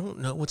like, I don't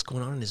know what's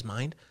going on in his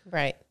mind.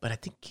 Right. But I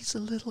think he's a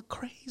little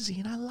crazy,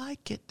 and I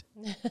like it.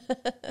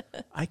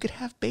 I could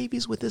have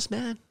babies with this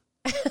man.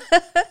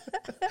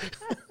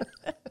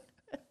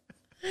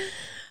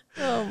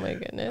 Oh, my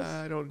goodness.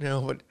 I don't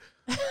know,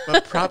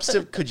 but props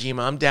to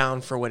Kojima. I'm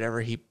down for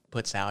whatever he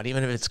puts out.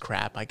 Even if it's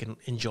crap, I can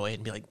enjoy it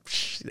and be like,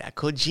 that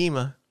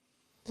Kojima.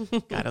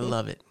 Gotta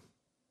love it.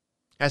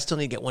 I still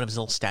need to get one of his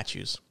little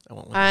statues. I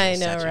want one of his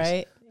statues.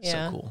 Right?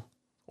 Yeah. So cool.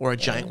 Or a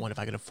giant one if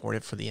I could afford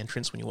it for the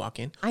entrance when you walk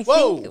in. I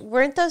think,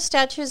 weren't those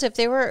statues, if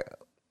they were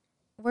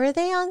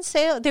they on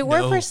sale? They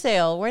were for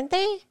sale, weren't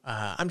they?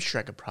 I'm sure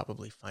I could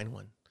probably find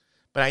one.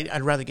 But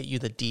I'd rather get you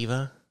the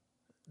Diva,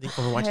 the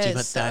Overwatch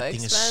Diva. So that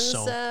thing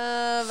expensive. is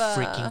so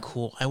freaking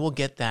cool. I will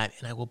get that,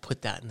 and I will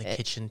put that in the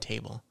kitchen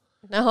table.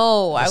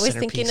 No, I was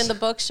thinking in the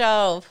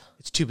bookshelf.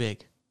 It's too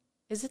big.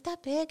 Is it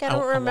that big? I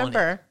don't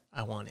remember.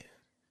 I want it.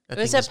 It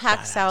was at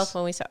PAX South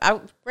when we saw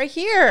right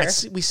here.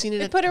 We seen it.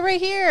 They put it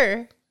right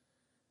here.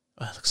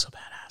 Oh, it looks so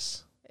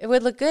badass. It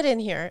would look good in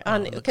here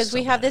because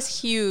we have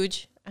this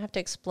huge. I have to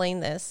explain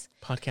this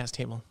podcast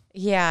table.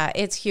 Yeah,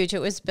 it's huge. It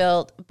was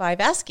built by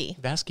Vasky.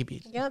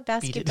 Yeah,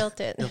 Vasky built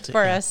it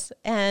for us,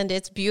 and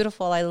it's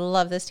beautiful. I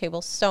love this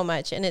table so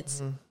much, and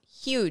it's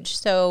huge.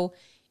 So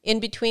in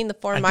between the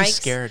four mics,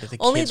 scared if the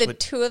only the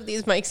two of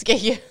these mics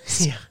get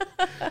used.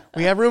 Yeah,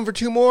 we have room for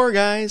two more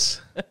guys,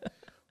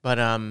 but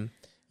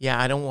yeah,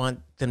 I don't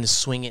want them to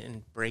swing it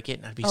and break it,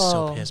 and I'd be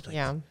so pissed. Like,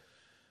 yeah.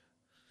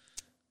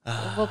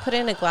 We'll put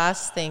in a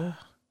glass thing.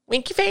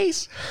 Winky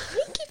face.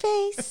 Winky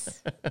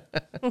face.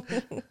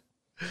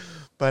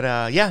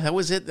 But yeah, that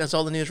was it. That's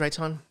all the news, right,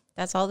 Ton?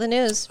 That's all the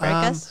news,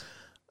 right, Gus?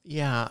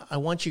 Yeah, I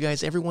want you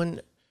guys,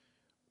 everyone,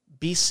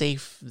 be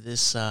safe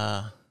this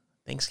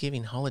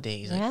Thanksgiving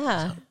holidays.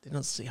 Yeah. They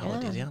don't say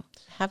holidays, yeah.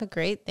 Have a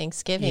great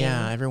Thanksgiving.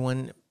 Yeah,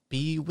 everyone,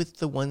 be with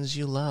the ones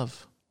you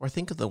love, or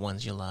think of the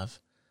ones you love.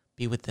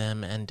 Be with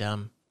them,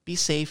 and be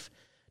safe.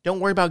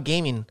 Don't worry about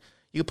gaming.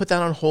 You can put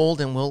that on hold,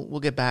 and we'll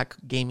get back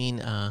gaming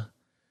in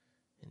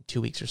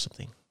 2 weeks or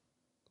something.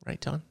 Right,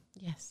 Ton?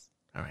 Yes.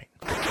 All right.